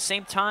Saturday,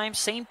 same time,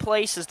 same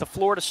place as the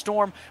Florida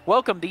Storm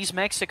welcome these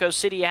Mexico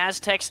City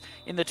Aztecs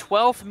in the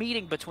 12th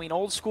meeting between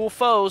old school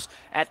foes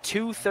at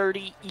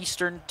 2:30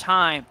 Eastern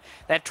Time.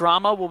 That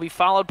drama will be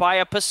followed by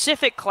a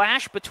Pacific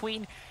clash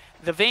between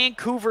the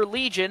Vancouver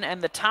Legion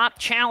and the top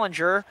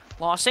challenger,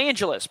 Los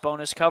Angeles.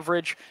 Bonus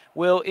coverage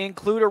will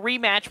include a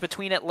rematch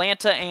between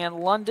Atlanta and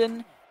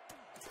London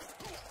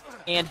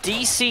and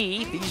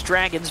DC, these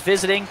Dragons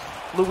visiting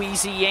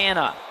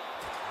Louisiana.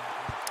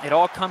 It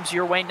all comes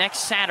your way next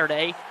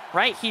Saturday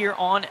right here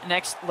on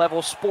Next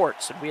Level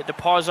Sports. And we had to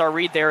pause our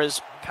read there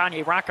as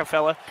Kanye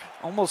Rockefeller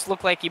almost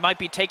looked like he might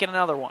be taking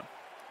another one.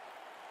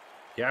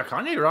 Yeah,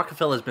 Kanye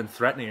Rockefeller has been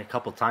threatening a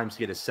couple times to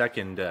get his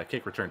second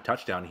kick return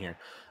touchdown here.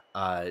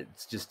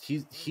 It's just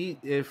he.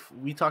 If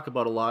we talk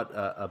about a lot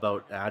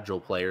about agile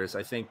players,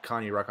 I think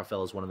Kanye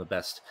Rockefeller is one of the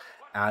best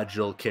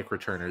agile kick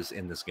returners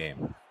in this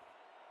game.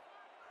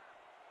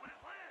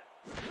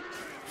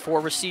 4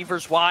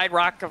 receivers wide.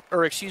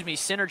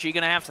 Synergy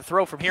going to have to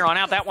throw from here on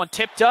out. That one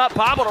tipped up,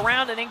 bobbled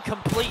around, and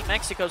incomplete.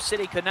 Mexico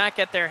City could not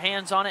get their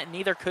hands on it, and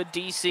neither could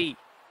DC.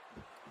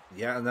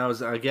 Yeah, and that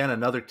was, again,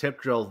 another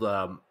tip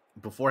drill.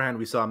 Beforehand,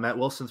 we saw Matt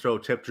Wilson throw a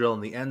tip drill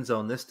in the end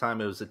zone. This time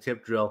it was a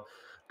tip drill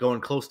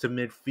going close to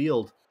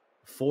midfield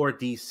for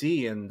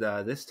DC, and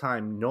this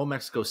time no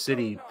Mexico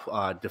City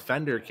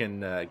defender can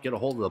get a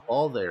hold of the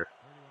ball there.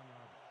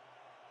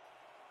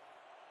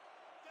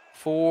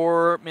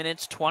 4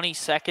 minutes, 20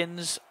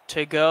 seconds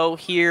to go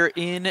here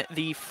in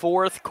the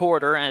fourth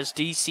quarter as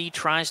DC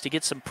tries to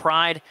get some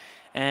pride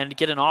and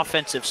get an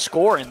offensive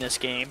score in this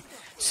game.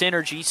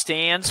 Synergy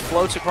stands,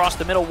 floats across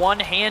the middle,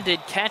 one-handed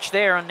catch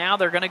there, and now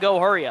they're going to go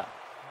hurry up.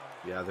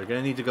 Yeah, they're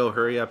going to need to go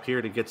hurry up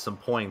here to get some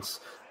points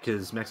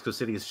because Mexico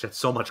City has shed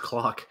so much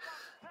clock.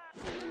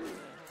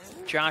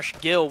 Josh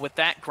Gill with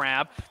that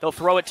grab. They'll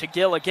throw it to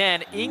Gill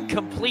again.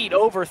 Incomplete,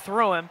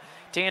 overthrew him.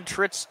 Dan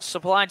Tritz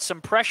supplied some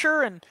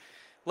pressure, and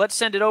let's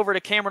send it over to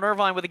Cameron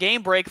Irvine with a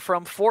game break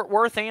from Fort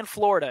Worth and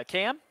Florida.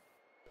 Cam?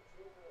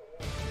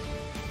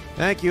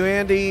 Thank you,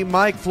 Andy.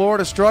 Mike,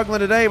 Florida struggling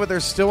today, but they're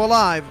still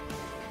alive.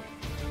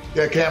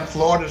 Yeah, Cam,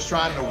 Florida's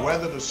trying to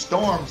weather the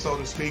storm, so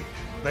to speak.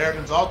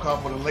 Barrington's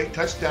Alcoff with a late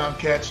touchdown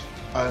catch,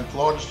 and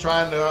Florida's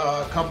trying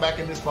to come back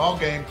in this ball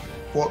game.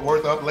 Fort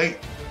Worth up late.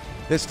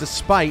 This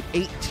despite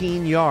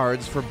 18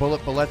 yards for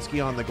Bullet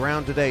Boletsky on the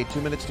ground today.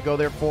 2 minutes to go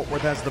there. Fort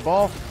Worth has the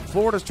ball.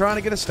 Florida's trying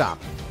to get a stop.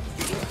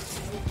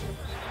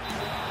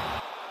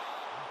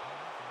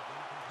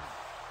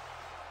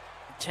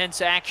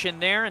 Intense action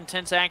there,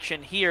 intense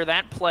action here.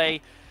 That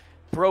play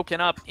broken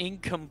up,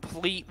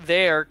 incomplete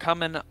there.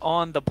 Coming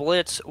on the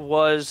blitz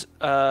was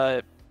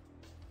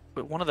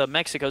one of the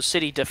Mexico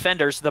City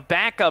defenders. The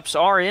backups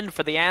are in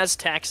for the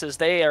Aztecs as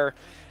they are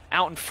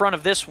out in front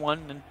of this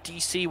one, and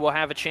DC will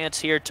have a chance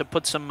here to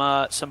put some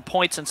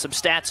points and some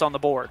stats on the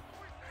board.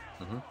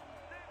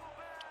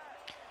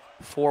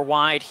 4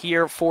 wide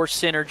here for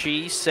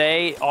Synergy.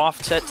 Say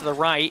offset to the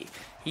right.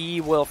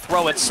 He will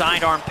throw it.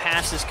 Sidearm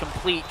pass is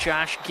complete.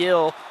 Josh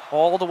Gill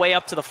all the way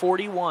up to the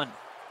 41.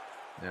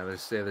 Yeah,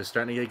 they're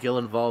starting to get Gill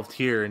involved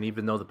here, and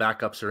even though the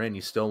backups are in,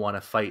 you still want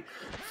to fight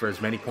for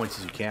as many points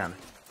as you can.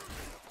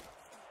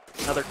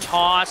 Another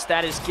toss.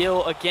 That is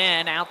Gill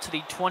again out to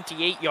the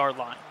 28-yard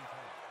line.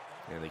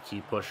 Yeah, they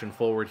keep pushing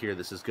forward here.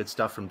 This is good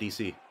stuff from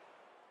DC.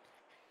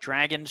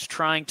 Dragons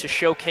trying to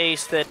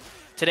showcase that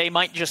today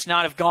might just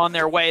not have gone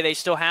their way. They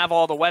still have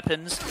all the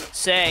weapons.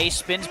 Say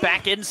spins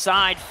back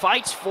inside,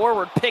 fights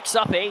forward, picks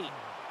up 8.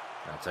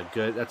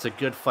 That's a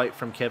good fight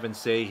from Kevin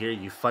Say here.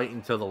 You fight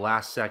until the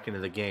last second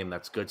of the game.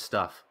 That's good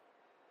stuff.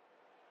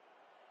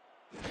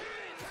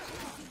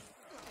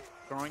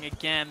 Throwing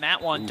again.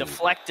 That one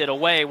deflected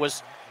away.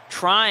 Was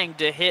trying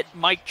to hit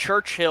Mike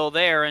Churchill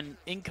there and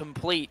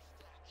incomplete.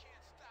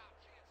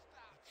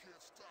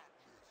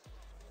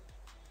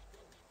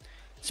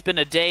 It's been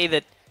a day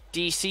that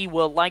DC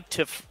will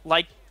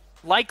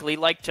likely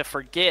like to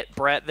forget,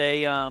 Brett.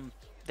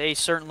 They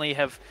certainly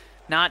have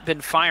not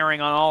been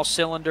firing on all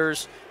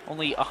cylinders.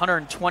 Only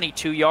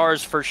 122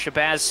 yards for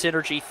Shabazz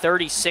Synergy,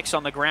 36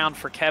 on the ground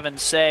for Kevin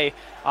Say,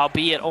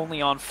 albeit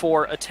only on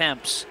 4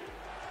 attempts.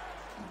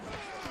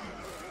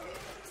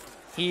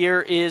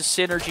 Here is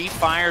Synergy,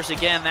 fires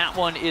again. That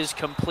one is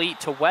complete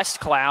to West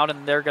Cloud,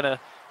 and they're going to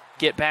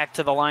get back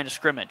to the line of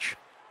scrimmage.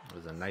 It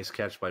was a nice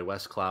catch by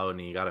West Cloud, and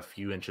he got a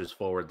few inches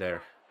forward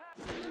there.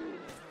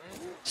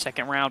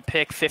 Second round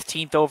pick,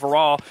 15th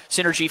overall.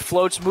 Synergy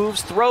floats,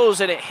 moves,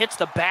 throws, and it hits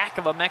the back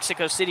of a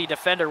Mexico City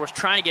defender. Was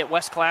trying to get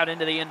West Cloud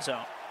into the end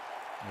zone.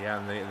 Yeah,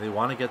 and they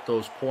want to get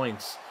those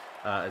points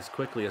as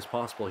quickly as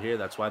possible here.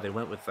 That's why they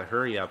went with the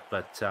hurry up.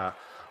 But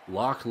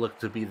Locke looked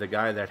to be the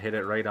guy that hit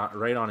it right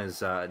on his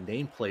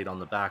nameplate on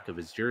the back of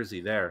his jersey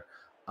there.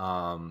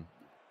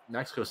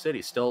 Mexico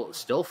City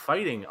still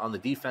fighting on the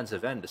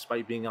defensive end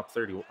despite being up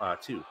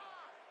 32.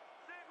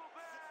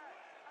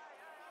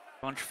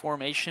 Bunch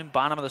formation,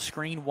 bottom of the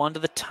screen, 1 to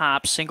the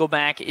top. Single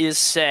back is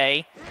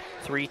Say.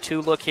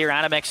 3-2 look here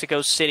out of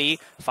Mexico City.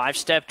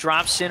 5-step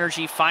drop.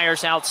 Synergy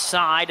fires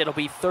outside. It'll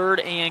be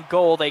 3rd and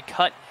goal. They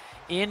cut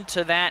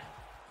into that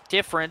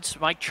difference.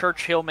 Mike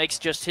Churchill makes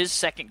just his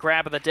 2nd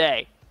grab of the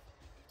day.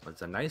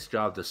 It's a nice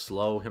job to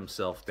slow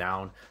himself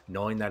down,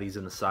 knowing that he's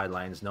in the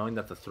sidelines, knowing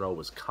that the throw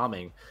was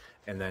coming,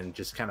 and then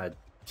just kind of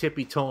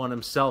tippy-toeing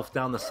himself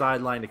down the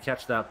sideline to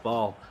catch that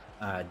ball.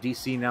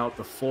 DC now at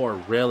the 4,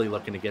 really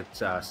looking to get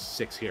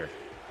 6 here.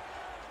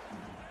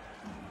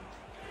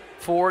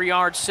 4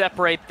 yards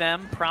separate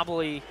them,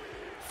 probably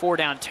 4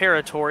 down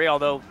territory,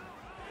 although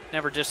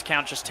never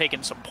discount just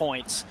taking some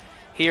points.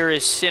 Here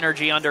is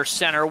Synergy under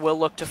center, will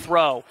look to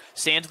throw.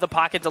 Stands in the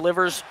pocket,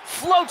 delivers,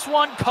 floats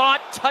one,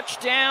 caught,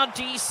 touchdown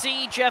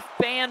DC. Jeff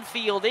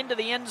Banfield into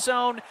the end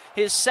zone,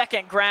 his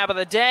 2nd grab of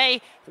the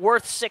day,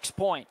 worth 6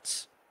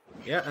 points.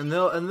 Yeah, and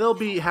they'll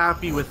be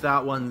happy with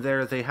that one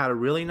there. They had a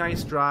really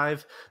nice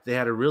drive. They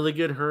had a really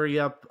good hurry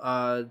up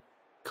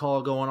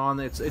call going on.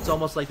 It's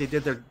almost like they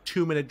did their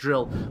 2-minute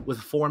drill with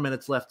 4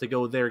 minutes left to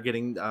go there,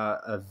 getting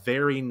a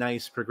very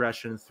nice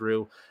progression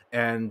through.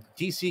 And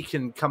DC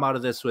can come out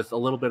of this with a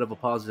little bit of a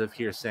positive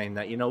here, saying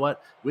that, you know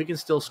what, we can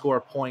still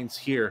score points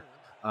here,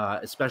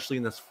 especially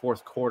in this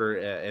fourth quarter,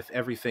 if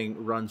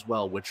everything runs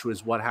well, which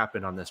was what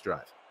happened on this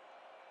drive.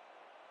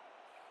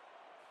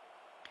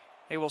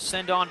 They will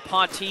send on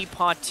Pati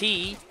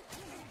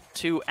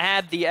to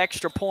add the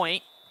extra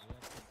point.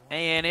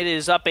 And it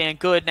is up and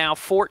good now,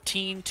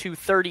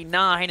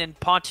 14-39, and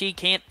Pati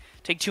can't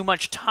take too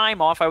much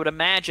time off. I would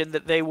imagine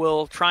that they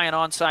will try an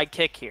onside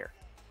kick here.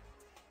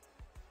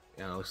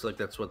 Yeah, it looks like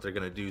that's what they're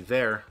going to do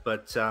there.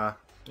 But,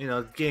 you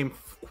know, game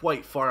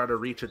quite far out of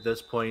reach at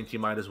this point. You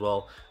might as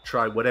well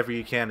try whatever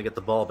you can to get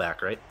the ball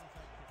back, right?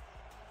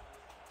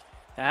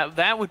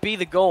 That would be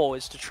the goal,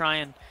 is to try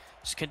and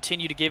just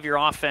continue to give your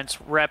offense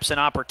reps and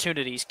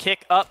opportunities.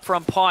 Kick up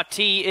from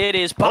Pati. It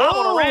is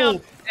bobbled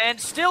around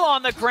and still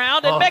on the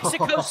ground, and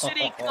Mexico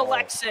City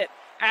collects it.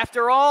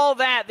 After all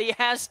that, the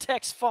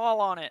Aztecs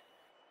fall on it.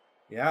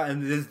 Yeah,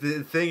 and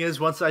the thing is,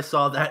 once I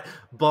saw that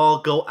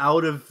ball go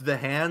out of the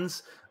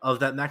hands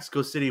of that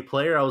Mexico City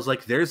player, I was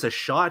like, there's a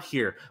shot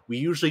here. We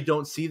usually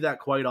don't see that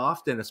quite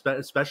often,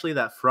 especially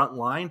that front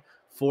line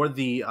for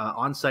the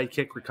onside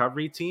kick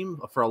recovery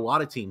team. For a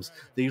lot of teams,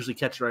 they usually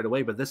catch it right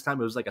away, but this time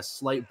it was like a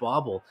slight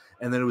bobble,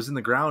 and then it was in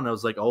the ground. I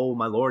was like, oh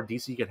my lord,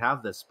 DC could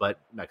have this, but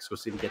Mexico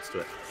City gets to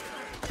it.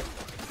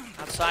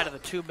 Outside of the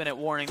 2-minute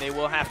warning, they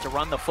will have to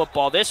run the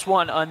football. This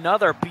one,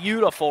 another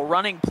beautiful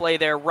running play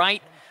there,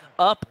 right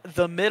up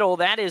the middle.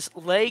 That is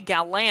Le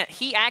Gallant.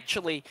 He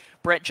actually,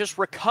 Brett, just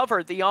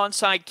recovered the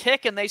onside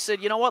kick, and they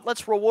said, you know what,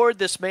 let's reward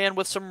this man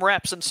with some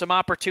reps and some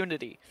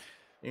opportunity.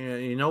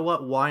 You know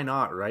what? Why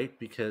not, right?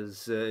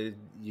 Because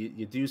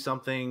you do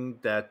something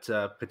that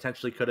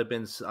potentially could have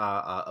been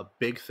a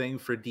big thing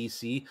for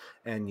DC,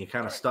 and you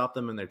kind of stop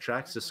them in their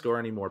tracks to score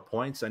any more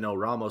points. I know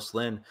Ramos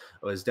Lynn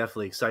was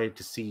definitely excited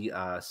to see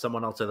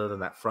someone else other than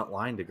that front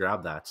line to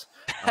grab that.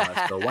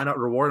 So why not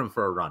reward him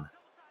for a run?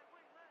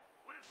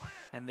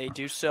 And they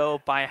do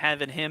so by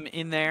having him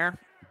in there.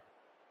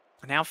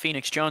 Now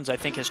Phoenix Jones, I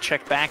think, has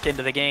checked back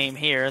into the game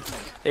here.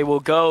 They will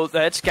go,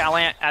 that's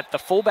Gallant at the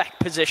fullback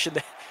position.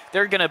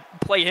 They're going to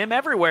play him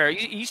everywhere.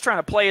 He's trying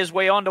to play his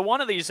way onto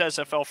one of these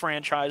SFL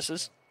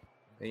franchises.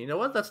 And you know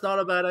what? That's not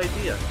a bad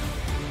idea.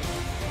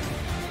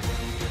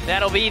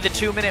 That'll be the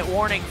 2-minute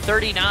warning.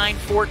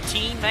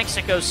 39-14,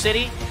 Mexico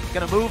City.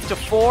 Going to move to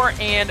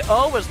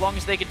 4-0 as long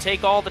as they can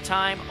take all the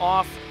time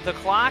off the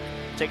clock.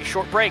 Take a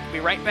short break. Be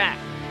right back.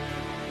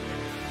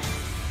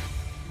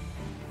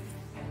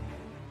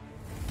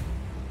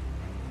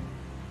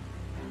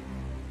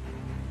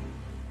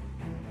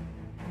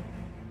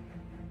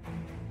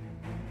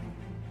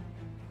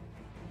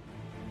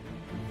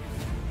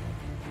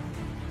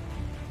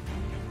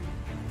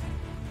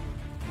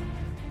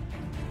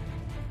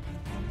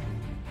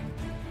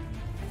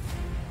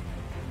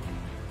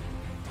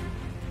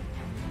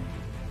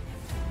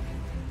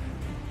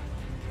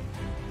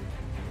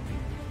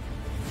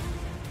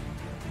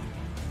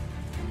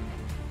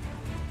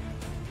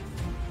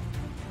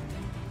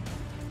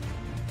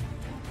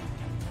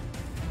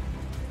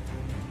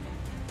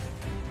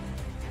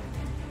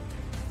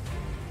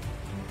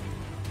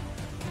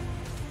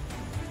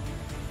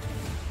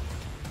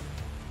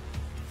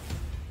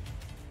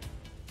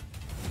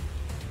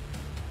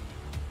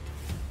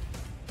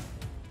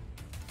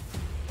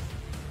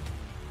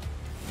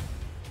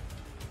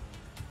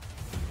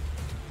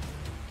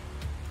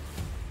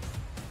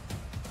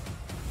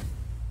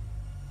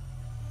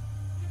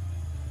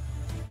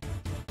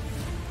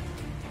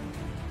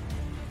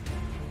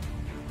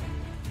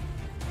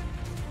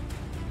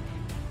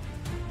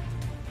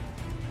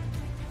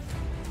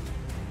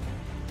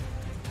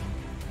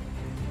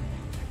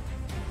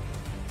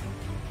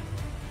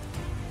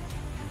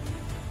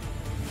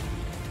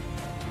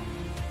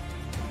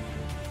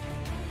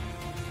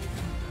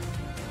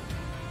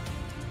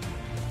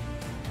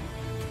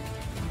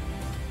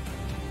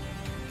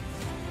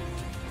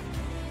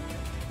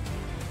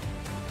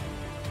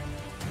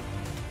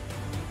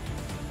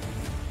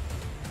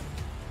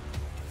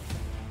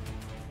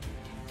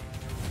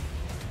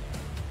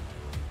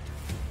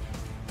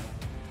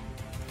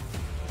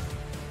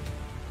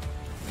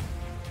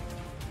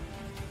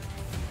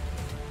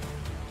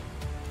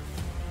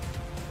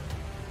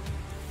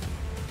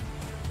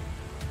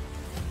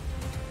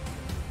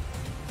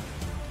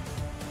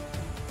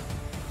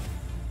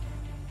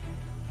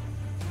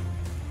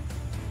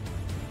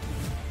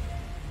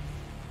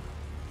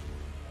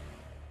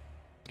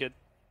 Good.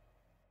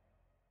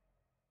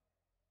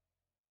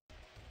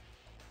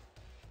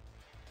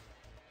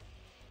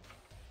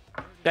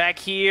 Back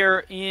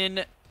here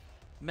in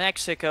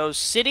Mexico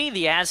City,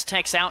 the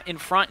Aztecs out in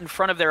front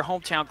of their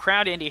hometown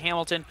crowd. Andy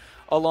Hamilton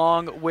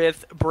along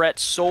with Brett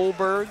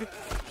Solberg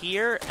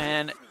here,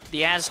 and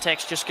the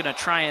Aztecs just going to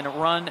try and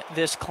run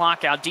this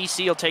clock out.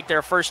 DC will take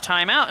their first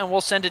timeout, and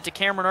we'll send it to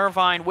Cameron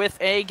Irvine with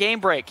a game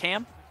break.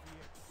 Cam?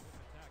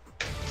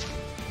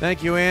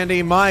 Thank you,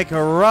 Andy. Mike,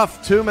 a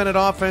rough 2-minute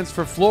offense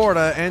for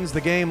Florida ends the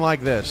game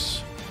like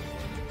this.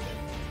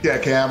 Yeah,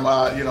 Cam,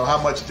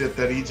 how much did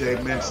that E.J.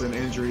 Minson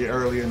injury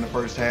early in the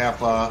first half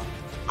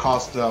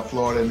cost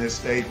Florida in this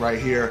state right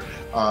here?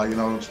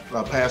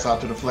 Pass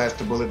out to the flash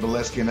to Bullet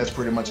Valesky, and that's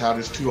pretty much how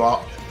this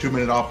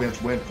 2-minute offense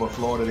went for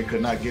Florida. They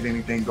could not get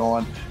anything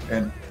going,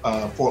 and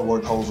Fort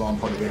Worth holds on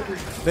for the victory.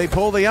 They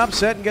pull the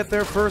upset and get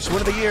their first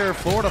win of the year.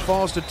 Florida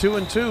falls to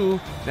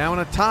 2-2, now in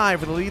a tie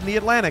for the lead in the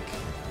Atlantic.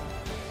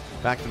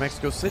 Back to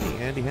Mexico City,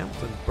 Andy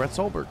Hamilton, Brett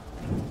Solberg.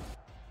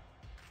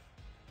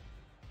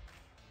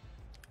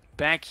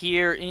 Back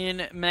here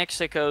in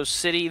Mexico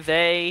City,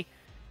 they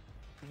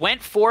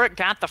went for it,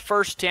 got the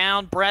first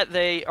down. Brett,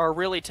 they are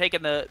really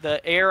taking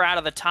the air out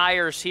of the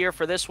tires here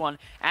for this one.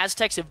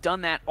 Aztecs have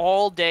done that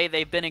all day.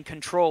 They've been in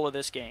control of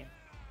this game.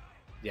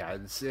 Yeah,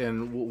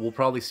 and we'll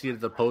probably see it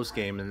at the post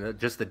game, and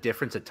just the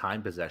difference of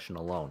time possession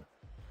alone.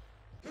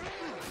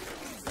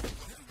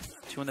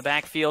 Two in the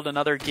backfield,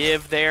 another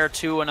give there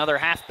to another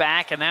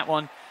halfback, and that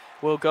one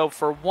will go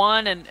for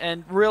one.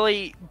 And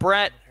really,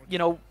 Brett,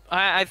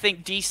 I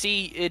think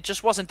DC, it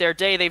just wasn't their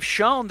day. They've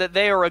shown that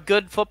they are a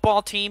good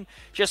football team.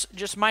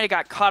 Just might have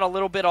got caught a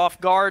little bit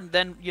off guard.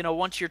 Then,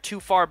 once you're too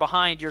far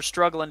behind, you're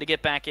struggling to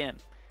get back in.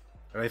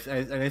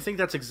 And I think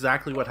that's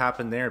exactly what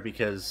happened there,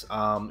 because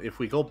if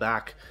we go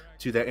back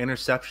to that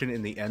interception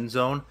in the end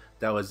zone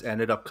that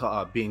ended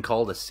up being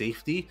called a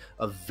safety,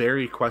 a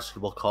very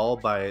questionable call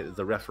by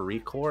the referee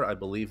corps. I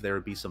believe there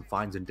would be some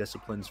fines and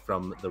disciplines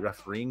from the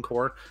refereeing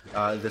corps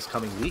this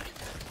coming week.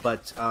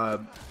 But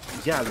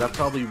yeah, that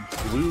probably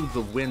blew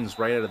the winds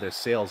right out of their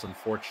sails,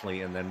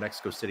 unfortunately, and then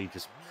Mexico City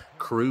just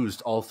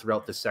cruised all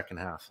throughout the second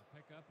half.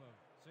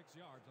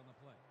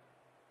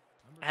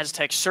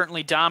 Aztecs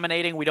certainly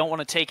dominating. We don't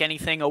want to take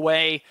anything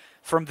away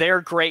from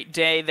their great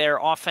day. Their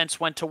offense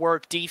went to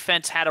work.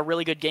 Defense had a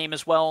really good game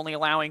as well, only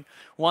allowing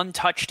one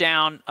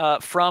touchdown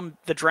from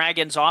the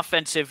Dragons'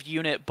 offensive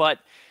unit. But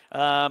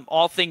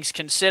all things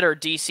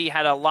considered, DC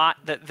had a lot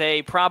that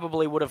they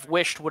probably would have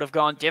wished would have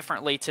gone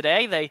differently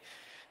today.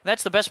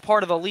 That's the best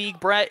part of the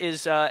league, Brett,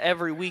 is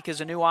every week is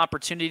a new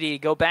opportunity to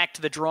go back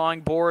to the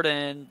drawing board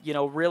and,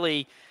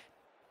 really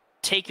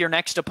take your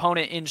next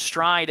opponent in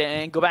stride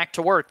and go back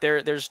to work.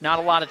 There's not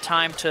a lot of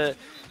time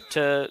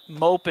to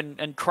mope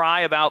and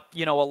cry about,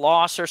 a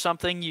loss or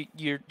something.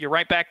 You're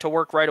right back to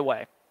work right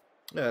away.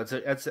 Yeah,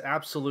 that's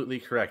absolutely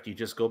correct. You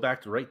just go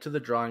back right to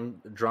the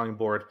drawing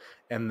board,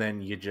 and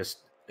then you just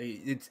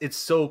it's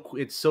so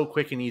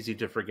quick and easy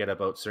to forget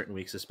about certain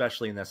weeks,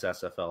 especially in this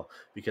SFL,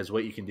 because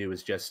what you can do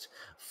is just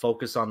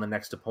focus on the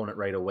next opponent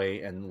right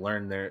away and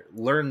learn their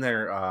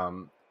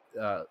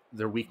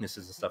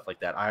weaknesses and stuff like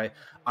that.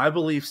 I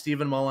believe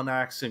Stephen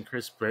Mullinax and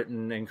Chris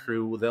Britton and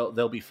crew,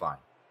 they'll be fine.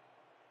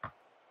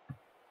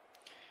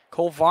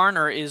 Cole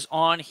Varner is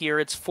on here.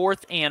 It's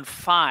 4th and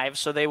 5,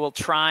 so they will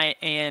try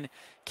and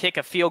kick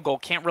a field goal.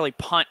 Can't really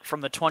punt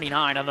from the 29.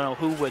 I don't know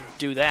who would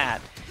do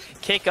that.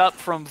 Kick up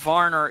from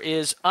Varner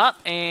is up,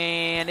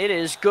 and it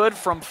is good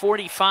from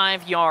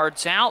 45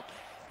 yards out.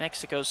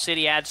 Mexico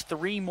City adds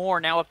 3 more,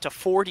 now up to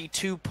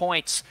 42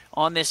 points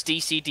on this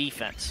DC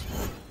defense.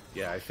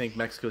 Yeah, I think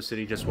Mexico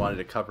City just wanted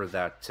to cover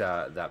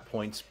that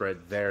point spread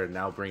there, and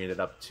now bringing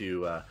it up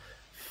to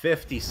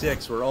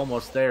 56. We're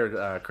almost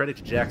there. Credit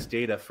to Jack's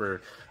Data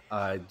for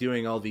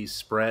doing all these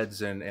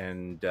spreads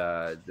and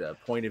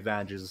point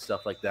advantages and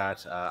stuff like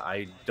that.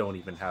 I don't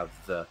even have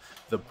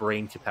the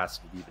brain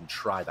capacity to even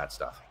try that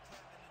stuff.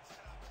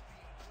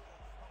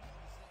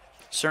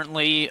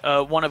 Certainly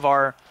one of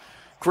our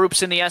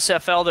groups in the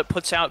SFL that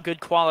puts out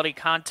good quality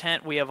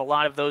content. We have a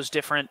lot of those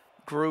different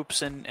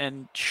groups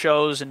and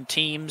shows and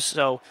teams,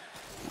 so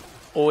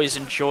always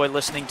enjoy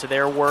listening to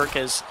their work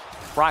as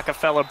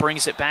Rockefeller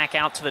brings it back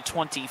out to the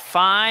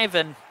 25.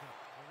 And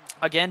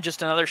again,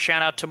 just another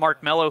shout out to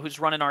Mark Mello, who's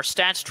running our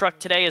stats truck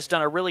today, has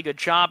done a really good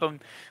job.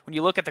 And when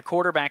you look at the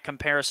quarterback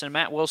comparison,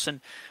 Matt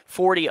Wilson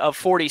 40 of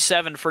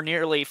 47 for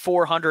nearly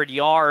 400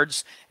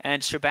 yards,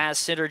 and Shabazz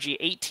Synergy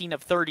 18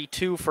 of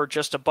 32 for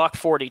just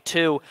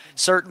 $142.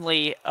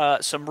 Certainly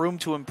some room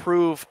to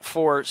improve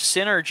for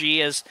Synergy,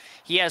 as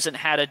he hasn't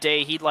had a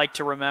day he'd like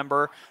to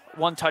remember.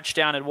 1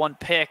 touchdown and 1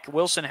 pick.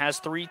 Wilson has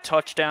 3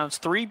 touchdowns,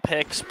 3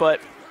 picks, but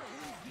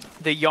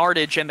the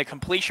yardage and the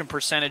completion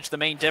percentage, the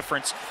main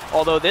difference.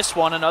 Although this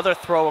one, another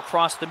throw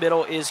across the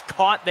middle, is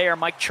caught there.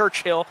 Mike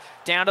Churchill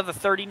down to the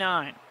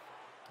 39.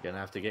 Gonna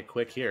have to get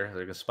quick here.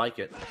 They're gonna spike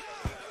it.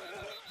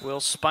 We'll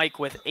spike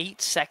with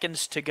 8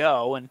 seconds to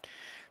go and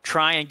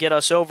try and get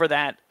us over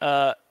that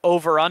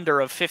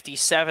over-under of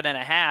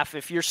 57.5.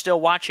 If you're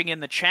still watching in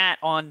the chat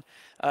on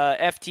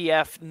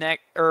FTF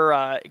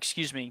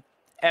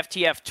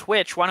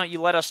Twitch, why don't you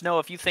let us know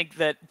if you think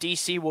that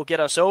DC will get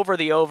us over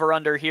the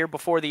over-under here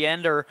before the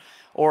end,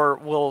 or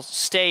will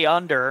stay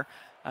under.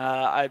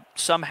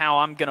 Somehow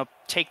I'm going to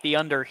take the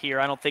under here.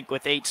 I don't think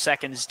with 8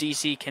 seconds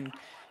DC can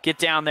get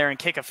down there and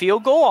kick a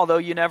field goal, although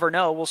you never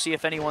know. We'll see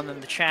if anyone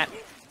in the chat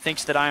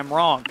thinks that I am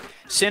wrong.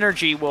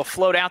 Synergy will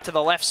float out to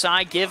the left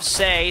side, give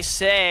Say.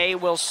 Say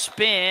will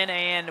spin,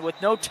 and with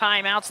no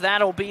timeouts,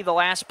 that'll be the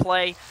last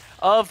play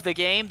of the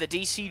game. The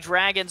DC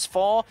Dragons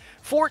fall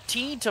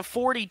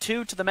 14-42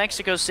 to the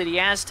Mexico City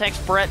Aztecs.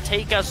 Brett,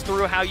 take us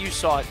through how you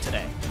saw it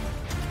today.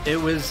 It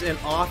was an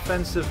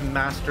offensive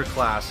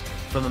masterclass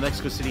from the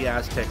Mexico City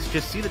Aztecs.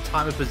 Just see the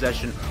time of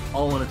possession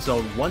all on its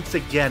own. Once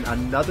again,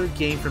 another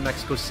game for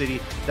Mexico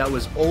City that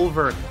was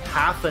over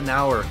half an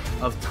hour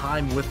of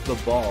time with the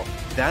ball.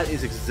 That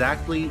is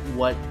exactly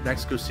what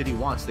Mexico City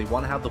wants. They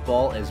want to have the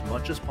ball as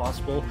much as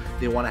possible.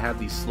 They want to have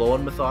these slow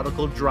and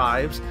methodical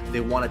drives.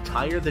 They want to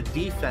tire the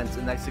defense,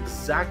 and that's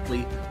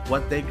exactly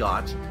what they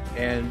got.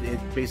 And it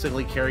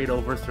basically carried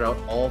over throughout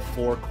all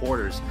 4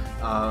 quarters.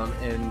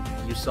 And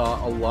you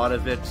saw a lot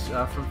of it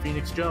from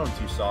Phoenix Jones.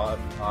 You saw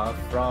it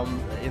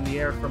from in the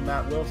air from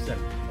Matt Wilson.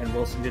 And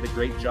Wilson did a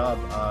great job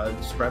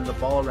spreading the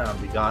ball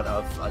around. We got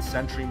a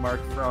century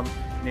mark from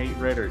Nate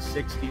Ritter,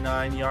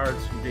 69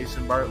 yards from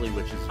Jason Bartley,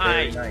 which is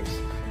very nice.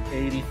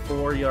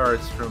 84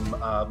 yards from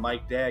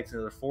Mike Daggs,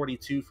 another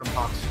 42 from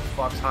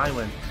Fox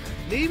Highland.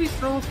 Maybe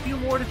throw a few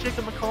more to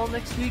Jacob McCall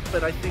next week,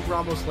 but I think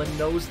Ramos Lynn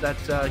knows that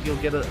he'll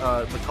get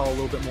McCall a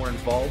little bit more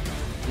involved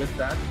with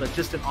that. But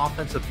just an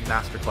offensive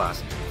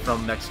masterclass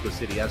from Mexico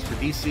City. As for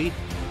DC,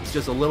 it's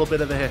just a little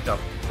bit of a hiccup.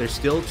 They're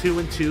still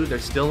 2-2. They're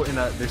still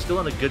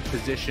in a good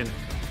position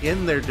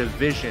in their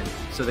division,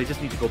 so they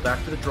just need to go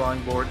back to the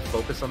drawing board,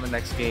 focus on the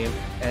next game,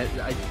 and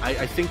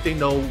I think they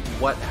know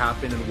what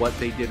happened and what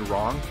they did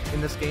wrong in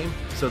this game,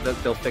 so that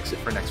they'll fix it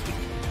for next week.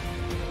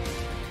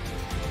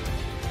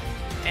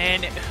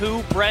 And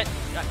Brett,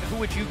 who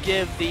would you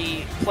give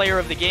the player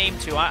of the game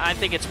to? I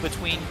think it's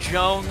between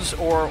Jones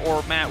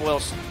or Matt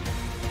Wilson.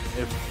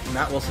 If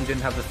Matt Wilson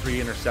didn't have the 3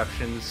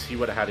 interceptions, he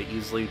would have had it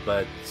easily,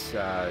 but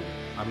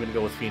I'm going to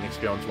go with Phoenix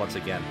Jones once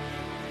again.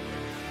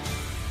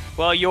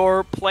 Well,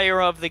 your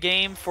player of the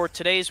game for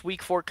today's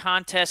Week 4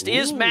 contest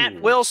is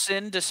Matt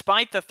Wilson.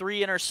 Despite the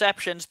 3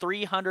 interceptions,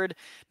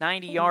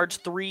 390 yards,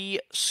 3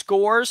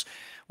 scores.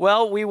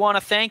 Well, we want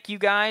to thank you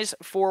guys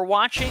for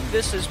watching.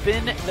 This has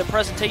been the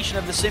presentation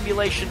of the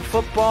Simulation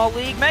Football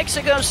League.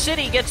 Mexico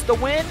City gets the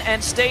win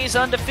and stays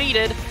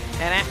undefeated.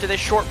 And after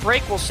this short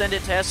break, we'll send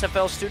it to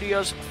SFL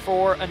Studios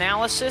for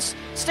analysis.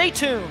 Stay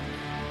tuned.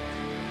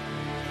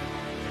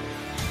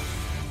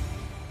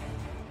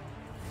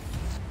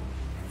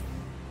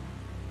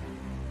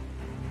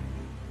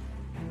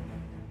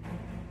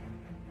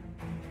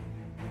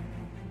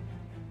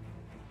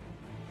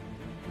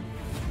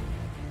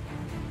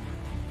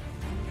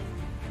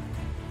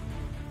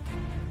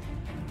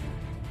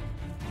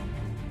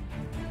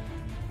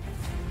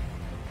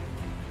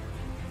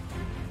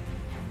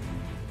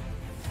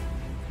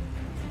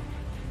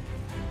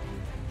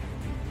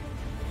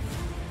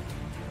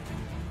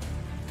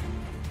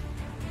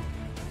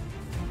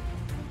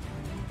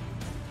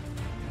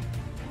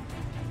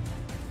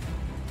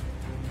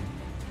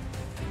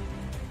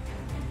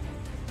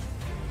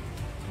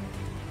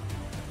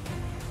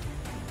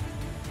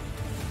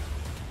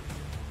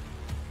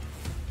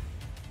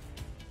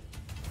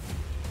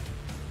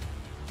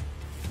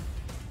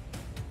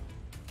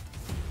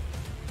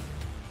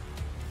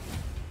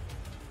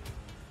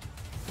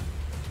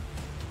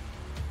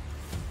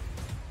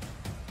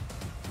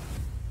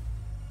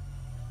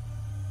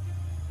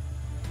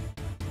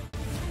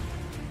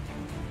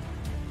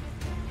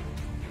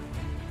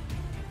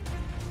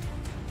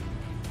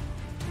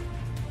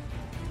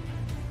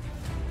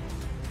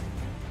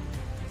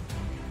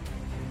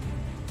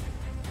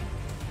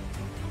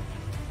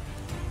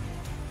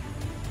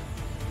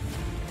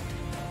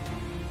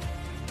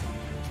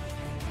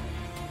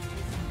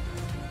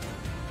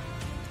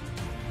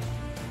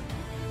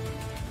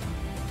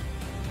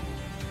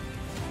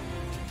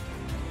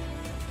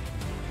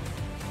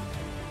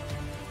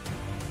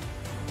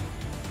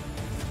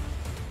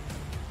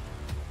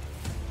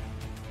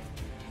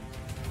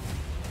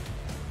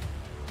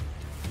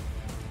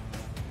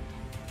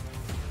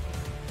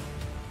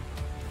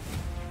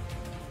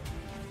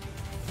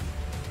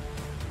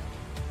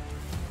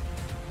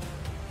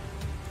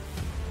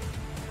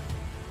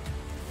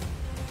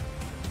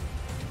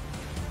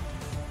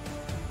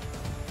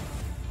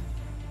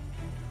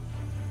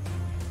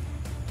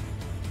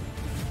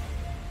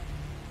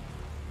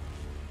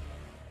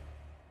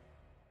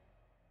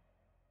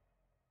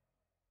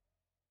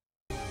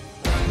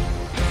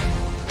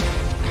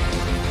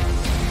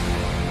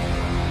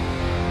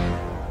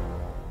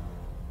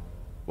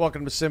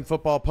 Welcome to Sim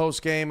Football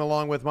Postgame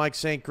along with Mike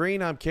St.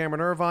 Green. I'm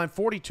Cameron Irvine.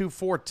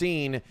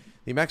 42-14,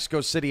 the Mexico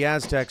City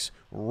Aztecs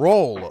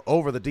roll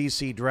over the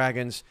DC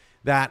Dragons.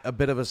 That a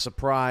bit of a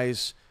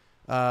surprise,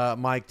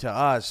 Mike, to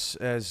us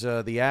as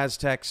the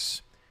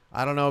Aztecs.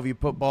 I don't know if you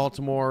put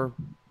Baltimore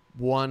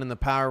 1 in the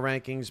power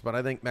rankings, but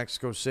I think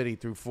Mexico City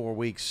through 4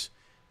 weeks,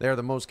 they're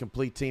the most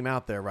complete team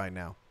out there right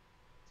now.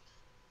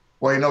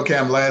 Well,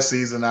 Cam, last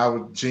season I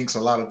would jinx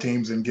a lot of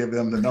teams and give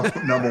them the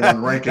number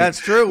one ranking. That's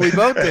true. We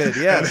both did,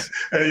 yes.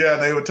 and yeah,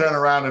 they would turn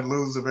around and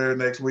lose the very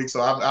next week.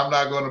 So I'm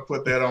not going to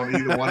put that on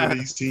either one of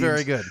these teams.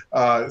 Very good.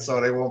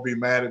 So they won't be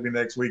mad at me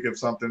next week if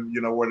something,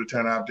 were to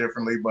turn out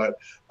differently. But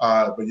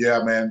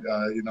yeah, man,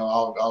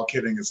 all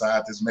kidding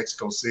aside, this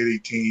Mexico City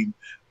team,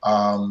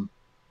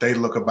 they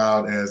look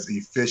about as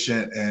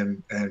efficient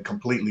and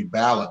completely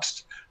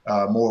balanced.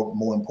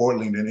 More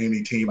importantly than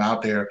any team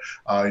out there.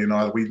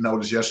 We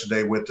noticed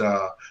yesterday with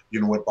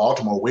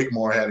Baltimore,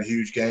 Wigmore had a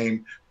huge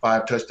game,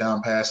 5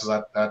 touchdown passes,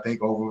 I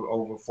think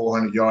over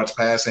 400 yards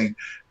passing,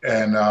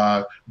 and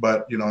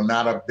but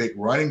not a big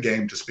running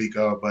game to speak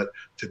of. But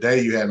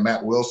today you had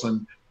Matt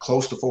Wilson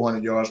close to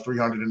 400 yards,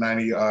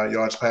 390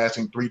 yards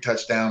passing, 3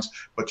 touchdowns.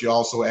 But you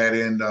also add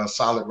in a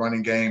solid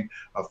running game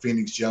of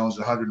Phoenix Jones,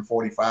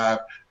 145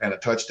 and a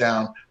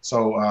touchdown.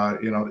 So,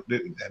 and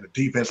the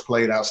defense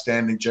played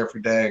outstanding.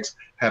 Jeffrey Daggs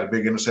had a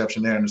big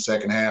interception there in the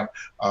second half.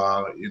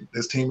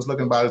 This team is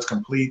looking about as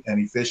complete and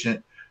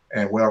efficient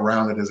and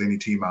well-rounded as any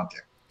team out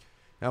there.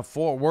 Now,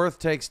 Fort Worth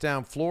takes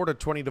down Florida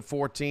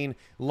 20-14.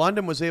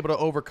 London was able to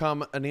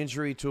overcome an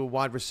injury to a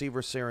wide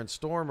receiver, Saren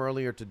Storm,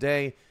 earlier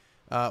today.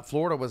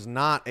 Florida was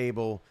not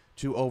able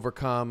to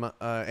overcome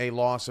a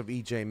loss of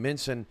E.J.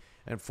 Minson,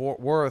 and Fort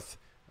Worth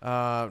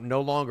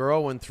no longer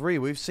 0-3.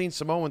 We've seen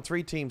some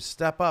 0-3 teams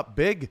step up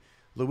big.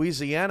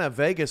 Louisiana,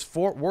 Vegas,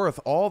 Fort Worth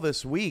all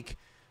this week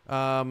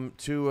to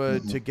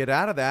get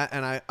out of that.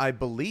 And I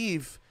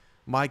believe,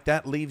 Mike,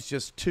 that leaves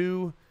just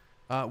 2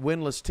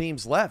 winless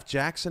teams left,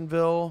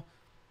 Jacksonville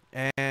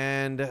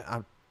and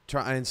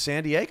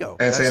San Diego.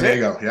 And San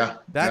Diego, yeah.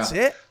 That's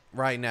it.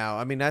 Right now,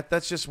 I mean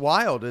that's just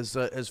wild.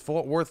 As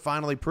Fort Worth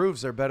finally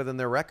proves they're better than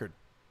their record.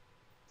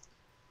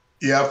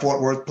 Yeah, Fort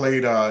Worth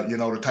played,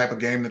 the type of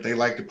game that they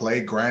like to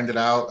play, grinded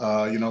out,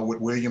 with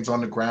Williams on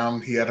the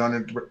ground. He had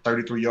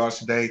 133 yards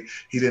today.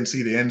 He didn't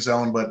see the end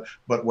zone, but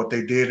what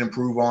they did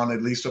improve on,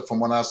 at least from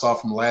what I saw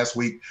from last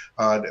week,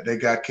 they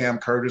got Cam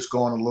Curtis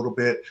going a little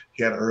bit.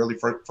 He had an early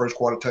first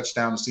quarter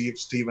touchdown to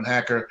Stephen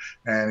Hacker,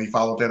 and he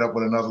followed that up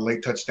with another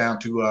late touchdown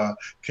to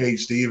Cade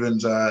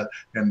Stevens.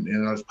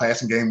 And his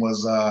passing game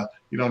was,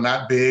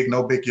 not big,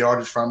 no big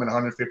yardage from it,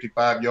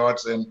 155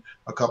 yards and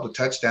a couple of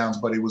touchdowns,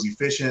 but he was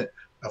efficient,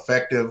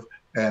 effective,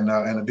 and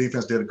the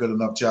defense did a good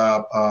enough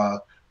job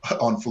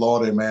on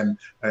Florida, man.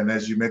 And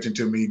as you mentioned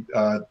to me,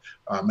 Bullet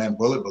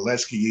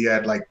Boletsky, he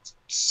had like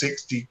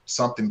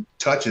 60-something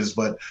touches,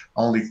 but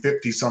only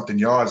 50-something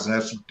yards,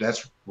 and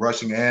that's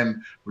rushing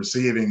and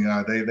receiving.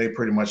 They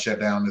pretty much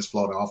shut down this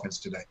Florida offense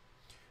today.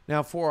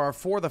 Now, for our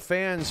For the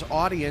Fans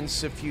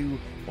audience, if you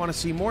want to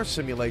see more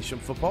simulation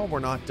football, we're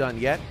not done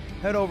yet.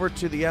 Head over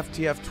to the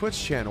FTF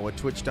Twitch channel at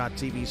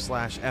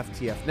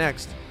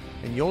twitch.tv/FTFnext.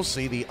 And you'll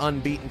see the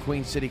unbeaten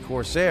Queen City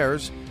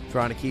Corsairs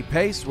trying to keep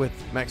pace with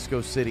Mexico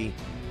City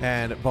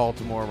and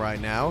Baltimore right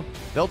now.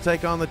 They'll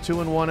take on the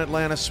 2-1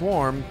 Atlanta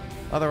Swarm.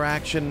 Other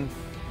action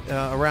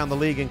around the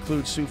league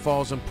includes Sioux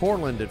Falls and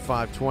Portland at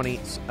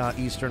 5:20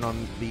 Eastern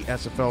on the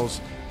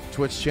SFL's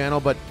Twitch channel.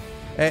 But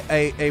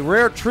a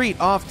rare treat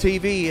off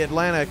TV,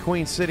 Atlanta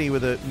Queen City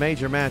with a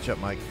major matchup,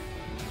 Mike.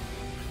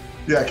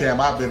 Yeah,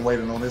 Cam, I've been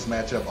waiting on this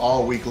matchup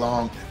all week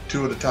long.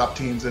 2 of the top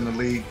teams in the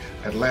league.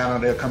 Atlanta,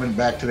 they're coming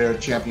back to their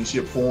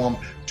championship form,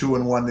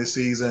 2-1 this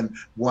season.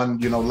 One,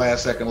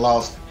 last-second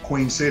loss.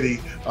 Queen City,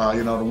 the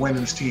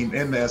winningest team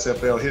in the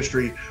SFL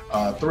history,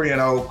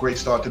 3-0, great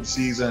start to the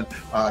season.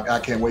 I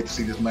can't wait to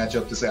see this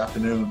matchup this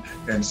afternoon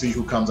and see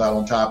who comes out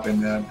on top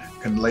and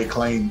can lay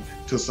claim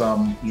to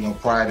some,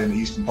 pride in the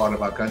eastern part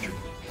of our country.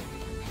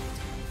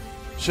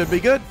 Should be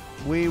good.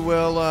 We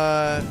will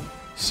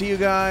see you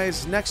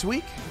guys next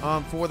week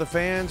on For the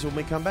Fans when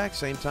we come back.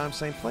 Same time,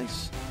 same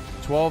place.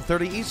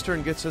 12:30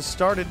 Eastern gets us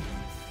started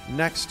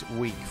next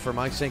week. For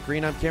Mike St.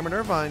 Green, I'm Cameron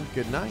Irvine.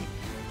 Good night.